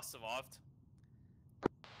all of us survived.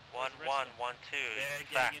 1-1, 1-2.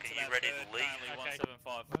 Fact, are you ready to leave? Okay.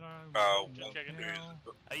 175. Are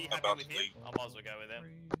you happy about with to him? leave. I might as well go with him.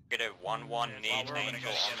 Negative 1-1 needs we're gonna Angel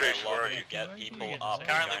go on straight the where lobby are to get people up.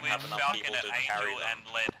 We Currently don't we have have enough Falcon people at to carry Angel them. and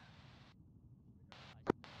Lead.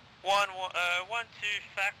 1-2,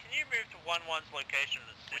 Fact, can you move to 1-1's location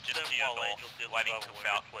of the system while Angel deals waiting till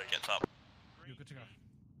Falcon gets up? You're good to go. And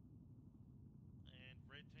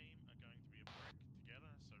red team are going to be a break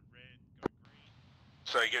together, so red, go green.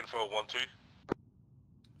 Say again for 1-2.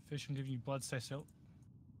 Fish, I'm giving you blood, stay still.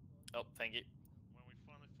 Oh, thank you. When we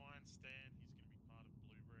finally find Stan, he's going to be part of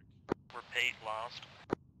Blue Brick. Repeat last.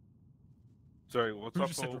 Sorry, what's Who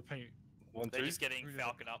up just said for repeat? 1-2? They're just getting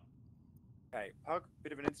Falcon up. Okay, Pug,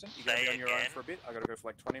 bit of an instant. You gotta be on your own for a bit. I gotta go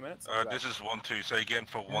for like 20 minutes. This is 1-2. Say again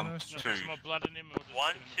for 1-2. Some more blood in him. 1-2,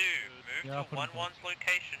 move to 1-1's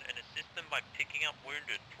location and assist them by picking up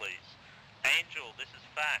wounded, please. Angel, this is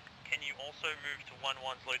Fact. Can you also move to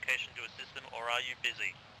 1-1's location to assist them, or are you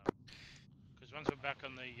busy? Because once we're back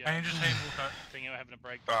on the thing, we're having a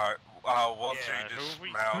break. Alright, 1-2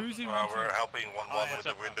 Who's dismount. We're helping 1-1 with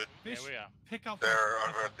the wounded. There we are. Pick up. They're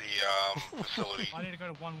over at the facility. I need to go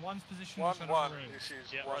to 1-1's position. 1-1, this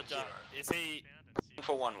is 1-0. Roger. Is he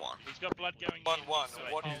for 1-1? He's got blood going 1-1, in.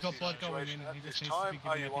 what He's is got the blood going situation in, at he this just needs to time? be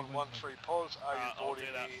Are given you a on big 1-3 pause? Are you I'll boarding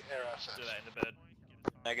do that. the air assets? do that in the bird?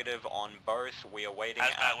 Negative on both. We are waiting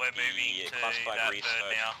Hazmat, at we're moving the to classified that research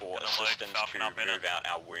bird now. for Gonna load assistance Falcon to up in it. move out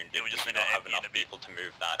our wounded. Yeah, we just do need not to have empty in enough a bit. people to move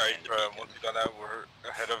that. Alright, and the beacon. once you done that, we're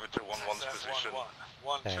head over to 1-1's That's position.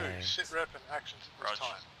 1-1. 1-2, sit rep and actions at this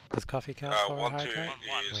time. Does coffee count for a 1-2 hydrate? I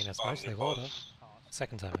mean, is it's on mostly the water. pause.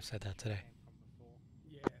 Second time I've said that today.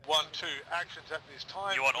 1-2, actions at this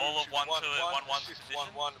time. You want all of 1-2 at 1-1's assist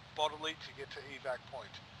position? 1-1 bodily to get to evac point.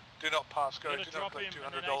 Do not pass go, Gotta do not drop collect him,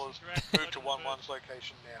 and then $200, Asian direct, move to load in the 1-1's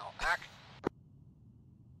location now. Ack.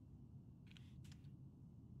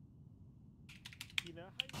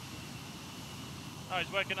 Oh,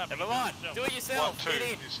 he's woken up. Never mind. Do it yourself. 1-2, Get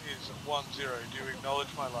in. this is 1-0. Do you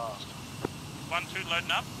acknowledge my last? 1-2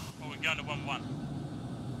 loading up, or we're going to 1-1?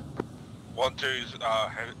 1-2's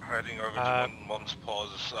heading over to 1-1's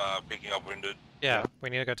pause, picking up wounded. Yeah,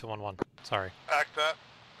 we need to go to 1-1. Sorry. Act that.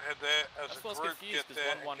 Head there as That's a what's group. confused, Get 'cause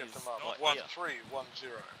there 1-1 and get is them up. not 1-3,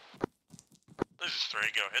 1-0. This is 3,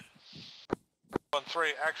 go ahead.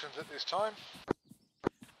 1-3, actions at this time.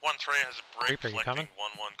 1-3 has a break, Reaper, you collecting coming?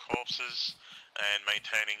 1-1 corpses and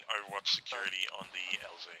maintaining Overwatch security on the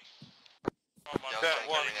LZ. That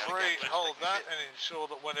 1-3, hold that and ensure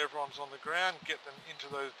that when everyone's on the ground, get them into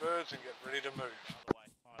those birds and get ready to move.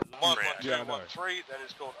 1-1-2, 1-3, that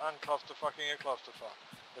is called unclusterfucking a clusterfuck.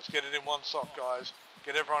 Let's get it in one sock, guys.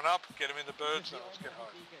 Get everyone up, get them in the birds, and let's get home.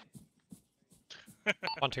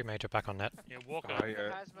 1-2 major back on net. Yeah, walk up.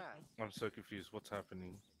 I'm so confused. What's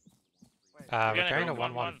happening? We're going to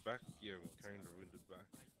 1-1. Back? Yeah, we're carrying the wounded back.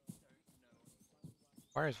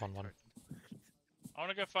 Where is 1-1? I want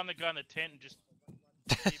to go find the guy in the tent and just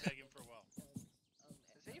teabag him for a while. Is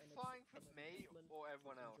he flying for me or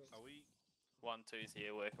everyone else? Are we? 1-2's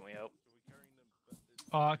here. Where can we help?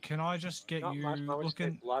 Can I just get you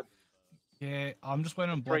looking? Yeah, I'm just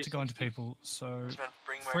waiting on blood to go into people. So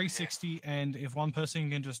 360, and if one person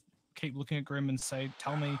can just keep looking at Grim and say,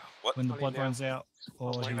 tell me when the blood runs out,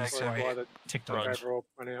 or he's ticked on.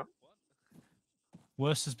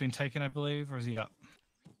 Worst has been taken, I believe, or is he up?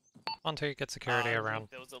 1-2 get security around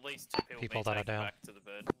There was at least 2 people that are down. back to the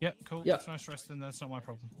bird. Yep, cool. Yeah. That's no stress, then that's not my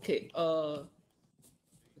problem. Okay,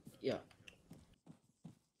 yeah.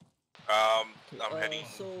 I'm heading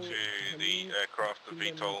so to the aircraft, the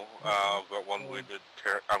VTOL. I've got one wounded.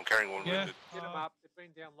 I'm carrying one wounded. Get them up. They've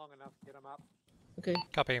been down long enough. Get them up. Okay.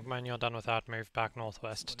 Copy. When you're done with that, move back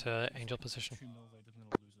northwest to Angel position.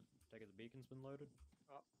 Take it the beacon's been loaded.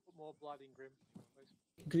 Put more blood in Grim, please.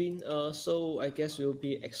 Green, so I guess we'll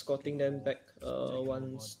be escorting them back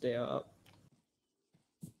once they are up.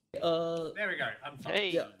 There we go. I'm fine.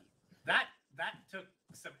 Hey. Yeah. That took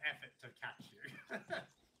some effort to catch you.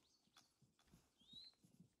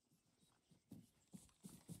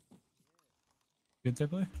 Good there,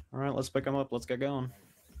 boy? Alright, let's pick him up. Let's get going.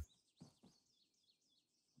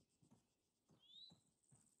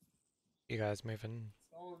 You guys moving?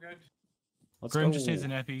 All good. Let's Grim go. just needs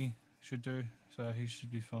an epi, should do, so he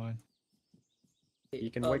should be fine.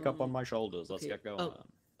 You can wake up on my shoulders. Let's get going.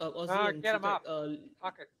 Ozzy get him up. Futek,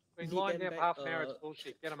 Fuck it. Been lead lined them up back, half an hour. It's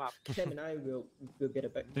bullshit. Get him up. Cam and I will get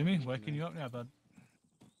it back. Timmy, waking you up now, bud.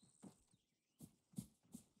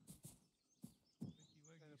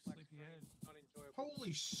 Sleepyhead.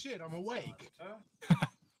 Holy shit, I'm awake.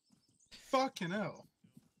 Fucking hell.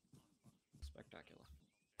 Spectacular.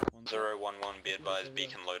 011, be advised,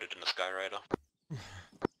 beacon loaded in the Skyraider.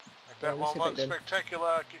 That 1-1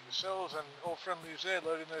 spectacular. Get yourselves and all friendlies there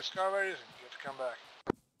loading those Sky Raiders and you have to come back.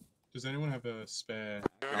 Does anyone have a spare?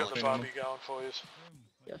 We've got the Barbie going for you.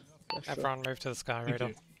 Yeah. Everyone move to the Sky Raider.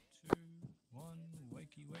 2, 1,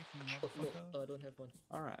 wakey, No, I don't have one.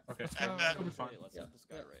 Alright. Okay. That'll be fine. Let's hit the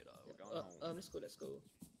Sky Raider. We're going home. Let's go.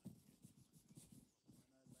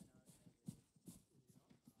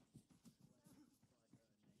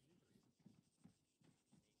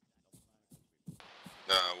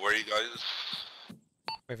 Where are you guys?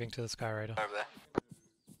 Moving to the Sky Raider. Over there.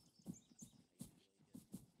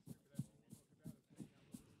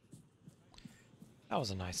 That was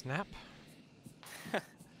a nice nap. The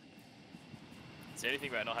only thing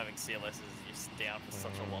about not having CLS is you're just down for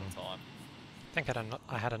such a long time. I think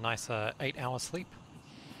I had a nice 8-hour sleep.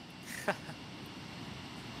 It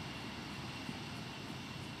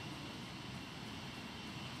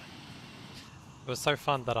was so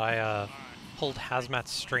fun that I pulled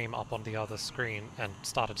Hazmat's stream up on the other screen and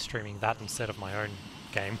started streaming that instead of my own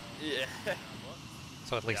game. Yeah.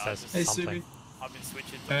 So at least there's Hey, something. I've been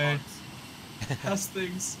switching to Hey. pugs. How's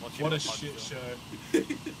things? What a shit show. Wait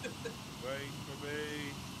for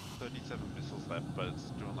me. 37 missiles left, but it's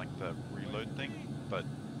doing like the reload thing, but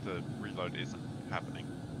the reload isn't happening.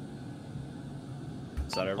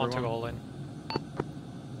 Is that everyone? 1-2 all in.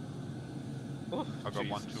 I've got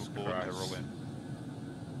 1-2 aboard, they're all in.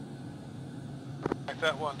 Take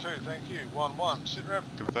that 1-2, thank you. 1-1, sit rep.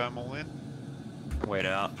 Confirm all in. Wait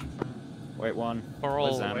out. Wait one. We're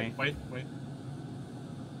Where's all Zami? Wait.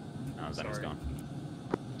 No, Zami's gone.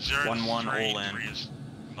 0-3 all in. is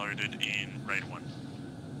loaded in raid 1.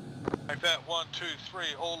 Take that 1, 2, 3,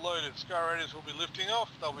 all loaded. Sky Raiders will be lifting off.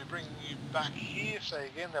 They'll be bringing you back here. Say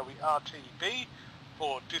again, they'll be RTB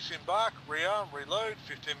for disembark, rearm, reload,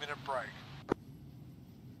 15-minute break.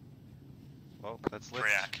 Well, that's lit.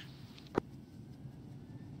 React.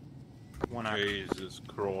 One act. Jesus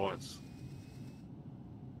Christ.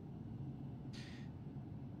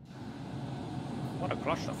 What a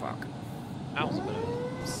clusterfuck. That was a bit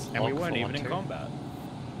of And we slog weren't for even in 1-2. combat.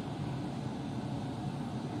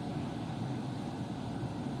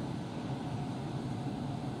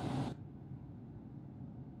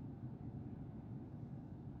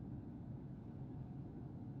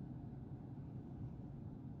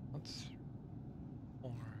 That's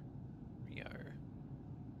 4 Rio.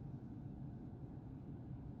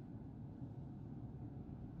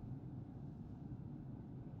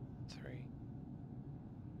 Three.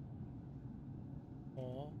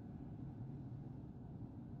 4.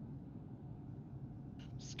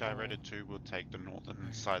 Sky Raider 2 will take the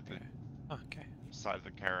northern side, Okay. side of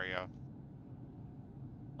the carrier.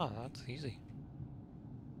 Oh, that's easy.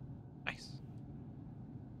 Nice.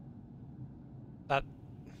 That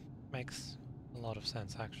makes a lot of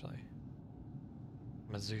sense, actually,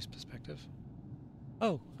 from a Zeus perspective.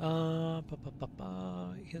 Oh,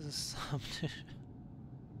 here's a sub.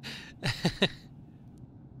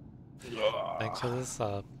 Thanks for this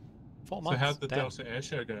 4 months. So how'd the Damn. Delta Air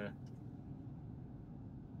Show go?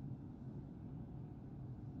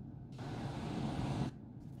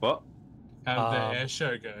 What? How did the air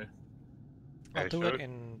show go? I'll do it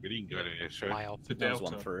in We didn't go to the air show. my op. The That was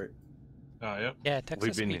Delta. one for it. Oh, yep. Yeah, Texas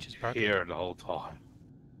We've been speech is broken. here the whole time.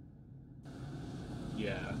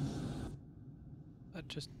 Yeah. I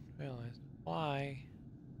just realized why.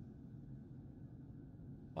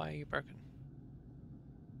 Why are you broken?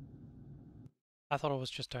 I thought it was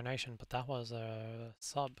just donation, but that was a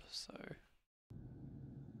sub, so.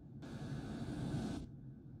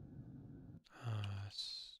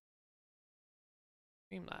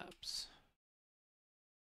 Streamlabs.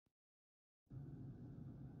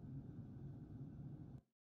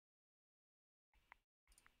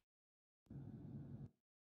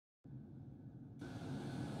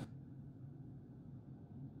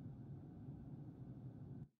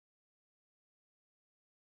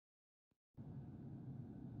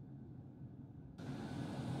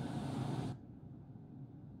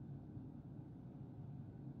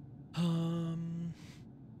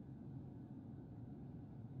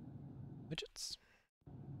 Widgets.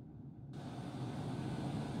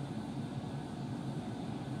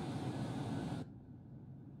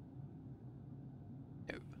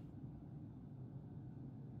 No.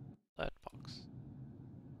 Third box.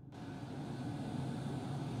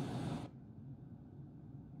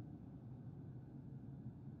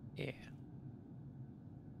 Yeah.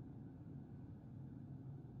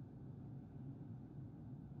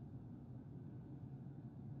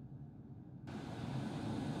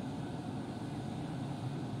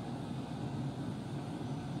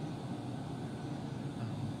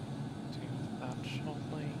 That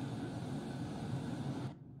shortly.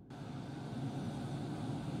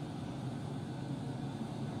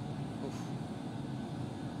 Oof.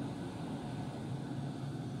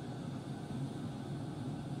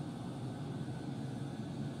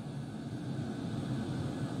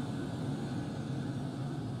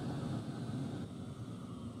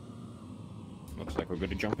 Looks like we're going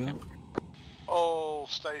to jump out. All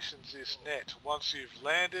stations is net. Once you've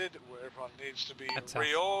landed, where everyone needs to be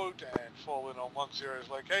reorged and fall in on 10's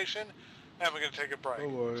location, and we're going to take a break.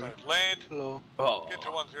 So land, get to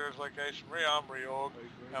 10's location, rearm, reorg,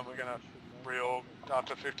 and we're going to reorg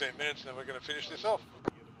after 15 minutes, and then we're going to finish this off.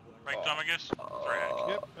 Break time, I guess? 3H.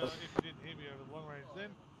 Yep, if you didn't hear me over the long range then,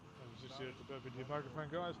 I was just here to burp into your microphone,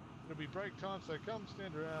 guys. It'll be break time, so come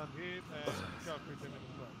stand around here and go 15 minutes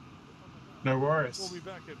break. No worries. We'll be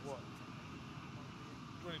back at what?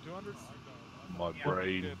 2200? My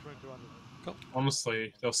brain. Yeah, 2200. Cool.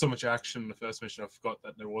 Honestly, there was so much action in the first mission, I forgot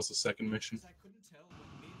that there was a second mission.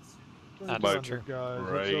 That's My true. guys,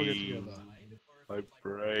 let's all get together. My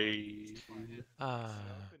brain.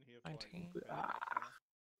 19.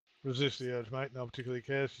 Resist the urge, mate. No particularly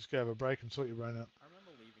cares. Just go have a break and sort your brain out. I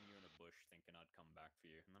remember leaving you in a bush thinking I'd come back for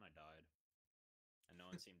you, and then I died. And no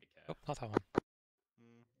one seemed to care. Oh, not that one.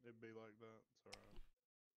 It'd be like that. It's alright.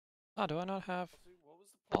 Oh, do I not have...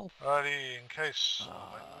 Oh. Righty, in case...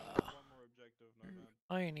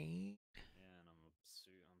 I need...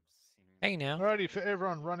 Hey now. Alrighty, for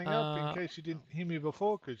everyone running up, in case you didn't hear me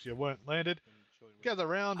before, because you weren't landed, gather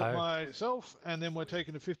round at myself, and then we're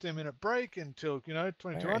taking a 15-minute break until,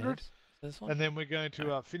 2200. And then we're going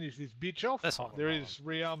to finish this bitch off. There is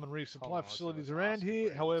rearm and resupply facilities around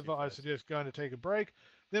here. However, I suggest going to take a break.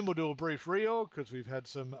 Then we'll do a brief reorg, because we've had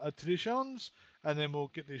some traditions, and then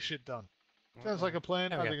we'll get this shit done. Sounds like a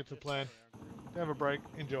plan. I think it's a plan. Have a break.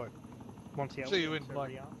 Enjoy. See you in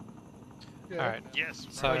like... Yeah. Alright. Yes.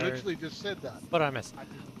 So I literally just said that. What did I miss?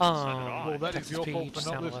 Well, that is your fault for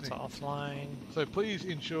not channel listening. Offline. So please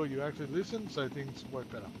ensure you actually listen so things work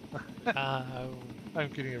better. I'm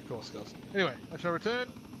kidding, of course, guys. Anyway, I shall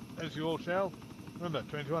return, as you all shall. Remember,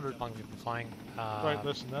 2200. How long have you been flying? Wait,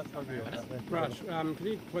 less than that. I'll give you that there. Raj, can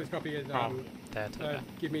you please copy it?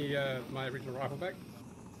 Give me my original rifle back.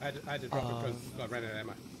 I had to drop it because I ran out of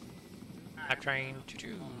ammo. Hype train.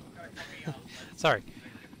 Choo-choo. Sorry.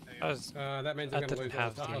 That means I'm going to lose all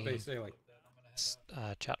the stuff I'll be stealing.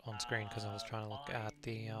 Chat on screen because I was trying to look at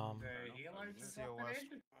the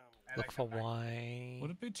look for why. Would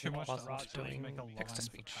it be too much wasn't doing make a line text to for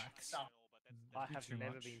speech? packs? I have Too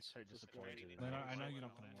never much. been so disappointed in I know you're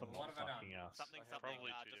not going for to not fucking us.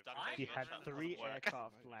 Probably You had 3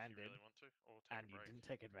 aircraft landed, and you didn't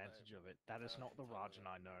take advantage of it. That is not the Rajiin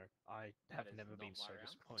I know. I have never been so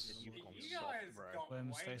disappointed. You've gone soft, bro.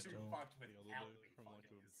 Stay still.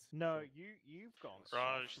 No, you've gone soft.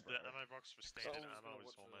 Raj, the ammo box for standard ammo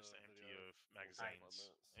is almost empty of magazines.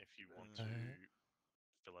 If you want to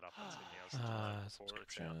fill it up with something else before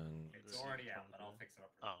it's out. It's already out, but I'll fix it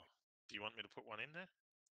up. Oh, do you want me to put one in there?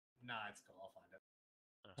 Nah, it's cool. I'll find it.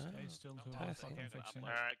 Stay still till I fucking fix it.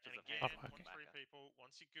 Alright, and again, 1-3 people,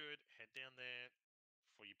 once you're good, head down there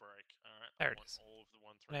for your break. Alright, There I it want is. all of the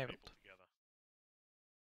 1-3 Enabled. people together.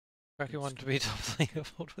 Reckon want to be doubly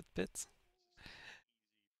enabled with bits.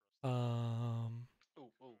 Once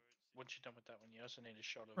you're done with that one, you also need a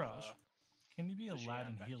shot of. Raj, can you be a pushing lad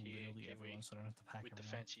out and back heal here, literally can everyone we- so I don't have to pack with the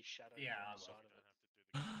everyone? fancy shadow Yeah, on I the will. side of it.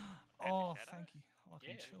 Oh, thank you. I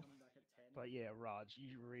can Yeah. chill. But yeah, Raj,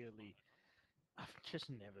 you really... I've just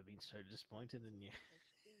never been so disappointed in you.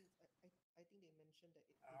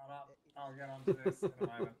 I'll get onto this in a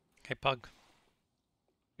moment. Okay, Pug.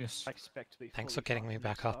 Yes. I expect to be Thanks fully for getting me fucked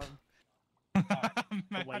back next up. time.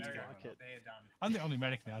 The way you like it. They're done. I'm the only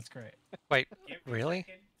medic now, it's great. Wait, Give me a really?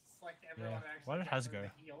 second, select Yeah. everyone and actually Why did get Haz rid of go?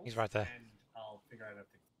 the heals, He's right there. And I'll figure out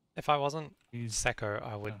everything. If I wasn't Seko,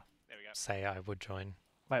 I would There we go. say I would join.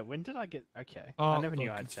 Wait, when did I get... Okay. Oh, I never knew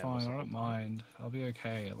look, I had it's 10 fine. I or don't mind. I'll be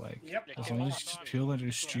okay. Like, Yep. as long as people do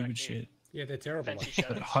stupid shit. Yeah, they're terrible. Fancy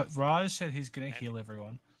But shadows. Raj said he's gonna heal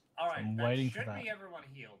everyone. Alright, I'm that waiting for should that. be everyone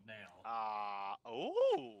healed now. Oh!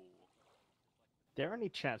 there any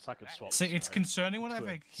chance I could swap? See, it's Snow concerning when I to a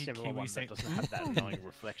make similar Kiwi one say, that doesn't have that annoying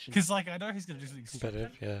reflection. because like I know he's gonna do something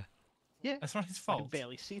Competitive, stupid. yeah. Yeah, That's not his I can fault.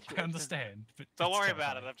 barely see through I it. understand. But Don't it's worry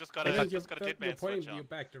about it. terrifying. I've just got But a then just got a you're dead man pointing switch your on.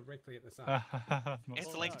 back directly at the sun.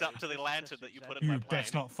 It's linked up to the lantern that you put in You my plane.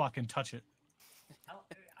 best not fucking touch it.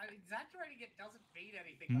 Exaggerating it doesn't mean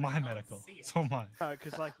anything. My medical. It's all mine.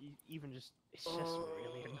 Because like even just it's just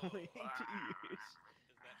really annoying to use.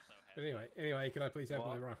 Anyway, can I please have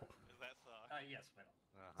my rifle? Yes,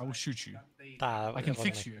 I will shoot you. I can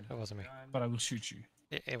fix you. That wasn't me. But I will shoot you.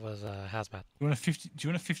 It was hazmat. Do you want a 50? Do you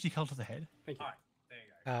want a 50 cal to the head? Thank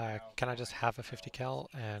you. Can I just have a 50 cal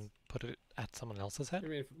and put it at someone else's head?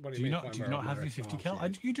 Do you not have your 50 cal?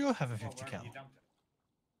 You do have a 50 cal.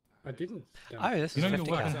 I didn't. Oh, this is 50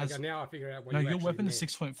 cal. Now I figure out what No, you your actually weapon mean. is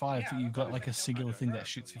 6.5, but you've got like a singular thing that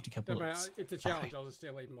shoots 50 cal No, but, bullets. it's a challenge. I'll just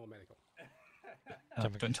steal even more medical.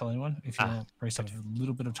 Don't tell anyone. If you want to raise up a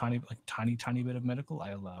little bit of tiny bit of medical,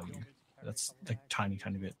 I allow you. That's like tiny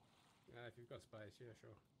bit. If you've got space, yeah,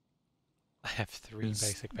 sure. I have 3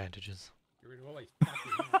 basic bandages. Get rid of all these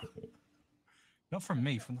Not from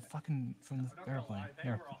me, from the airplane.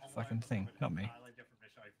 Fucking thing, not me.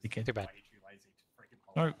 Dickhead. Too bad.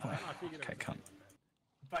 No. Okay, come.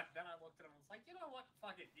 But then I looked at him and was like, you know what?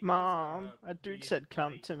 Fuck it. Mom, a dude said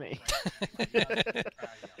come to me.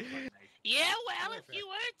 Yeah, well, if you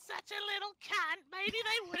weren't such a little cunt, maybe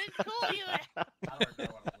they wouldn't call you that. I don't know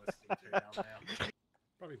what I'm listening to now.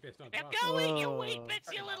 Probably best not. Now go eat your wheat bits,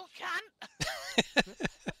 you little cunt.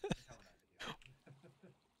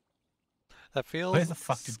 That feels Where the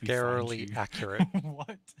fuck did we find scarily you? accurate.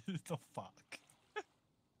 What the fuck?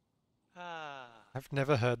 I've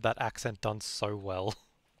never heard that accent done so well.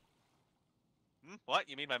 What?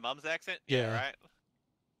 You mean my mum's accent? Yeah. Right.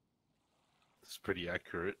 It's pretty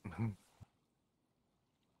accurate.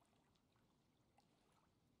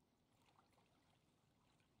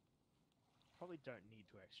 Probably don't need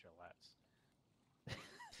 2 extra lats.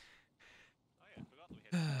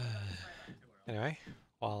 Anyway,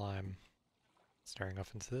 while I'm staring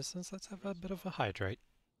off into the distance, let's have a bit of a hydrate.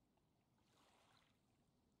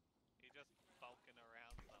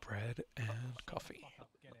 Bread and coffee.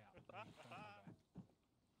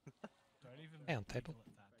 Hey, on table.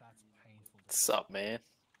 What's up, man?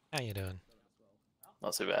 How you doing?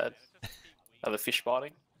 Not too bad. Are the fish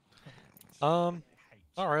biting? Not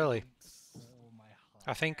really.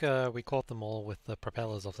 I think we caught them all with the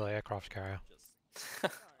propellers of the aircraft carrier.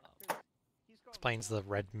 Explains the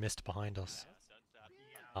red mist behind us.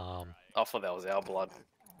 I thought that was our blood.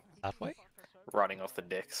 That way? Running off the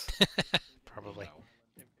decks. Probably.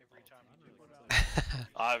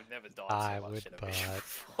 I've never died so I much would, in a but mission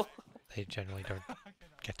before. they generally don't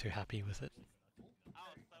get too happy with it.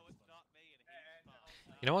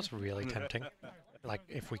 You know what's really tempting? Like,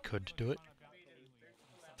 if we could do it,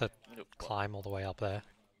 to climb all the way up there.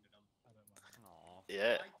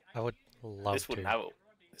 Yeah. I would love This wouldn't to. have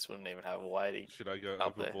this wouldn't even have a waiting. Should I go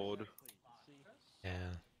up overboard? Yeah.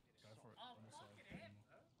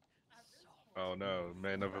 Oh no,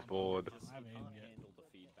 man overboard.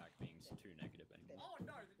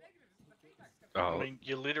 I mean,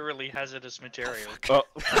 you're literally hazardous material. Oh.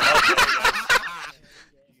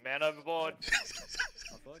 Man overboard.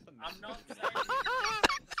 I'm not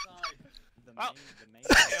Oh.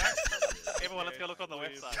 Everyone, let's go look on the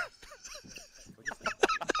website.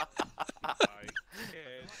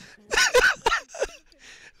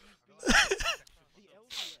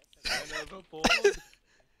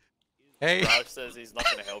 Hey. Raj says he's not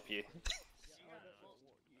going to help you.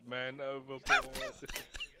 Man overboard.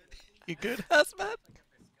 You good, Hazmat?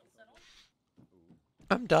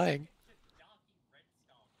 I'm dying.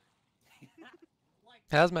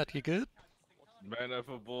 Hazmat, you good? Man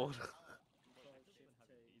overboard.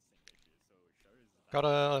 Got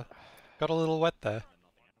a little wet there.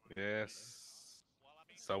 Yes.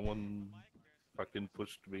 Someone fucking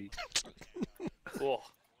pushed me. Oh.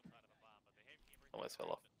 Almost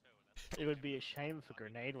fell off. It would be a shame if a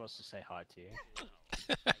grenade was to say hi to you.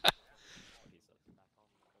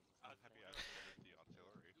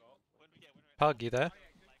 Pug, you there?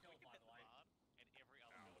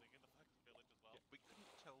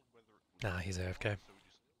 Nah, he's AFK.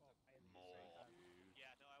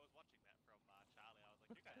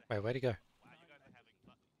 Wait, where'd he go?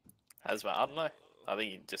 Hazmat, I don't know. I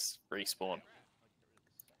think he just respawned.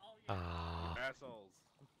 Ah. Assholes.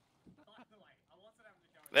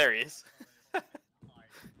 There he is.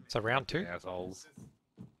 So round 2? Assholes.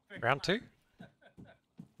 Round 2?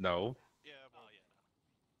 No.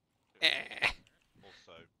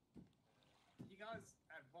 Also, You guys,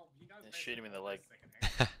 well, you guys Shoot him in the leg.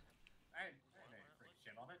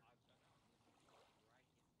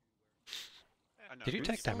 Did you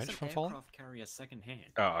take damage from falling? Carrier second hand.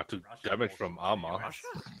 Oh, I took damage from Arma.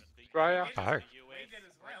 Australia. Oh.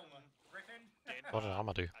 What did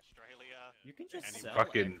Arma do? You can just sell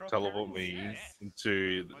Fucking teleport me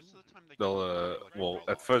into the well,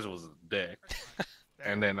 at first it was a deck,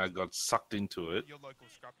 and then I got sucked into it,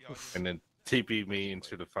 and then TP'd me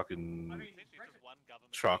into the fucking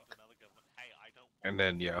truck, and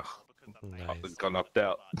then yeah, I got knocked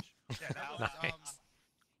out. Nice. That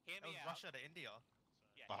was Russia to India.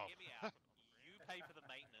 Oh. You pay for the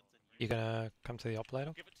maintenance and You gonna come to the op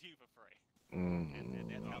later? give it to you for free.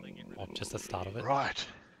 Or just the start of it? Right.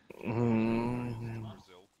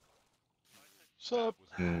 So.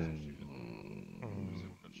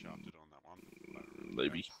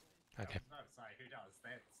 Maybe. Okay.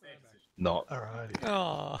 Not. Alrighty.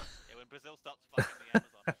 Oh. Yeah, when Brazil stops fucking the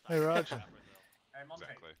Amazon. Hey, Roger.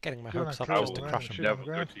 Exactly. Getting my You hopes wanna up call just to around crush and him. shoot on Never the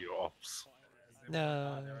go ground? to your ops.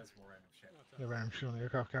 No. The ram shooting the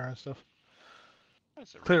aircraft carrier and stuff.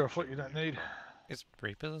 Clear off what you don't need. Is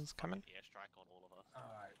Reapers coming? Airstrike on all of us.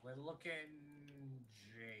 Alright, we're looking G.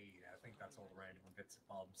 I think that's all the random bits and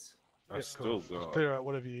bobs. I still Just got clear out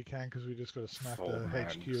whatever you can because we just got to smack the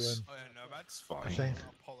HQ and It's fine. thing.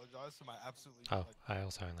 Apologize for my absolutely. Oh, I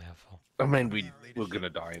also only have 4. I mean, we're gonna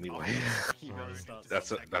die anyway.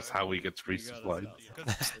 That's how we get resupplied.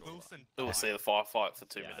 We'll see the firefight for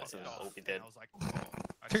 2 minutes and we'll be dead.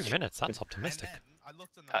 2 minutes? That's optimistic.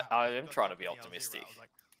 I am trying to be optimistic.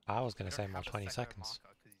 I was gonna say more 20 seconds.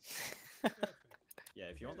 Yeah,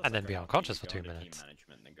 if you want And then be unconscious for 2 minutes.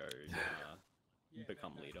 Management, then go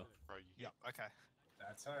become leader. Yeah. Okay.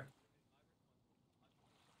 That's her.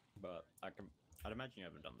 But I'd imagine you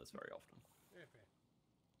haven't done this very often.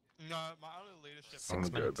 No, my only leadership. I'm gonna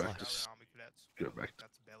go minutes back to left. Army cadets. go back.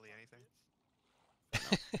 That's barely anything.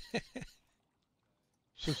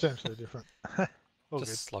 Substantially different. All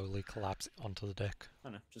Just good. slowly collapse onto the deck. I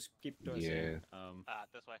don't know, just keep doing Yeah. it.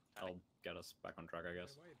 This way. I'll get us back on track, I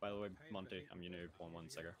guess. By the way, Monty, I'm your new 1-1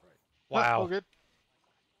 Sega. All Wow. good.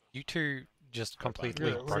 You two just completely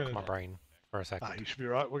Yeah, we're broke gonna- my brain for a Ah, second. you should be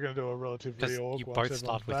right. We're going to do a relative Because reorg you once both everyone's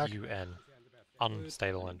start with back. UN.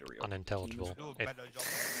 Unstable and unintelligible. It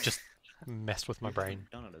just messed with my brain.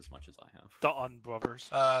 Done it as much as I have. The Unbrothers.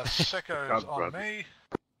 Seco's on me.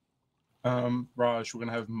 Raj, we're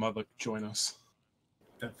gonna have Mother join us.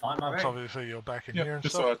 Don't find my That's way. obviously you're back in Yep, here and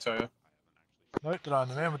just stuff. thought I'd tell you. Note that I'm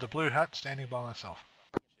the man with the blue hat standing by myself.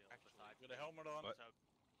 With a helmet on, so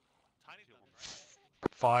Tiny's done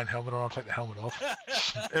Fine, helmet on, I'll take the helmet off.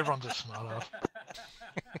 Everyone's a smart ass.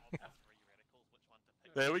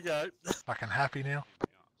 There we go. Fucking happy now.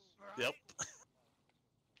 Yep.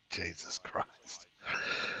 Jesus Christ.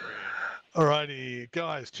 Alrighty,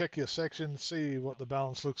 guys, check your section, see what the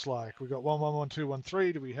balance looks like. We got 1, 1, 1, 2, 1,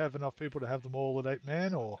 3. Do we have enough people to have them all at 8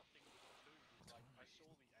 man, or?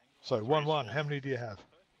 So 1, 1. How many do you have?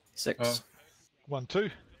 6. 1, 2.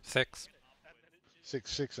 6.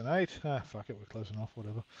 6, 6, and 8. Ah, fuck it, we're close enough.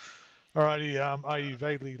 Whatever. Alrighty. Are you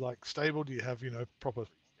vaguely like stable? Do you have proper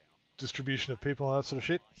distribution of people and that sort of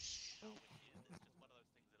shit?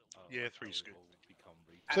 Yeah, 3's good.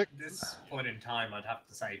 At this point in time, I'd have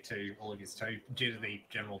to say to all of you two, due to the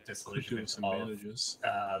general disillusionment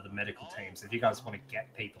of the medical teams, if you guys want to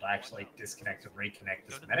get people to actually disconnect and reconnect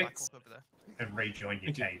as medics and rejoin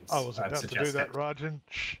your teams, I was I'd about to do suggest that, it. Rajiin.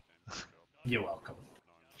 Shh. You're welcome.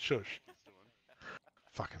 Shush.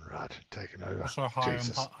 Fucking Rajiin taking over. So hi,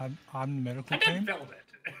 Jesus. I'm the medical I didn't team. build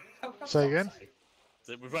it. Say again?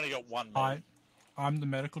 So we've only got one. Hi, I'm the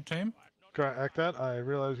medical team. Great, act that. I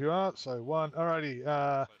realise you are. So 1.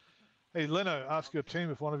 Alrighty. Hey, Leno, ask your team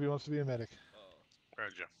if one of you wants to be a medic.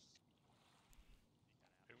 Roger.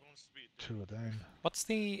 2 are down. What's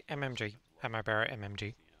the MMG? Ammo bearer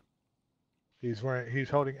MMG? He's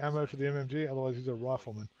holding ammo for the MMG. Otherwise, he's a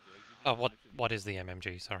rifleman. Oh, what is the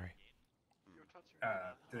MMG? Sorry.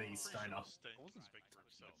 The stone up.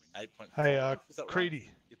 Hey, Creedy.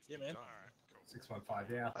 Yeah, man.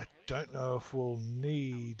 615, yeah. I don't know if we'll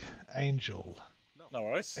need Angel. No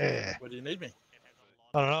worries. Yeah. Where do you need me?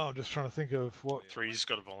 I don't know. I'm just trying to think of what. 3's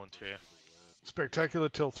got a volunteer. Spectacular.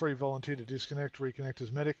 Tell 3 volunteer to disconnect, reconnect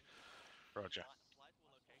as medic. Roger.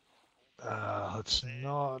 Let's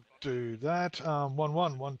not do that. 1,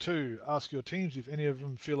 1, 1, 2. Ask your teams if any of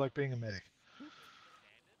them feel like being a medic.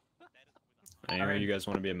 Anyway, you guys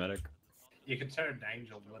want to be a medic? You can turn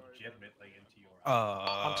Angel legitimately into your...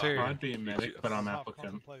 I'd be a medic, but I'm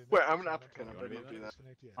applicant. Wait, I'm an applicant. I'm ready to do that.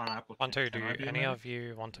 I'm applicant. 1, 2. Do Can I be a any medic? of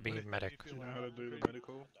you want to be medic? Do you know how to do the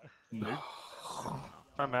medical? No.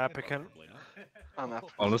 I'm applicant. I'm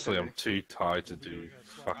applicant. Honestly, I'm too tired to do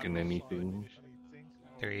fucking anything.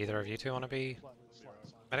 Do either of you two want to be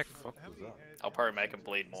medic? I'll probably make him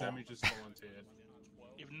bleed more. Sammy just volunteered.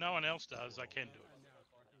 If no one else does, I can do it.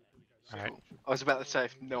 Alright. I was about to say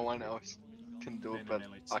if no one else can do it, but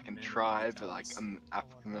I can try, but like I'm an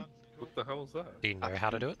applicant. What the hell is that? Do you know how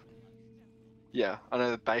to do it? Yeah, I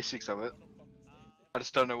know the basics of it. I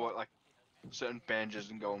just don't know what, like, certain bandages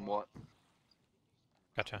and go on what.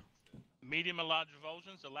 Gotcha. Medium and large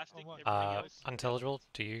revulsions, elastic, everything else. Unintelligible,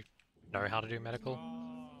 do you know how to do medical?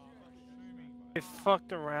 I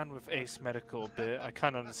fucked around with Ace Medical a bit. I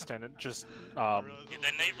can't understand it. Just If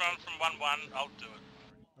they need run from 1-1, I'll do it.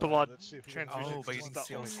 blood Oh, but you can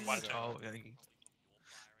see on transfusion.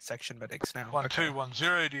 section medics now.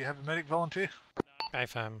 1210, do you have a medic volunteer?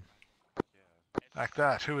 AFM. Like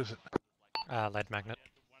that, who is it? Lead magnet.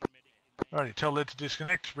 Alrighty, tell Lead to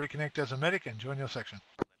disconnect, reconnect as a medic, and join your section.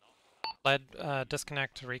 Lead,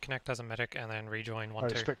 disconnect, reconnect as a medic, and then rejoin 1-2.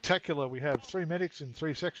 Alright, spectacular. We have 3 medics in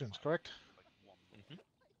 3 sections, correct?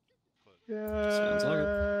 Yeah. Sounds like it.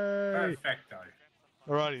 Perfecto.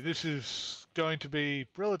 Alrighty, this is going to be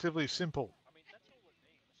relatively simple.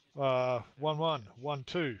 1-1,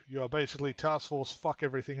 1-2. You are basically task force fuck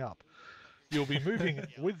everything up. You'll be moving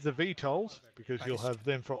with the VTOLs, because you'll have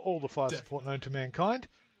them for all the fire support known to mankind.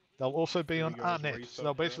 They'll also be on ARNet, so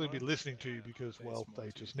they'll basically be listening to you because, well,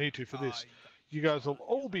 they just need to for this. You guys will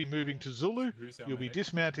all be moving to Zulu, you'll be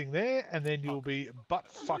dismounting there, and then you'll be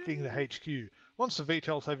butt-fucking the HQ. Once the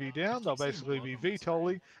VTOLs have you down, they'll basically be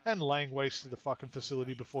VTOLing and laying waste to the fucking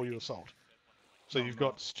facility before you assault. So you've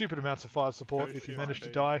got stupid amounts of fire support. If you manage to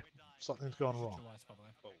die, something's gone wrong.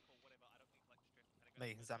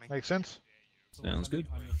 Make sense? Sounds good.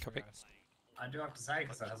 Copy. I do have to say,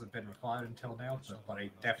 because it hasn't been required until now, but I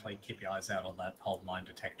definitely keep your eyes out on that whole mine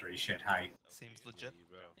detector-y shit, hey? Seems legit.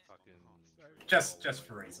 Just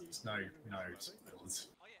for reasons, no spoilers.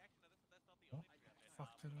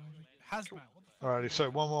 Alrighty,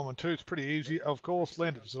 so 1-1-1-2, it's pretty easy. Of course,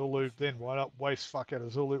 land at Zulu, then wind up, waste fuck out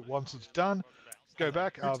of Zulu. Once it's done, go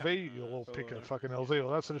back, RV, you'll all pick a fucking LZ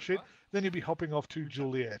or that sort of shit. Then you'll be hopping off to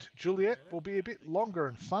Juliet. Juliet will be a bit longer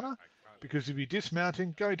and funner, because you'll be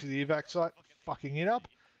dismounting, going to the evac site, fucking it up,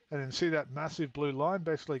 and then see that massive blue line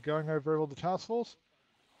basically going over all the task force?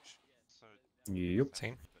 Yep.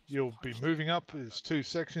 You'll be moving up as 2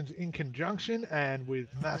 sections in conjunction and with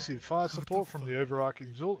massive fire support from the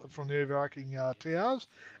overarching TRs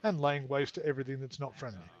and laying waste to everything that's not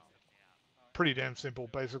friendly. Pretty damn simple,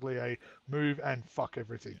 basically a move and fuck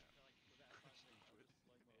everything.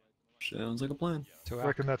 Sounds like a plan. I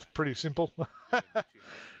reckon that's pretty simple.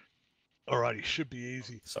 Alrighty, should be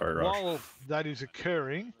easy. Sorry, Raj. While that is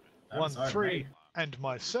occurring, 1-3 and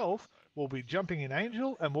myself will be jumping in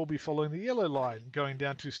Angel and we'll be following the yellow line going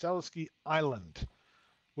down to Stalisky Island.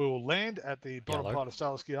 We will land at the bottom part of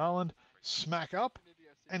Stalisky Island, smack up,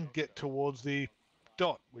 and get towards the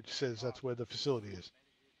dot, which says that's where the facility is.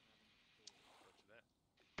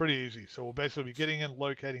 Pretty easy. So we'll basically be getting and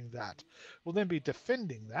locating that. We'll then be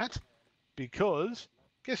defending that because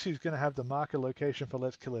guess who's going to have the marker location for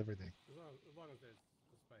Let's Kill Everything?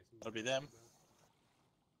 That'll be them.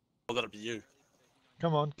 Or that'll be you.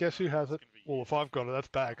 Come on, guess who has it? Well, if I've got it, that's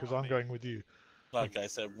bad because I'm going with you. Okay,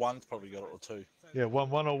 so one's probably got it, or two. Yeah,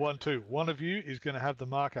 1-1 or 1-2. One of you is going to have the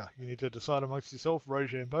marker. You need to decide amongst yourself.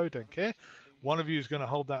 Roger and Bo, don't care. One of you is going to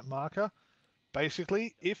hold that marker.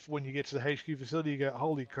 Basically, if when you get to the HQ facility you go,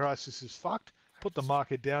 holy Christ, this is fucked, put the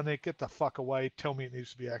marker down there, get the fuck away, tell me it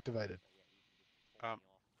needs to be activated.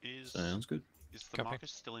 Sounds good. Is the marker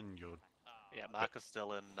still in your... Yeah, marker's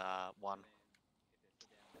still in 1.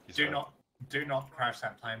 Do not crash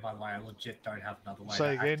that plane, by the way. I legit don't have another way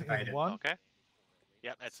Say to again, activate in it. 1? Okay.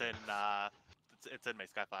 Yep, it's in me,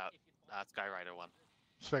 Skyraider 1.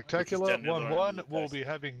 Spectacular. 1-1. We'll be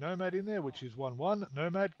having Nomad in there, which is 1-1.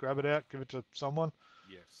 Nomad, grab it out, give it to someone.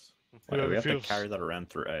 Yes. Wait, we have to carry that around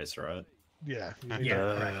through Ace, right? Yeah.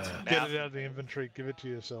 Correct. Get it out of the inventory, give it to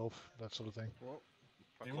yourself, that sort of thing.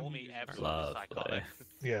 Call me absolutely psychotic.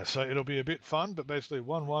 Yeah, so it'll be a bit fun, but basically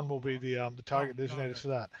 1-1 will be the target designated for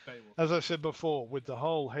that. As I said before, with the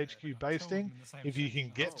whole HQ base thing, if you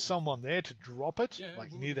can get someone there to drop it,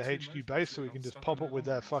 like near the HQ base, so we can just pop it with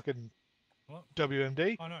that fucking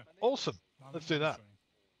WMD, awesome. Let's do that.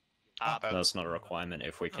 That's not a requirement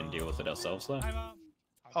if we can deal with it ourselves, though.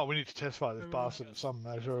 Oh, we need to test fire this bastard of some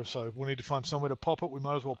measure, so we'll need to find somewhere to pop it. We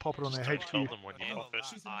might as well pop it on their HQ.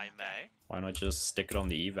 I may. Why not just stick it on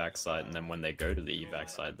the evac site, and then when they go to the evac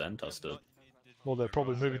site, then test it? Well, they're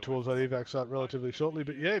probably moving towards that evac site relatively shortly,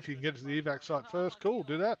 but yeah, if you can get to the evac site first, cool,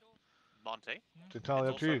 do that. Monty, it's entirely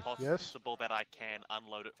up to you. Yes. It's possible that I can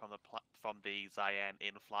unload it from the Cyan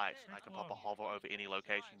in flight. I can pop a hover over any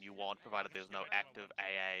location you want, provided there's no active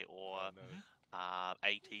AA or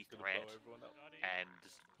AT threat, and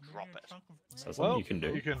just drop it. So well, you can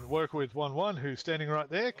do. You can work with 1-1, who's standing right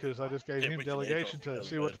there, because I just gave him delegation to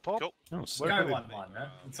see what to pop. Cool. Oh, Go 1-1, man.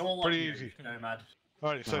 It's all pretty on easy. You, Nomad.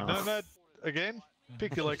 Alrighty, so Nomad, again,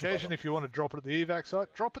 Pick your location. If you want to drop it at the evac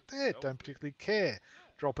site, drop it there. Don't particularly care.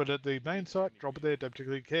 Drop it at the main site, drop it there. Don't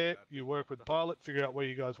particularly care. You work with the pilot, figure out where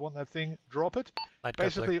you guys want that thing, drop it.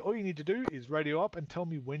 Basically, all you need to do is radio up and tell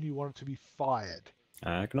me when you want it to be fired.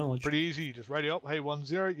 Acknowledge. Pretty easy. You just radio up. Hey,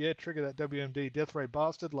 1-0. Yeah, trigger that WMD death ray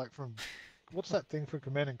bastard like from... What's that thing from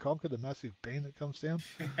Command and Conquer? The massive beam that comes down?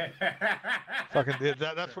 Fucking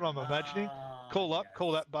that's what I'm imagining. Call up,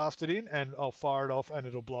 call that bastard in, and I'll fire it off, and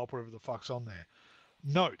it'll blow up whatever the fuck's on there.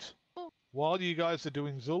 Note, while you guys are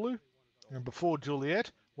doing Zulu, and before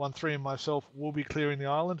Juliet, 1-3 and myself will be clearing the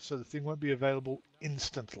island, so the thing won't be available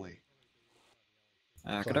instantly.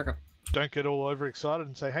 So don't get all overexcited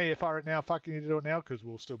and say, hey, fire it now, fuck, you need to do it now, because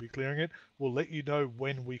we'll still be clearing it. We'll let you know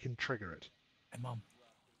when we can trigger it. Hey, Mum.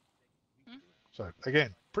 So,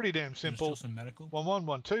 again, pretty damn simple. 1-1,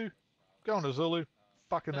 1-2, go on to Zulu,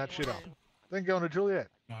 fucking that shit up. Then go on to Juliet,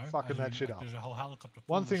 fucking that shit up. There's a whole helicopter.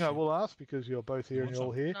 One thing I will ask, because you're both here and you're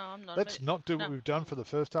all here, let's not do what we've done for the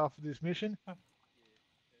first half of this mission.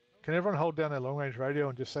 Can everyone hold down their long-range radio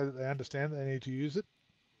and just say that they understand that they need to use it?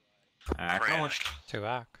 Acknowledged. To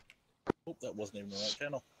act. Oh, that wasn't even the right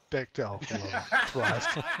channel. Spectre, Christ.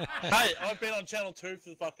 Hey, I've been on channel 2 for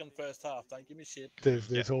the fucking first half. Don't give me shit.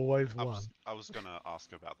 There's always one. I was gonna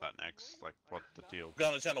ask about that next. Like, what the deal? Go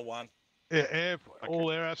on to channel 1. Yeah,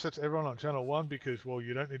 all air assets, everyone on channel 1, because, well,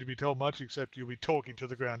 you don't need to be told much, except you'll be talking to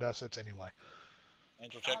the ground assets anyway.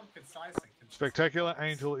 Angel check. Spectacular,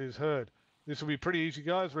 Angel is heard. This will be pretty easy,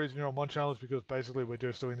 guys. The reason you're on one channel is because basically we're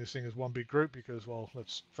just doing this thing as one big group, because, well,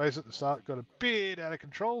 let's face it, the start got a bit out of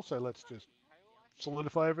control, so let's just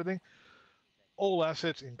solidify everything. All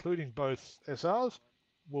assets, including both SRs,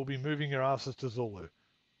 will be moving your asses to Zulu.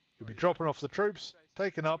 You'll be dropping off the troops,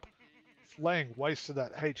 taking up, laying waste to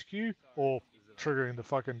that HQ, or triggering the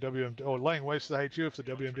fucking WMD, or laying waste to the HQ if the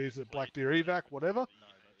WMD is at Black Deer evac, whatever.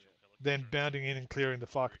 Then bounding in and clearing the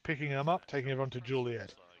fuck, picking them up, taking everyone to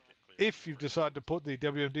Juliet. If you've decided to put the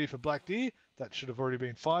WMD for Black Deer, that should have already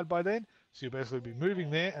been fired by then. So you'll basically be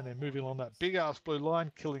moving there and then moving along that big ass blue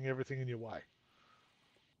line, killing everything in your way.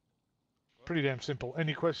 Pretty damn simple.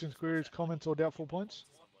 Any questions, queries, comments, or doubtful points?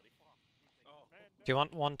 Do you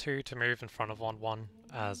want 1-2 to move in front of 1-1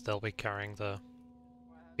 as they'll be carrying the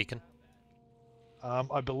beacon?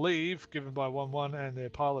 I believe, given by 1-1 and their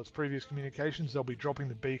pilot's previous communications, they'll be dropping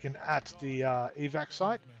the beacon at the evac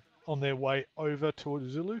site on their way over to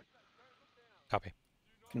Zulu. Copy.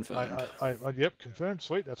 Confirmed. Yep, confirmed.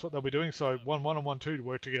 Sweet, that's what they'll be doing. So 1-1 and 1-2 to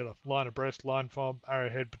work together. Line abreast, line fob,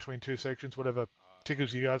 arrowhead between two sections, whatever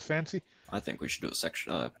tickles you guys fancy. I think we should do a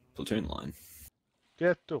section, platoon line.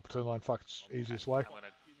 Yeah, do a platoon line. Fuck, it's easiest way.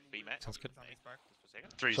 Sounds good.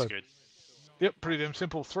 3's So- good. Yep, pretty damn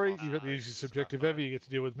simple. 3, you've got the easiest objective ever. You get to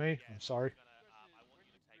deal with me. I'm sorry.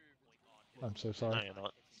 I'm so sorry.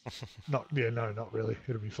 No, you're not. Not really.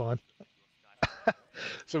 It'll be fine.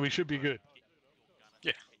 So we should be good.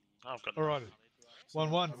 Yeah, I've got. Alrighty.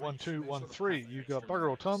 1-1, 1-2, 1-3. You've got bugger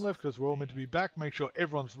all time left because we're all meant to be back. Make sure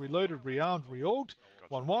everyone's reloaded, rearmed, reorged.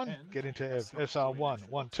 1-1, get into SR1.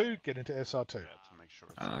 1-2, get into SR2.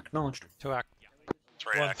 Acknowledged. To act.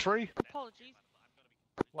 1-3. Apologies.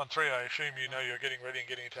 1-3, I assume you know you're getting ready and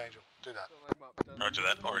getting into Angel. Do that. Roger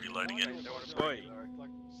that, already loading it. Oi.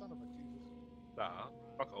 Nah,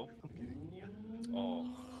 fuck off. Oh.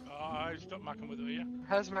 Oh, stop mucking with it, yeah?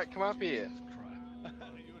 Hazmat, come up here.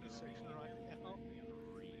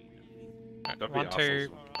 Don't be 1-2,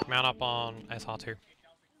 mount up on SR2.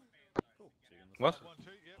 What?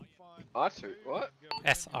 R2, what?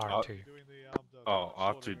 SR2. Oh,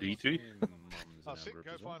 R2D2? Go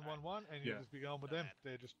find 1-1 and you just be going with them.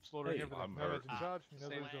 They're just slaughtering everything. No one's in charge. You know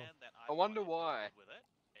what he's doing. I wonder why.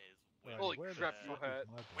 Right, Holy where the crap, you fuck is hurt.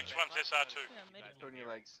 my boy? Which one's SR2? On your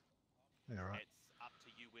legs. Yeah, right.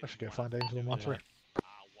 I should go find Angel in 1-3.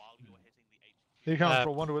 Are you coming for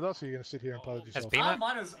a wander with us, or are you going to sit here and play with Has yourself? Beamer? I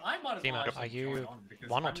might as well. Beamer, actually are you join on because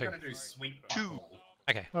 1 or I'm 2? gonna do sweep 2.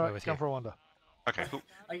 Okay, we're Alright, with come you. for a wander. Okay, cool.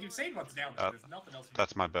 Like you've seen what's down there. There's nothing else.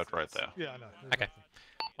 That's my bed right there. Yeah, I know. Okay.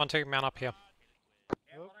 1-2, mount up here.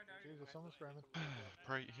 Oh, Jesus, someone's screaming.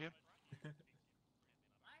 Right here.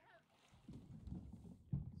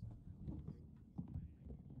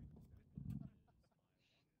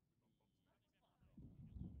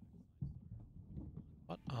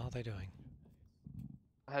 What are they doing?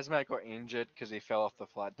 Hazmat got injured because he fell off the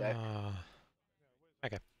flight deck.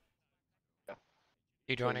 Okay. Yeah.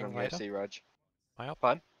 You joining later? See, Raj. My op?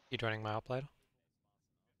 Fun? You joining my op later?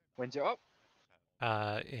 When's your up?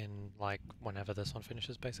 In like whenever this one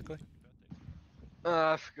finishes, basically.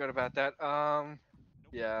 I forgot about that.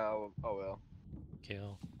 Yeah, I will.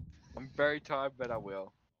 Kill. I'm very tired, but I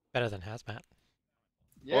will. Better than hazmat.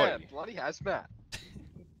 Yeah, Oi. bloody hazmat.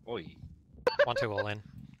 Oi. 1-2 all in.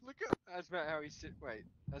 Look at Asmat how he's sit. Wait,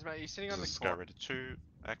 Asmat, you're sitting on the Sky court. Rated 2,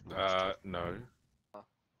 acknowledged. No.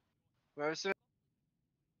 Where was it?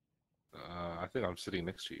 I think I'm sitting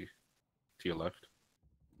next to you. To your left.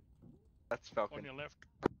 That's Falcon. On your left.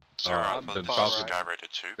 Alright, but then this is Falcon's, Sky Rated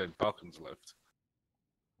 2. then Falcon's left.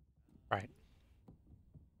 Right.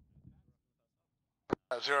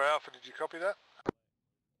 0 Alpha, did you copy that?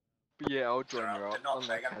 Yeah, I'll join you up. I'm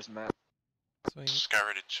like Asmat. Sweet. Sky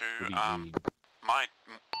Rated 2, my...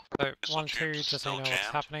 So 1-2, just so you know what's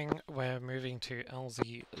happening, we're moving to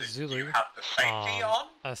LZ Zulu.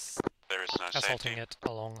 There is no assaulting safety. it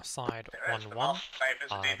alongside 1-1.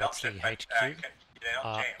 That's the HQ.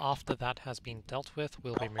 After that has been dealt with,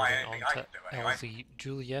 we'll be moving on to LZ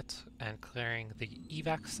Juliet and clearing the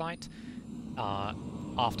evac site.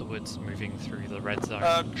 Afterwards, moving through the red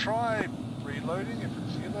zone. Try reloading if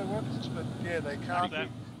it's yellow weapons, but yeah, they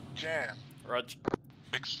can't jam. Rog.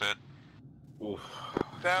 Fixed it. Oof.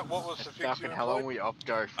 That, what was the fix? Falcon, how long we up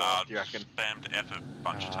go for, do you reckon? Spammed F a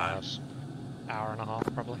bunch of times. Hour and a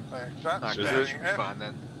half, probably. Okay, fine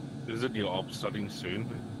then. Isn't your op starting soon?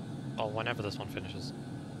 Oh, whenever this one finishes.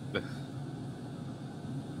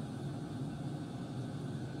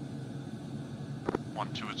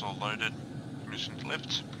 1-2 is all loaded. Mission's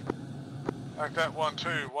lift. Like that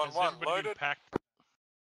 1-2, 1-1 loaded.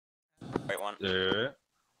 Wait, one. Yeah.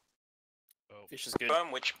 Fish is good.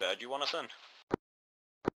 Confirm which bird you want us in.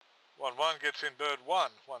 1-1 gets in bird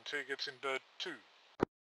 1, 1-2 gets in bird 2.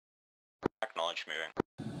 Acknowledge moving.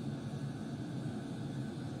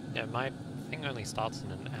 Yeah, my thing only starts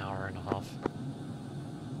in an hour and a half.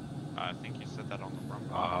 I think you said that on the wrong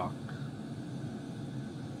one.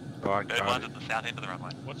 Bird 1 at the south end of the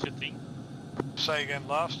runway. What's your thing? Say again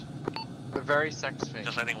last. The very sex thing.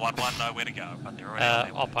 Just letting 1-1 know where to go, but they're already on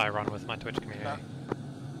their way. Op I run with my Twitch community. Oh,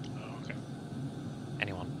 okay.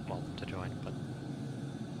 Anyone welcome to join, but...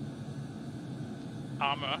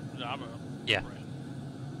 Arma. Yeah.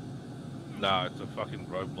 Nah, it's a fucking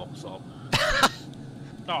Roblox op.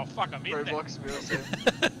 Oh fuck, I'm in Roblox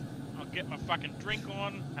there. I'll get my fucking drink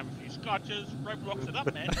on, have a few scotches, Roblox it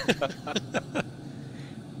up, man.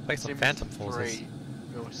 Play some Phantom Forces.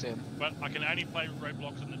 But I can only play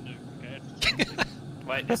Roblox in the nude, okay?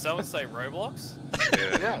 Wait, did someone say Roblox?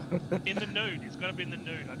 Yeah. In the nude, it's gotta be in the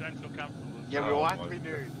nude, I don't feel comfortable with it. Yeah, we all have to be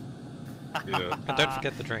nude. Yeah. And don't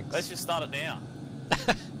forget the drinks. Let's just start it now.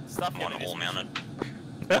 Stop One all mounted.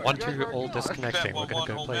 1-2 all disconnecting, we're gonna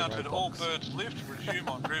go all play mounted, all Roblox. birds lift, resume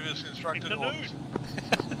on previous instructed In the orders.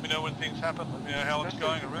 Let me know when things happen, let me know how it's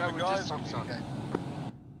going, remember guys, communicate.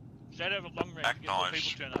 Straight over long range, get more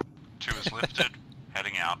people turn up. 2 is lifted,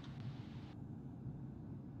 heading out.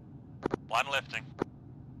 1 lifting.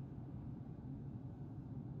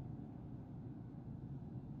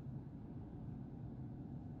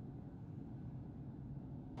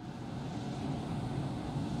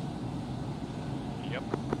 Yep.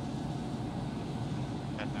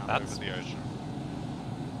 And now That's- over the ocean.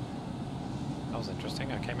 That was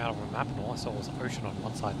interesting. I came out of a map and all I saw was ocean on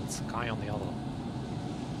one side and sky on the other.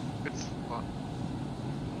 It's fine.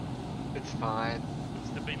 It's fine.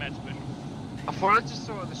 It's the BMAT special. I thought I just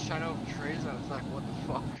saw the shadow of trees and I was like, what the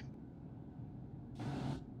fuck?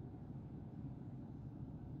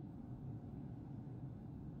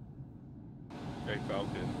 Hey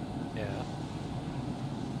Falcon, Yeah.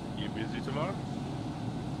 you busy tomorrow?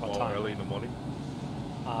 What or time? early in the morning?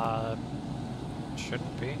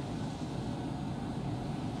 Shouldn't be.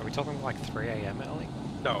 Are we talking like 3 AM early?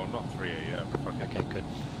 No, not 3 AM. Fucking Okay, good.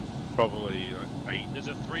 probably 8. There's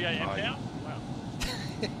a 3 AM Nine. now?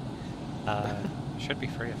 Wow. Should be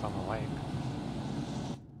free if I'm awake.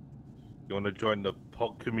 You want to join the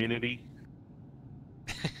POG community?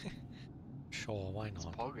 Sure, why It's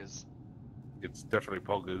not? poggers. It's definitely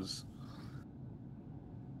poggers.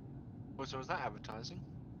 So was that advertising?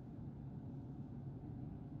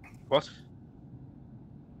 What?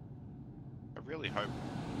 I really hope.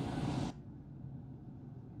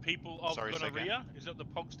 People of Sorry, say again. gonorrhea? Is that what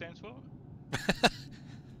the POG stands for?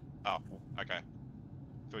 Oh, okay.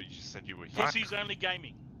 Thought you just said you were Pussies only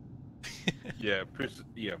gaming. Yeah,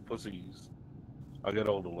 pussies. I get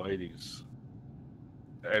all the ladies.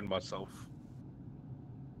 And myself.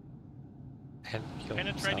 And kill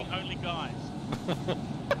Penetrating himself. only guys.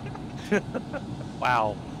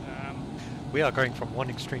 Wow. We are going from one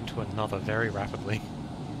extreme to another very rapidly.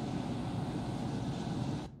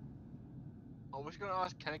 I was gonna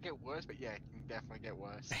ask, can it get worse? But yeah, it can definitely get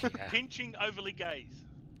worse. Yeah. Pinching overly gays.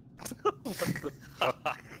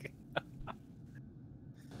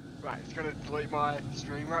 Right, it's gonna delete my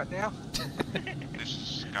stream right now. This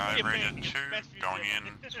is Sky Raider 2 going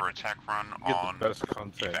in for attack run on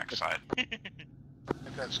evac side.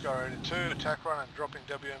 Okay, Sky Raider 2, attack run and dropping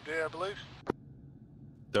WMD, I believe.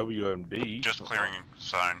 WMD? Just clearing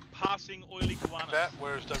zone. Passing oily guanas. That,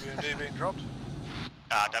 where is WMD being dropped?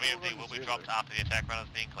 WMD will be dropped after the attack run has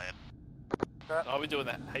been cleared. Are we doing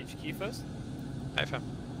that HQ first? AFM.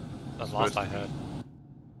 That's the last I heard.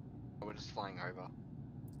 We're just flying over.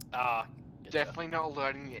 Definitely not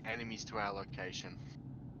alerting the enemies to our location.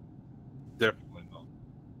 Definitely not.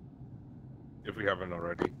 If we haven't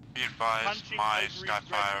already. Be advised, my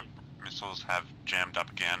Skyfire missiles have jammed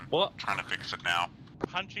up again. What? Trying to fix it now.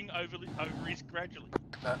 Punching ovaries gradually.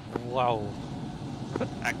 Wow.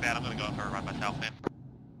 Act that, I'm gonna go for a run myself then.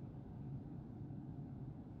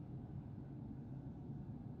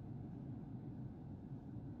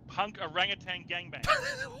 Punk orangutan gangbang.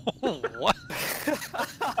 What?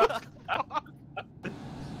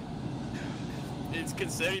 It's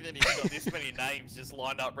concerning that he's got this many names just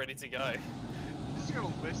lined up ready to go. He's got a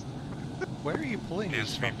list. Where are you pulling Here's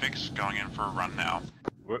these from? Fix going in for a run now.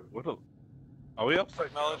 What are we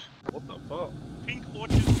upside down? What the fuck? Pink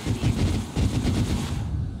Orchard.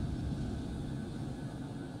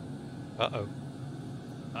 Uh-oh.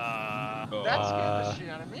 That scared the shit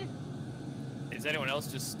out of me. Is anyone else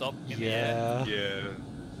just stopped in the Yeah. Yeah.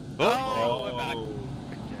 Oh, we're back.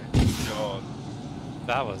 God.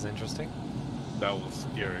 That was interesting. That was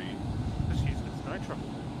scary. Excuse me, it's no trouble.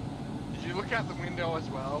 Did you look out the window as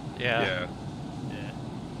well? Yeah. Yeah.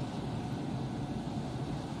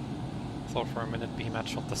 Thought for a minute BMAT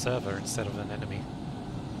shot the server instead of an enemy.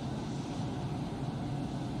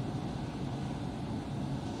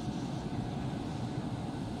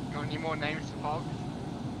 Got any more names to hog?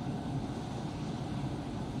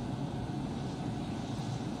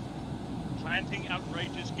 Planting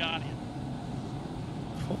outrageous guardian.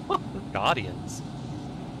 Guardians?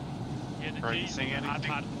 Yeah, the Are you G's seeing are hard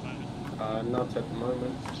anything? part at the moment. Not at the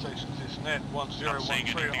moment. Stations is net Not seeing 1013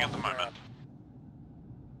 anything on at the ground. moment.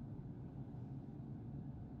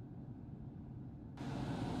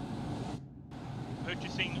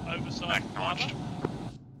 Purchasing oversized Acknowledged.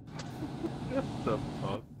 What the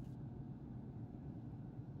fuck?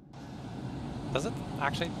 Does it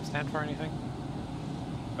actually stand for anything?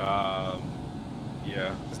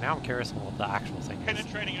 Yeah. Because now I'm curious on what the actual thing is.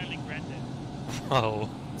 Penetrating only granted. Oh.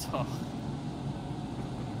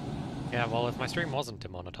 Yeah, well, if my stream wasn't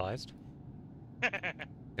demonetized,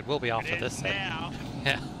 it will be after this set. Now.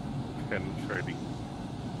 Yeah. Penetrating.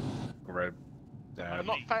 Grab. I'm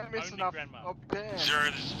not famous Only enough. grandma. Oh, damn. 0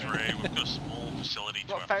 this is 3, we've got a small facility to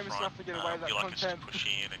Not our famous front. enough to get away with Would you that like us to content. push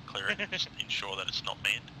in and clear it and just ensure that it's not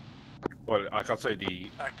manned? Well, I can't say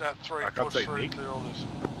the. Act that 3, I can't push say through, Nick. clear all this.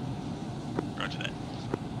 Roger that.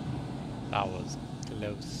 That was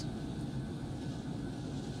close.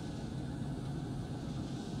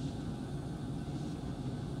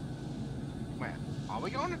 Where? Are we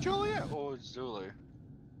going to Juliet or Zulu?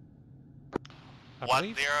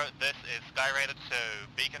 1-0, this is Sky Raider 2,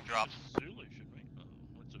 beacon drops. Zulu, should we? Oh,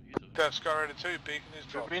 what's up here? That's Sky Raider 2, beacon is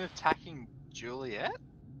We've dropped. been attacking Juliet?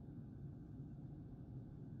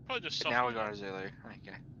 Probably just Now we're going to Zulu.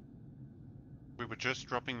 Okay. We were just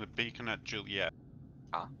dropping the beacon at Juliet.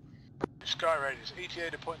 Sky Raiders,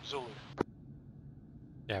 ETA to point Zulu.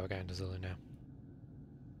 Yeah, we're going to Zulu now.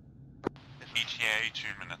 ETA 2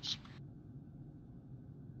 minutes.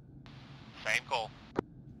 Same call.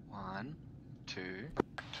 1, 2,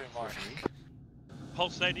 2 miles.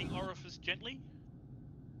 Pulsating orifice gently.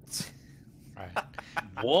 Right.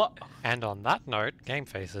 What? And on that note, game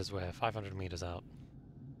faces, we're 500 meters out.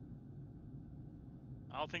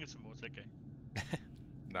 I'll think it's some more, it's okay.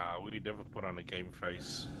 Nah, we never put on a game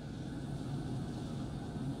face.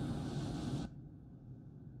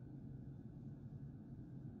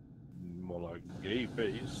 More like gay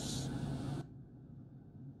face.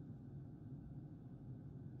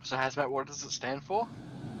 So Hazmat, what does it stand for?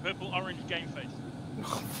 Purple orange game face.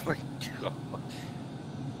 Oh my god.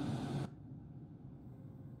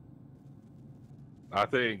 I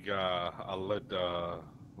think I'll let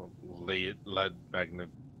Magnet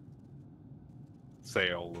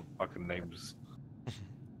say all the fucking names.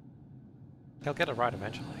 He'll get it right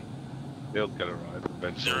eventually. He'll get it right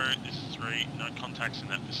eventually. 0 this is 3, no contacts in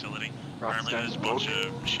that facility. Right, Apparently there's a bunch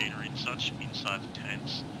of machinery and such inside the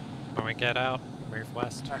tents. When we get out, move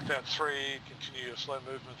west. Act out 3, continue your slow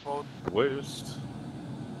movement forward. West.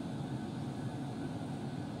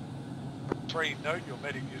 3, note your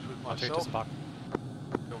medic is with I'll take myself. this buck.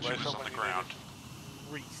 You'll She raise was on someone the you ground.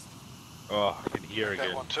 Priest. Oh, I can hear That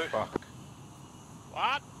again. one too. Fuck.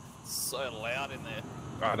 What? So loud in there.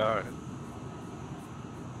 I know.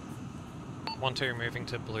 1-2 moving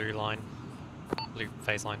to blue line. Blue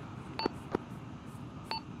phase line.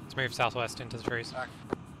 Let's move southwest into the trees.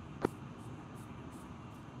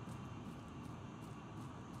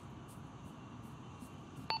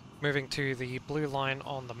 Moving to the blue line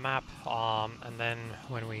on the map, and then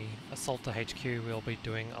when we assault the HQ, we'll be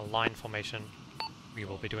doing a line formation. We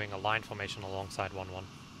will be doing a line formation alongside 1-1.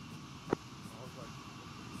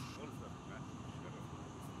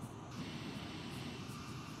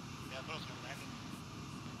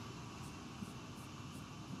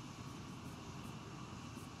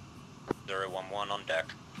 On deck.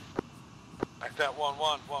 Like that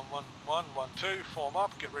 1-1, 1-1-1, 1-2, form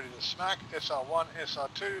up, get ready to smack. SR1,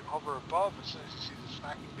 SR2, hover above. As soon as you see the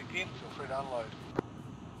smacking begin, feel free to unload.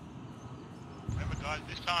 Remember guys,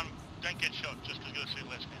 this time don't get shot just because you're going to see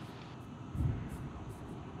less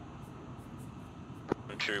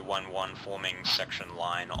now. 2-1-1 forming section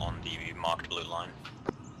line on the marked blue line.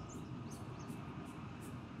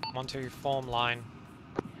 1-2 form line.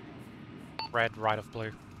 Red, right of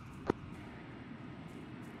blue.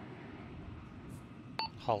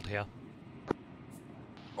 Hold here.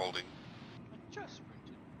 Holding. Just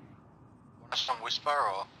sprinted. Want us on whisper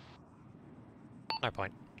or? No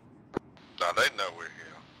point. No, they know we're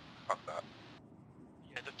here. Fuck that.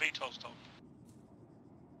 Yeah, the VTOL's top.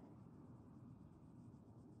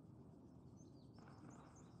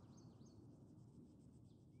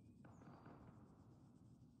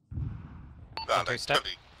 No, they step.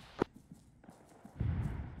 They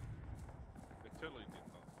totally did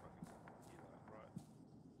not fucking hear that, right?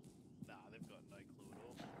 Nah, they've got no clue at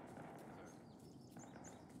all.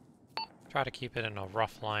 Try to keep it in a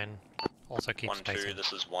rough line. Also keep 1-2, spacing.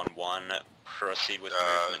 this is 1-1. Proceed with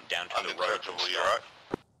movement down to the road. Right?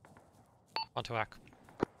 1-2 AC.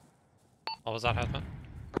 What was that, Hazmat?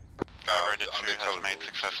 Raider 2 has made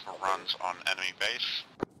successful runs on enemy base.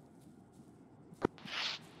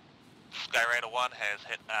 Sky Raider 1 has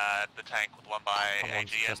hit the tank with one by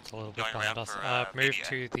Someone's AGM. just a little bit behind us. Move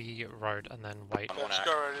to the road and then wait.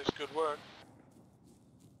 Sky Raiders, good work.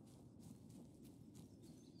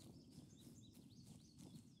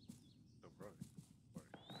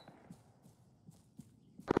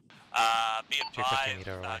 Be advised,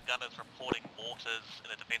 gunners reporting mortars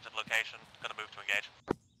in a defensive location. Gonna move to engage.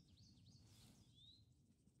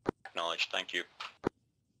 Acknowledged, thank you.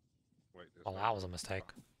 Well, that was a mistake.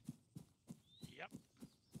 Yep.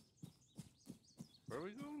 Where are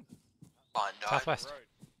we going? Southwest.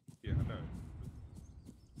 Yeah, I know.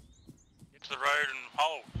 Get to the road and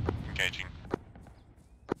hold. Engaging.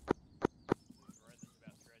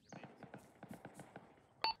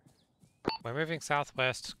 We're moving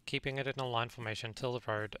southwest, keeping it in a line formation till the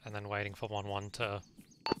road, and then waiting for 1-1 to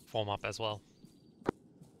form up as well.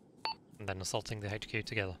 And then assaulting the HQ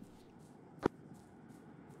together.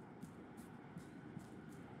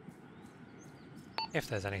 If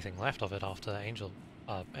there's anything left of it after Angel,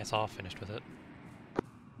 SR finished with it.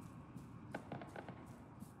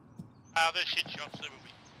 There's shit shots, there will be.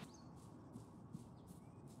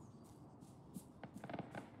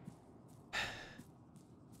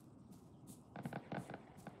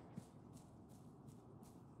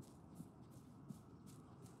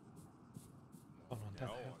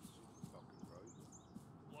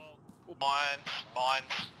 Mines.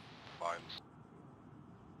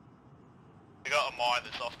 We got a mine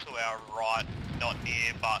that's off to our right, not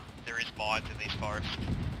near, but there is mines in these forests.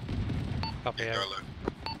 Copy. Go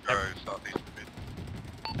left. Go southeast a bit.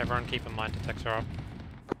 Everyone keep in mind detector up.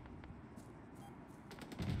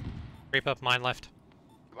 Creep up, mine left.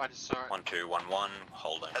 I just saw it. 1-2-1-1,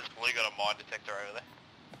 holding. Has Blue got a mine detector over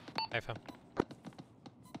there? AFM. I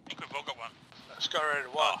think we've all got one. Sky Raider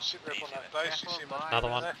 1, sit rep on that base. You see my Another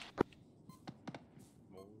one. there?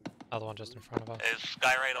 Another one just in front of us. Is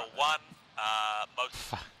Sky Raider 1. Most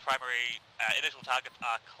primary initial targets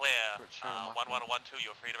are clear. 1-1 and 1-2,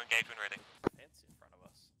 you're free to engage when ready. Fence in front of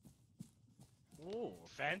us. Ooh,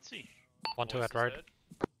 fancy. 1-2 at road.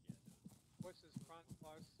 Voices front,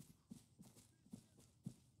 close.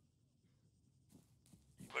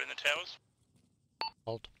 We're in the towers.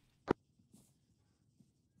 Hold.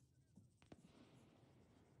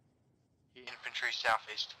 Infantry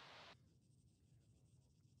southeast.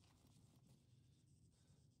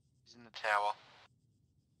 He's in the tower.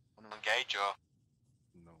 Want to engage or?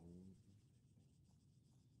 No.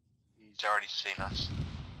 He's already seen us.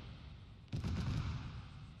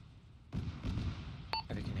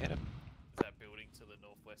 If you can hit him. Is that building to the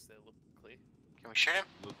northwest there look clear? Can we shoot him?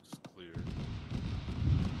 Looks clear.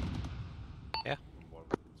 Yeah.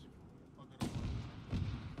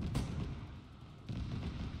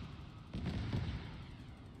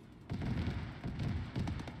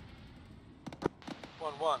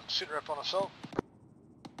 1-1, sit rep on assault.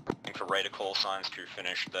 For Raider call signs to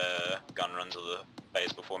finish their gun runs of the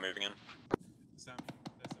base before moving in.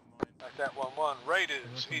 Like that 1-1.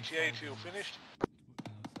 Raiders, ETA till finished.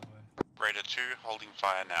 Raider 2, holding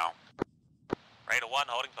fire now. Raider 1,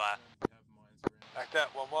 holding fire. Like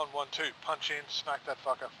that 1-1, 1-2, punch in, smack that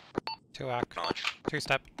fucker. 2-arc.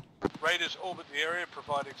 2-step. Raiders orbit the area,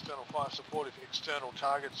 provide external fire support if external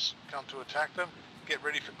targets come to attack them. Get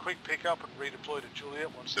ready for quick pickup and redeploy to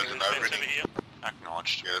Juliet once there's an opening here.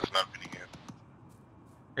 Acknowledged. Yeah, there's an opening here.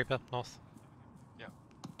 Reaper, north. Yeah.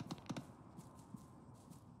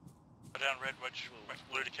 Go down red, wedge,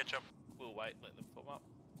 blue to catch up. We'll wait, let them put them up.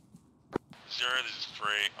 0, this is 3,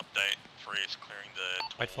 update. 3 is clearing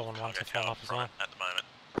the wait for 1-1 to form up as well. At the moment.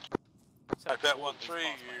 Like that 1-3,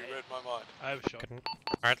 you read my mind. I overshot.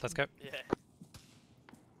 Alright, let's go. Yeah.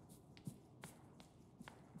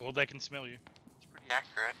 Or they can smell you. It's pretty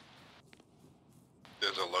accurate.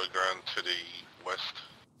 There's a low ground to the west.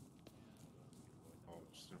 Oh,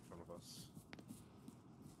 just in front of us.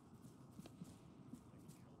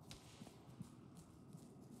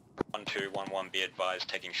 One, 2, 1-1, be advised,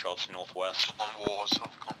 taking shots northwest. On walls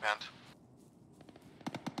of compound.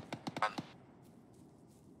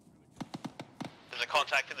 There's a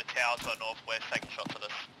contact in the tower to our northwest, taking shots at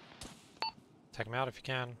us. Take him out if you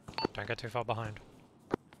can. Don't get too far behind.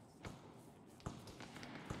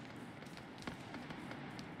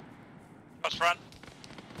 Cross front.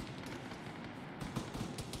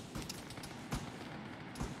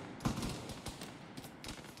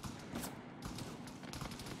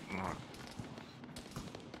 No.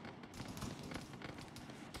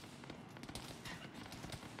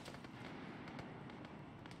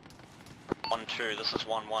 One, 2, this is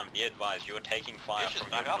 1-1, be advised, you are taking fire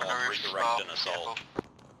from your north, redirect an assault.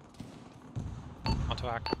 On to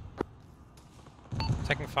arc.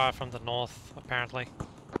 Taking fire from the north, apparently.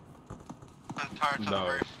 Turrets on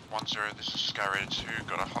the roof. 1-0, this is Sky Raider 2.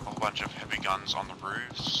 Got a whole bunch of heavy guns on the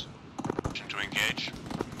roofs. Option to engage.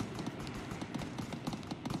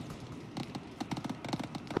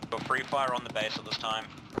 Got free fire on the base at this time.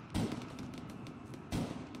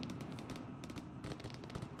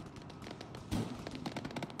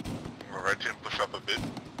 We're ready to push up a bit.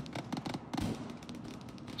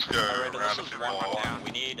 Let's go Alright, around this a is bit 1-1 more.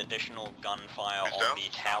 We need additional gunfire Who's on down? the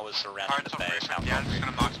towers surrounding the base. How Yeah, I'm just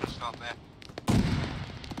appropriate. gonna mark some stuff there.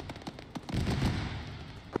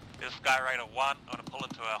 This is Sky Raider 1, I'm gonna pull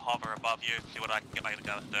into a hover above you, see what I can get my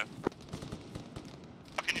guns to do.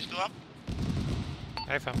 Can you still up?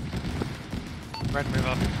 Hey, fam. Red, move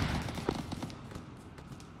up.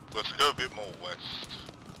 Let's go a bit more west.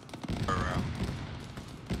 Around.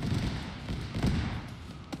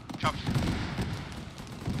 Chops.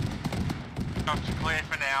 Chops are clear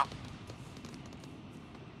for now.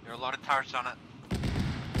 There are a lot of turrets on it.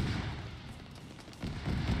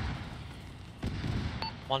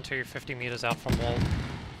 1-2, 50 meters out from wall.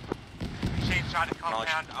 You see inside the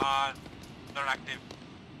compound are not active.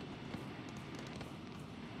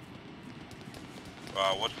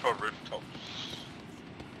 What's for rooftops?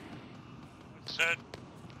 Third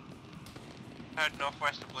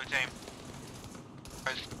northwest of blue team.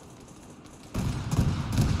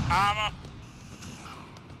 Arma.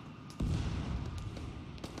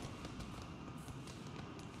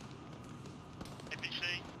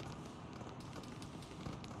 NPC.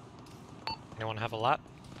 Anyone have a lat?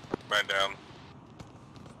 Man down.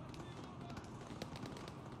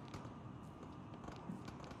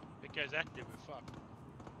 It goes active, we're fucked.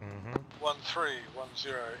 1-3,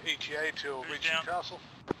 1-0, ETA till reaching down? castle.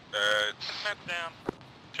 It's Set down.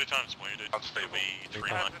 2 times wounded. Unstable. Be 3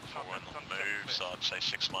 Mike and 4 on the move, so I'd say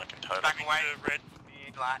 6 Mike in total. Back away. Red.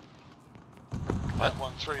 Need light. At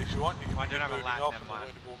 1-3, if you want, you can I begin don't have a moving lat, off never and the mind.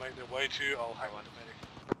 wounded will make their way to you. I'll hang on the medic.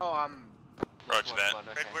 Oh, Roger that. Blood,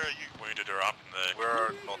 Red, okay. where are you? Wounded or up in the...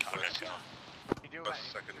 We're northwest. You do Just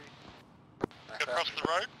a second. Across the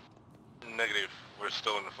road? Negative. We're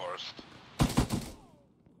still in the forest.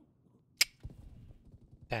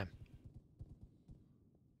 Damn.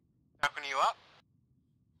 Falcon, you up?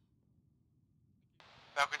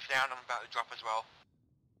 Falcon's down, I'm about to drop as well.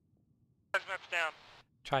 Maps down.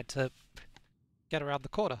 Tried to get around the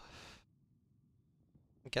corner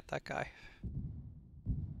and get that guy.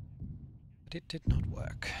 But it did not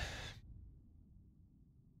work.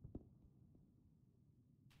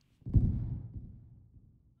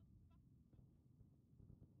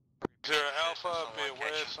 Zero Alpha, be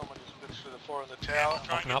aware someone is looking for the 4 in the tower.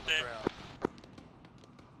 Try and get up. there.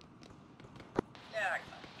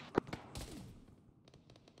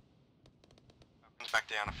 Falcon's back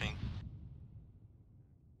down, I think.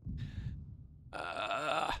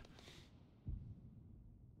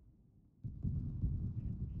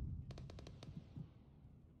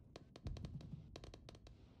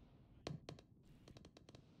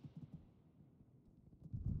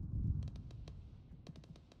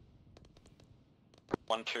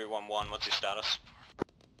 1211, what's your status?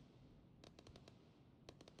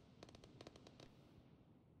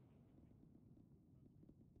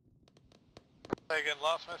 Say again,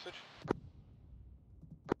 last message.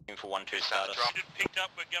 Looking for 1-2 status. Picked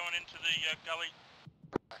up, we're going into the gully.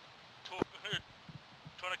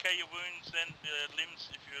 Tourniquet your wounds, then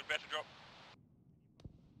limbs if you're about to drop.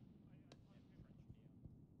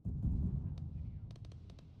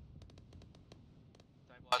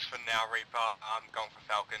 Stabilize for now, Reaper. I'm going for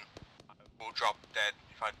Falcon. We'll drop dead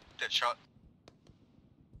if I get shot.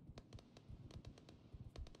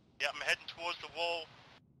 Yeah, I'm heading towards the wall.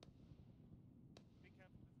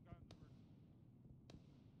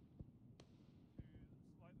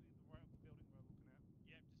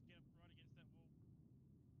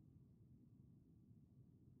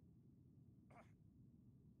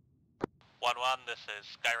 This is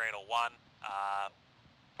Sky Raider 1.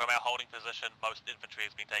 From our holding position, most infantry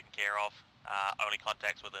has been taken care of. Only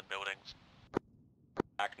contacts within buildings.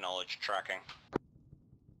 Acknowledge tracking.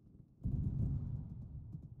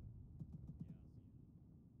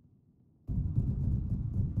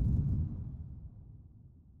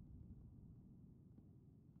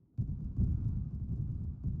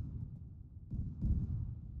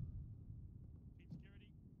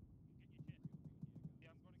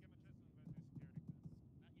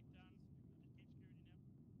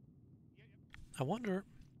 I wonder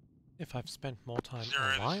if I've spent more time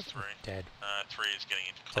alive or dead. 3 is getting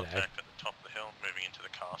into contact at the top of the hill, moving into the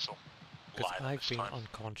castle. Because I've been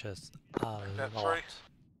unconscious a lot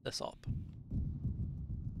this op.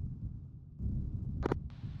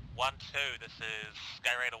 1-2, this is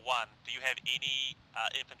Sky Raider 1. Do you have any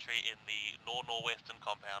infantry in the northwestern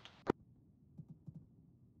compound?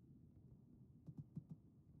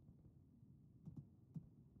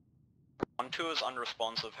 Two is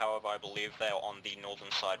unresponsive, however I believe they are on the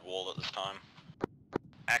northern side wall at this time.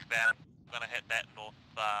 Act that. I'm gonna hit that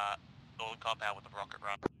northern compound with the rocket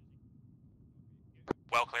run.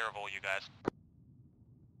 Well clear of all you guys.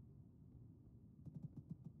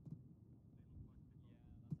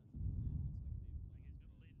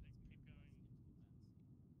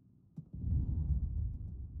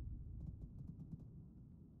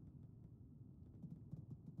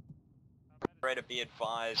 Raider, be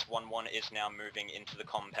advised, 1-1 is now moving into the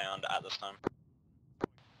compound at this time.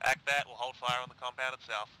 Act that, we'll hold fire on the compound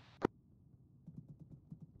itself.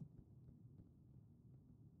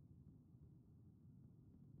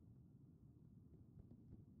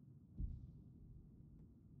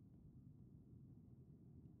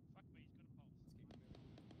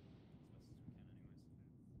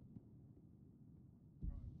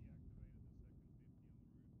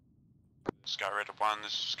 Sky Raider 1,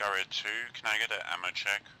 this is Sky Raider 2. Can I get an ammo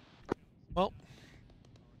check? Well.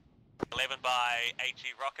 11 by AT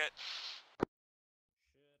rockets.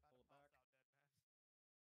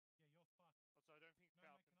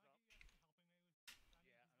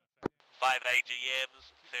 5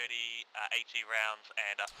 AGMs, 30 AT rounds,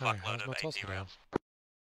 and a fuckload of AT rounds.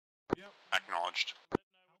 Acknowledged.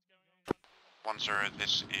 1-0,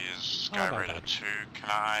 this is Sky Raider 2. Can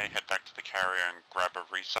I head back to the carrier and grab a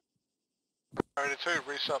resup? Sky Raider 2,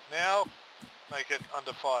 resup now. Make it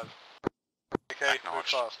under 5. Okay, move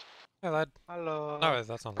fast. Hey lad. Hello. No,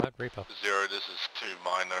 that's not lad. Reaper. 0, this is 2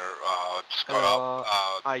 minor. Just got up.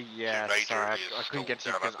 Yeah, sorry, I couldn't get to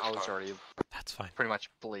you because I was already. That's fine. Pretty much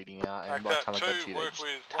bleeding out, and by the time I got to you, they just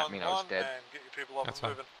tapped me and I was dead. And get your people off and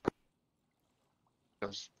moving. It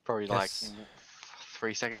was probably like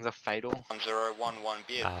 3 seconds of fatal. 1011,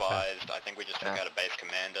 be advised. I think we just took out a base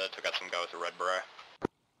commander, took out some guy with a red beret.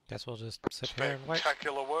 Guess we'll just sit here and wait.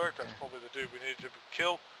 Spectacular work. That's probably the dude we needed to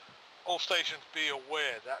kill. All stations be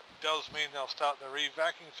aware. That does mean they'll start their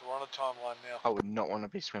evacing, so we're on a timeline now. I would not want to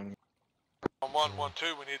be swimming. On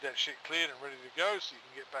 112, we need that shit cleared and ready to go, so you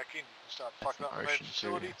can get back in. You can start fucking up the main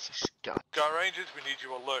facility. Sky Rangers, we need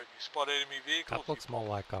you alert. You spot enemy vehicles. That looks more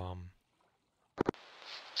like what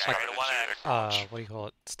do you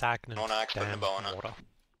call it? Stagnant dam water.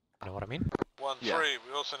 You know what I mean? 1-3,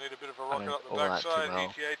 we also need a bit of a rocket up the backside.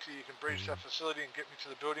 ETA, you can breach that facility and get me to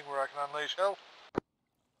the building where I can unleash hell.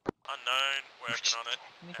 Unknown, working on it.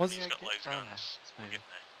 Was, He's got laser guns. We'll get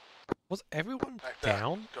there. was everyone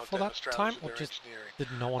down for that time, or just did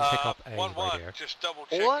no one pick up a radio? Just double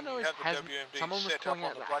all I know is someone was calling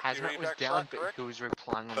out that Hazmat was down, but he was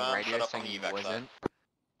replying on the radio saying he wasn't.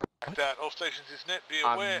 That all stations is net, be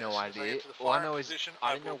I aware. have no idea. All I know is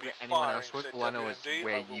I don't know where anyone else was. All I know is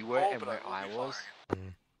where you were and where I was.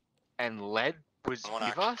 And Led was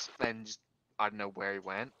with us, then just, I don't know where he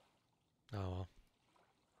went. Oh well.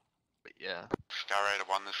 But yeah. Sky Raider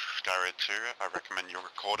 1, this is Sky Raider 2. I recommend you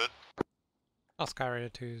record it. Oh, Skyraider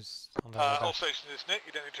 2's on that. All stations is net,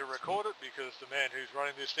 you don't need to record it because the man who's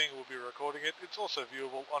running this thing will be recording it. It's also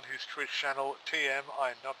viewable on his Twitch channel, TM. I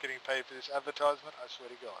am not getting paid for this advertisement, I swear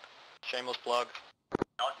to God. Shameless plug.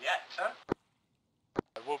 Not yet, sir.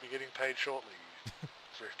 I will be getting paid shortly, you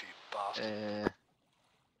thrifty bastard.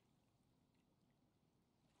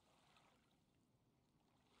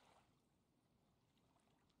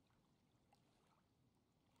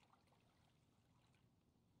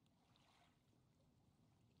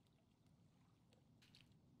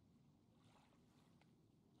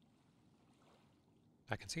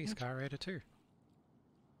 I can see Skyraider 2.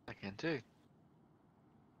 I can too.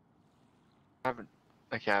 I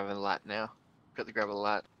have a lat now. Got to grab a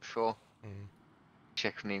lat before.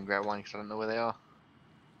 Check if I need to grab one because I don't know where they are.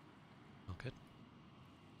 Oh, good.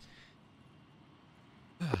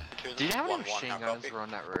 Do you have any machine guns that are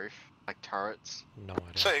on that roof? Like turrets? No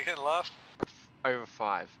idea. Say again, last. Over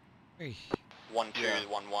 5.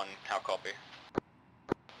 1211, how copy?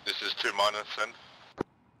 This is 2 minus, send.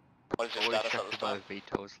 What is your status at this time?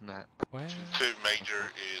 VTOLs and that. 2 major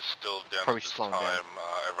is still down Probably at this slowing time. down.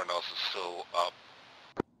 Everyone else is still up.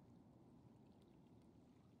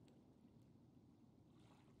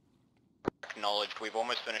 Acknowledged. We've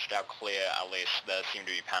almost finished our clear, at least. They seem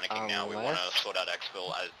to be panicking now. We want to sort out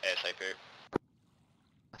exfil ASAP.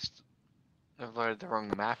 I've loaded the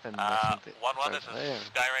wrong map and 1-1, this is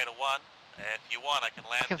Skyraider 1. If you want, I can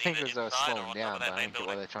land I can think either it was inside or slowing on down, top of but that I main don't get why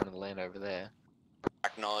building. they're trying to land over there.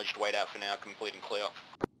 Acknowledged. Wait out for now. Complete and clear.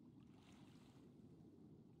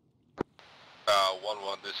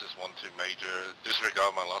 1-1, this is 1-2 major.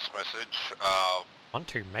 Disregard my last message.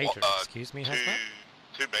 1-2 major, excuse me, has that?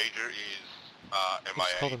 2 major is He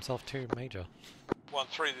just called MIA. himself 2 major.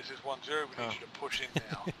 1-3, this is 1-0, we need you to push in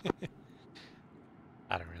now.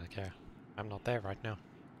 I don't really care. I'm not there right now.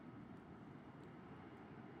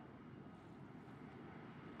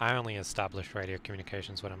 I only establish radio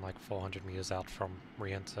communications when I'm like 400 meters out from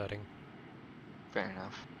reinserting. Fair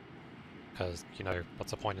enough. Because, you know, what's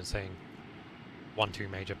the point in saying 1-2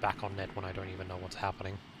 major back on net when I don't even know what's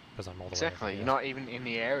happening? Because I'm all the way over Exactly, here. you're not even in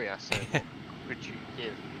the area, so what could you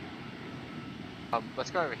give? Let's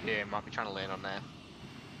go over here, might be trying to land on there.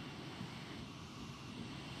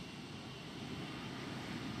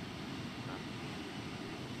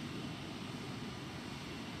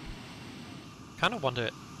 Kind of wonder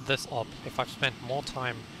this op if I've spent more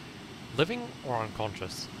time living or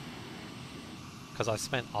unconscious. Because I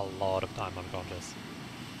spent a lot of time unconscious.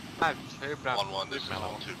 I have 2, but 1-1, this is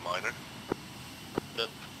 1-2 minor.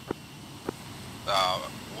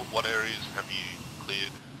 What areas have you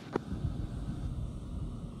cleared?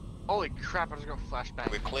 Holy crap, I just got flashbang.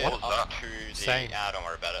 We're cleared up to the... don't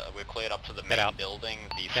worry about it. We're cleared up to the main building.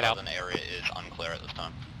 The southern area is unclear at this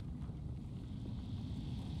time.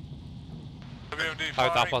 WMD Oh,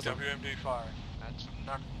 firing, that wasn't... WMD firing. That's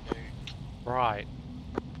not a... Right.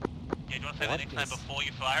 Yeah, do you want to say that next time before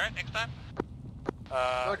you fire it, next time?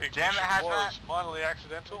 Ignition was minorly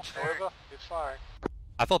accidental, however, it's firing.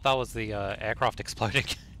 I thought that was the aircraft exploding.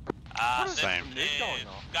 This is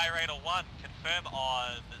Skyraider 1, confirm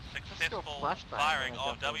on successful firing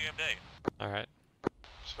of WMD. Alright.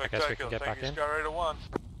 I guess we can get back in. Skyraider 1.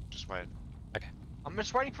 Just wait. Okay. I'm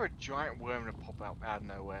just waiting for a giant worm to pop out of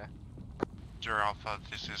nowhere. 0 Alpha,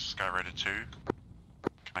 this is Skyraider 2.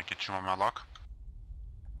 Can I get you on my lock?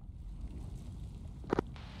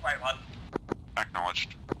 Wait, what?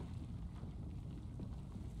 Acknowledged.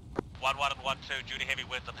 1-1 and 1-2, due to heavy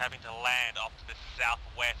winds, I'm having to land off to the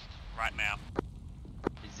southwest right now.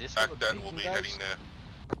 Is this Back then, we'll be heading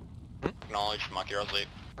there. Acknowledged, Monkey Rosley.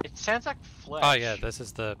 It sounds like flesh. Oh yeah, this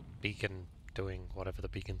is the beacon doing whatever the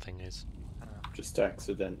beacon thing is. Just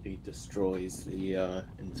accidentally destroys the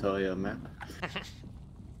entire map.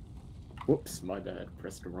 Whoops, my bad.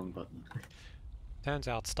 Pressed the wrong button. Turns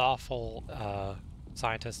out Starfall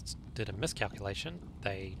scientists did a miscalculation.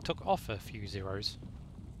 They took off a few zeros.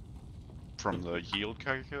 From the yield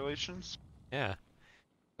calculations? Yeah.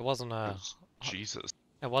 It wasn't a... Jesus.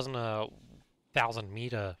 It wasn't a 1,000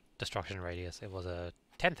 meter destruction radius. It was a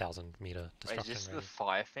 10,000 meter destruction radius. Is this radius. the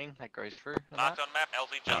fire thing that goes through? Marked on map,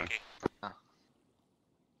 LZ Junkie.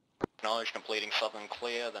 Acknowledged, completing southern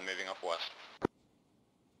clear, then moving off west.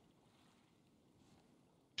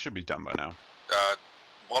 Should be done by now.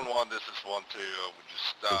 1-1, this is 1-2. We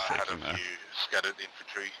just had a few scattered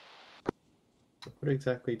infantry. What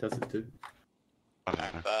exactly does it do? I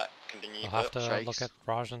don't know. Continue. I'll have to look at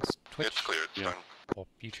Rajiin's Twitch. It's clear, it's done. Or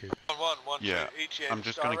YouTube. 1-1, 1-2, Yeah, each I'm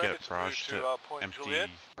just gonna get Skyraider Raj to to Point empty Juliet.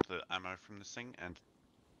 the ammo from this thing and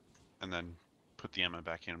then put the ammo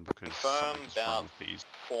back in because Confirm something's wrong down with these.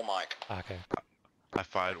 4 mic. Okay. I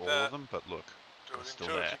fired all of them, but look. Do it in still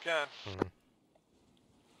two there. if you can.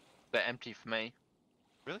 They're empty for me.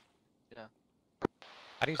 Really? Yeah.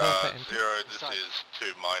 How do you tell if they're empty? Zero, this is 2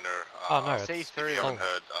 minor. Oh no, if it's you haven't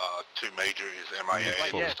heard, 2 major is MIA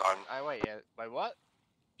Wait, this time. Wait, Wait, what?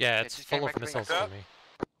 yeah, it's just full came of back to me. missiles for me.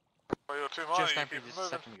 Well, you're 2 minor, Just you empty keep just moving. a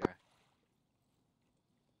second ago.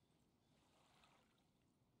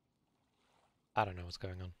 I don't know what's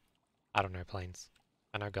going on. I don't know planes.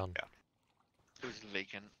 I know gun. Yeah. Who's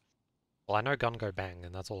leaking? Well, I know gun go bang,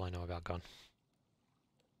 and that's all I know about gun.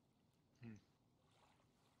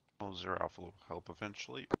 Well, Zero Alpha will help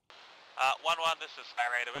eventually. 1-1, this is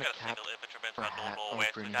Serenity. We've got a single infantryman to our normal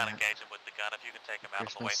west. We can't engage him with the gun. If you can take him out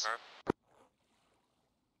of the way for him.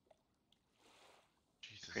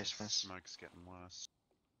 Jesus, Christmas. smoke's getting worse.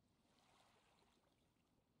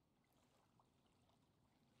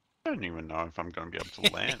 I don't even know if I'm going to be able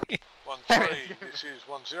to land. 1-3, this is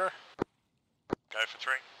 1-0. Go for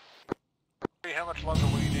 3. How much longer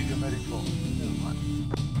will you need your medic for?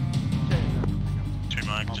 2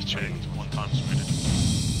 Mike, just checked. 1 time submitted.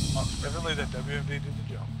 Oh, definitely that WMD did the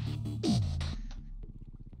job.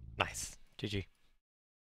 Nice. GG.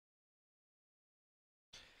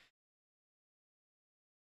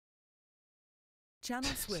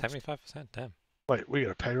 Channel switch. 75%, damn. Wait, we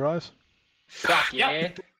got a pay rise?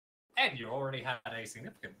 Yeah. And you already had a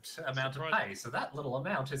significant amount of pay, so that little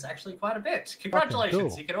amount is actually quite a bit.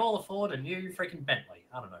 Congratulations, cool. you can all afford a new freaking Bentley.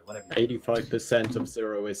 I don't know, whatever. 85% of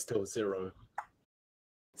 0 is still 0.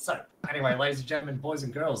 So, anyway, ladies and gentlemen, boys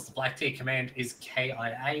and girls, the Black Tier Command is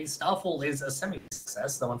KIA. Starfall is a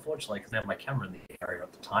semi-success, though unfortunately, because I had my camera in the area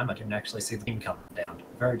at the time, I didn't actually see the team coming down.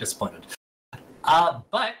 Very disappointed.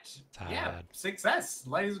 But, yeah, success,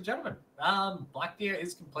 ladies and gentlemen. Black Tier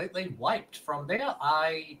is completely wiped from there.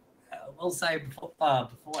 I will say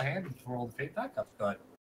beforehand, before all the feedback, I've got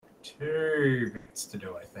 2 bits to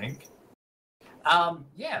do, I think.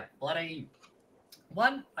 Yeah, bloody...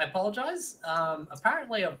 One, I apologize.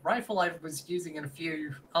 Apparently a rifle I was using in a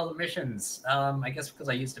few other missions, I guess because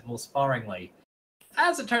I used it more sparingly.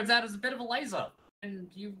 As it turns out, it's a bit of a laser, and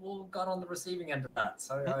you all got on the receiving end of that,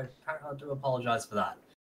 so I do apologize for that.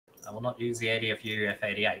 I will not use the ADFU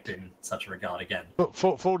F-88 in such a regard again. But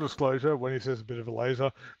full disclosure, when he says a bit of a laser,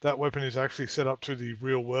 that weapon is actually set up to the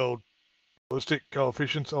real-world ballistic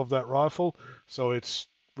coefficients of that rifle, so it's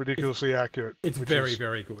ridiculously accurate. It's very,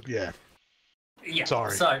 very good. Yeah. Yeah,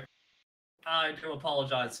 sorry. So, I do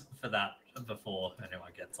apologize for that before anyone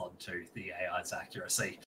gets on to the AI's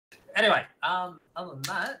accuracy. Anyway, other than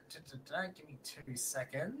that, give me 2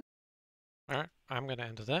 seconds. Alright, I'm going to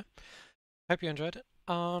end it there. Hope you enjoyed it.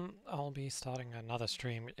 I'll be starting another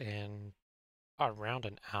stream in around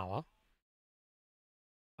an hour.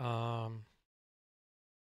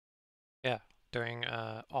 Yeah, doing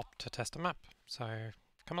op to test a map, so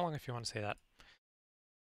come along if you want to see that.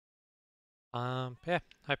 Yeah,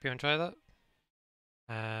 hope you enjoy that,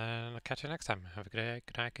 and I'll catch you next time. Have a good day,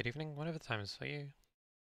 good night, good evening, whatever the time is for you.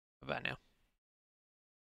 Bye-bye now.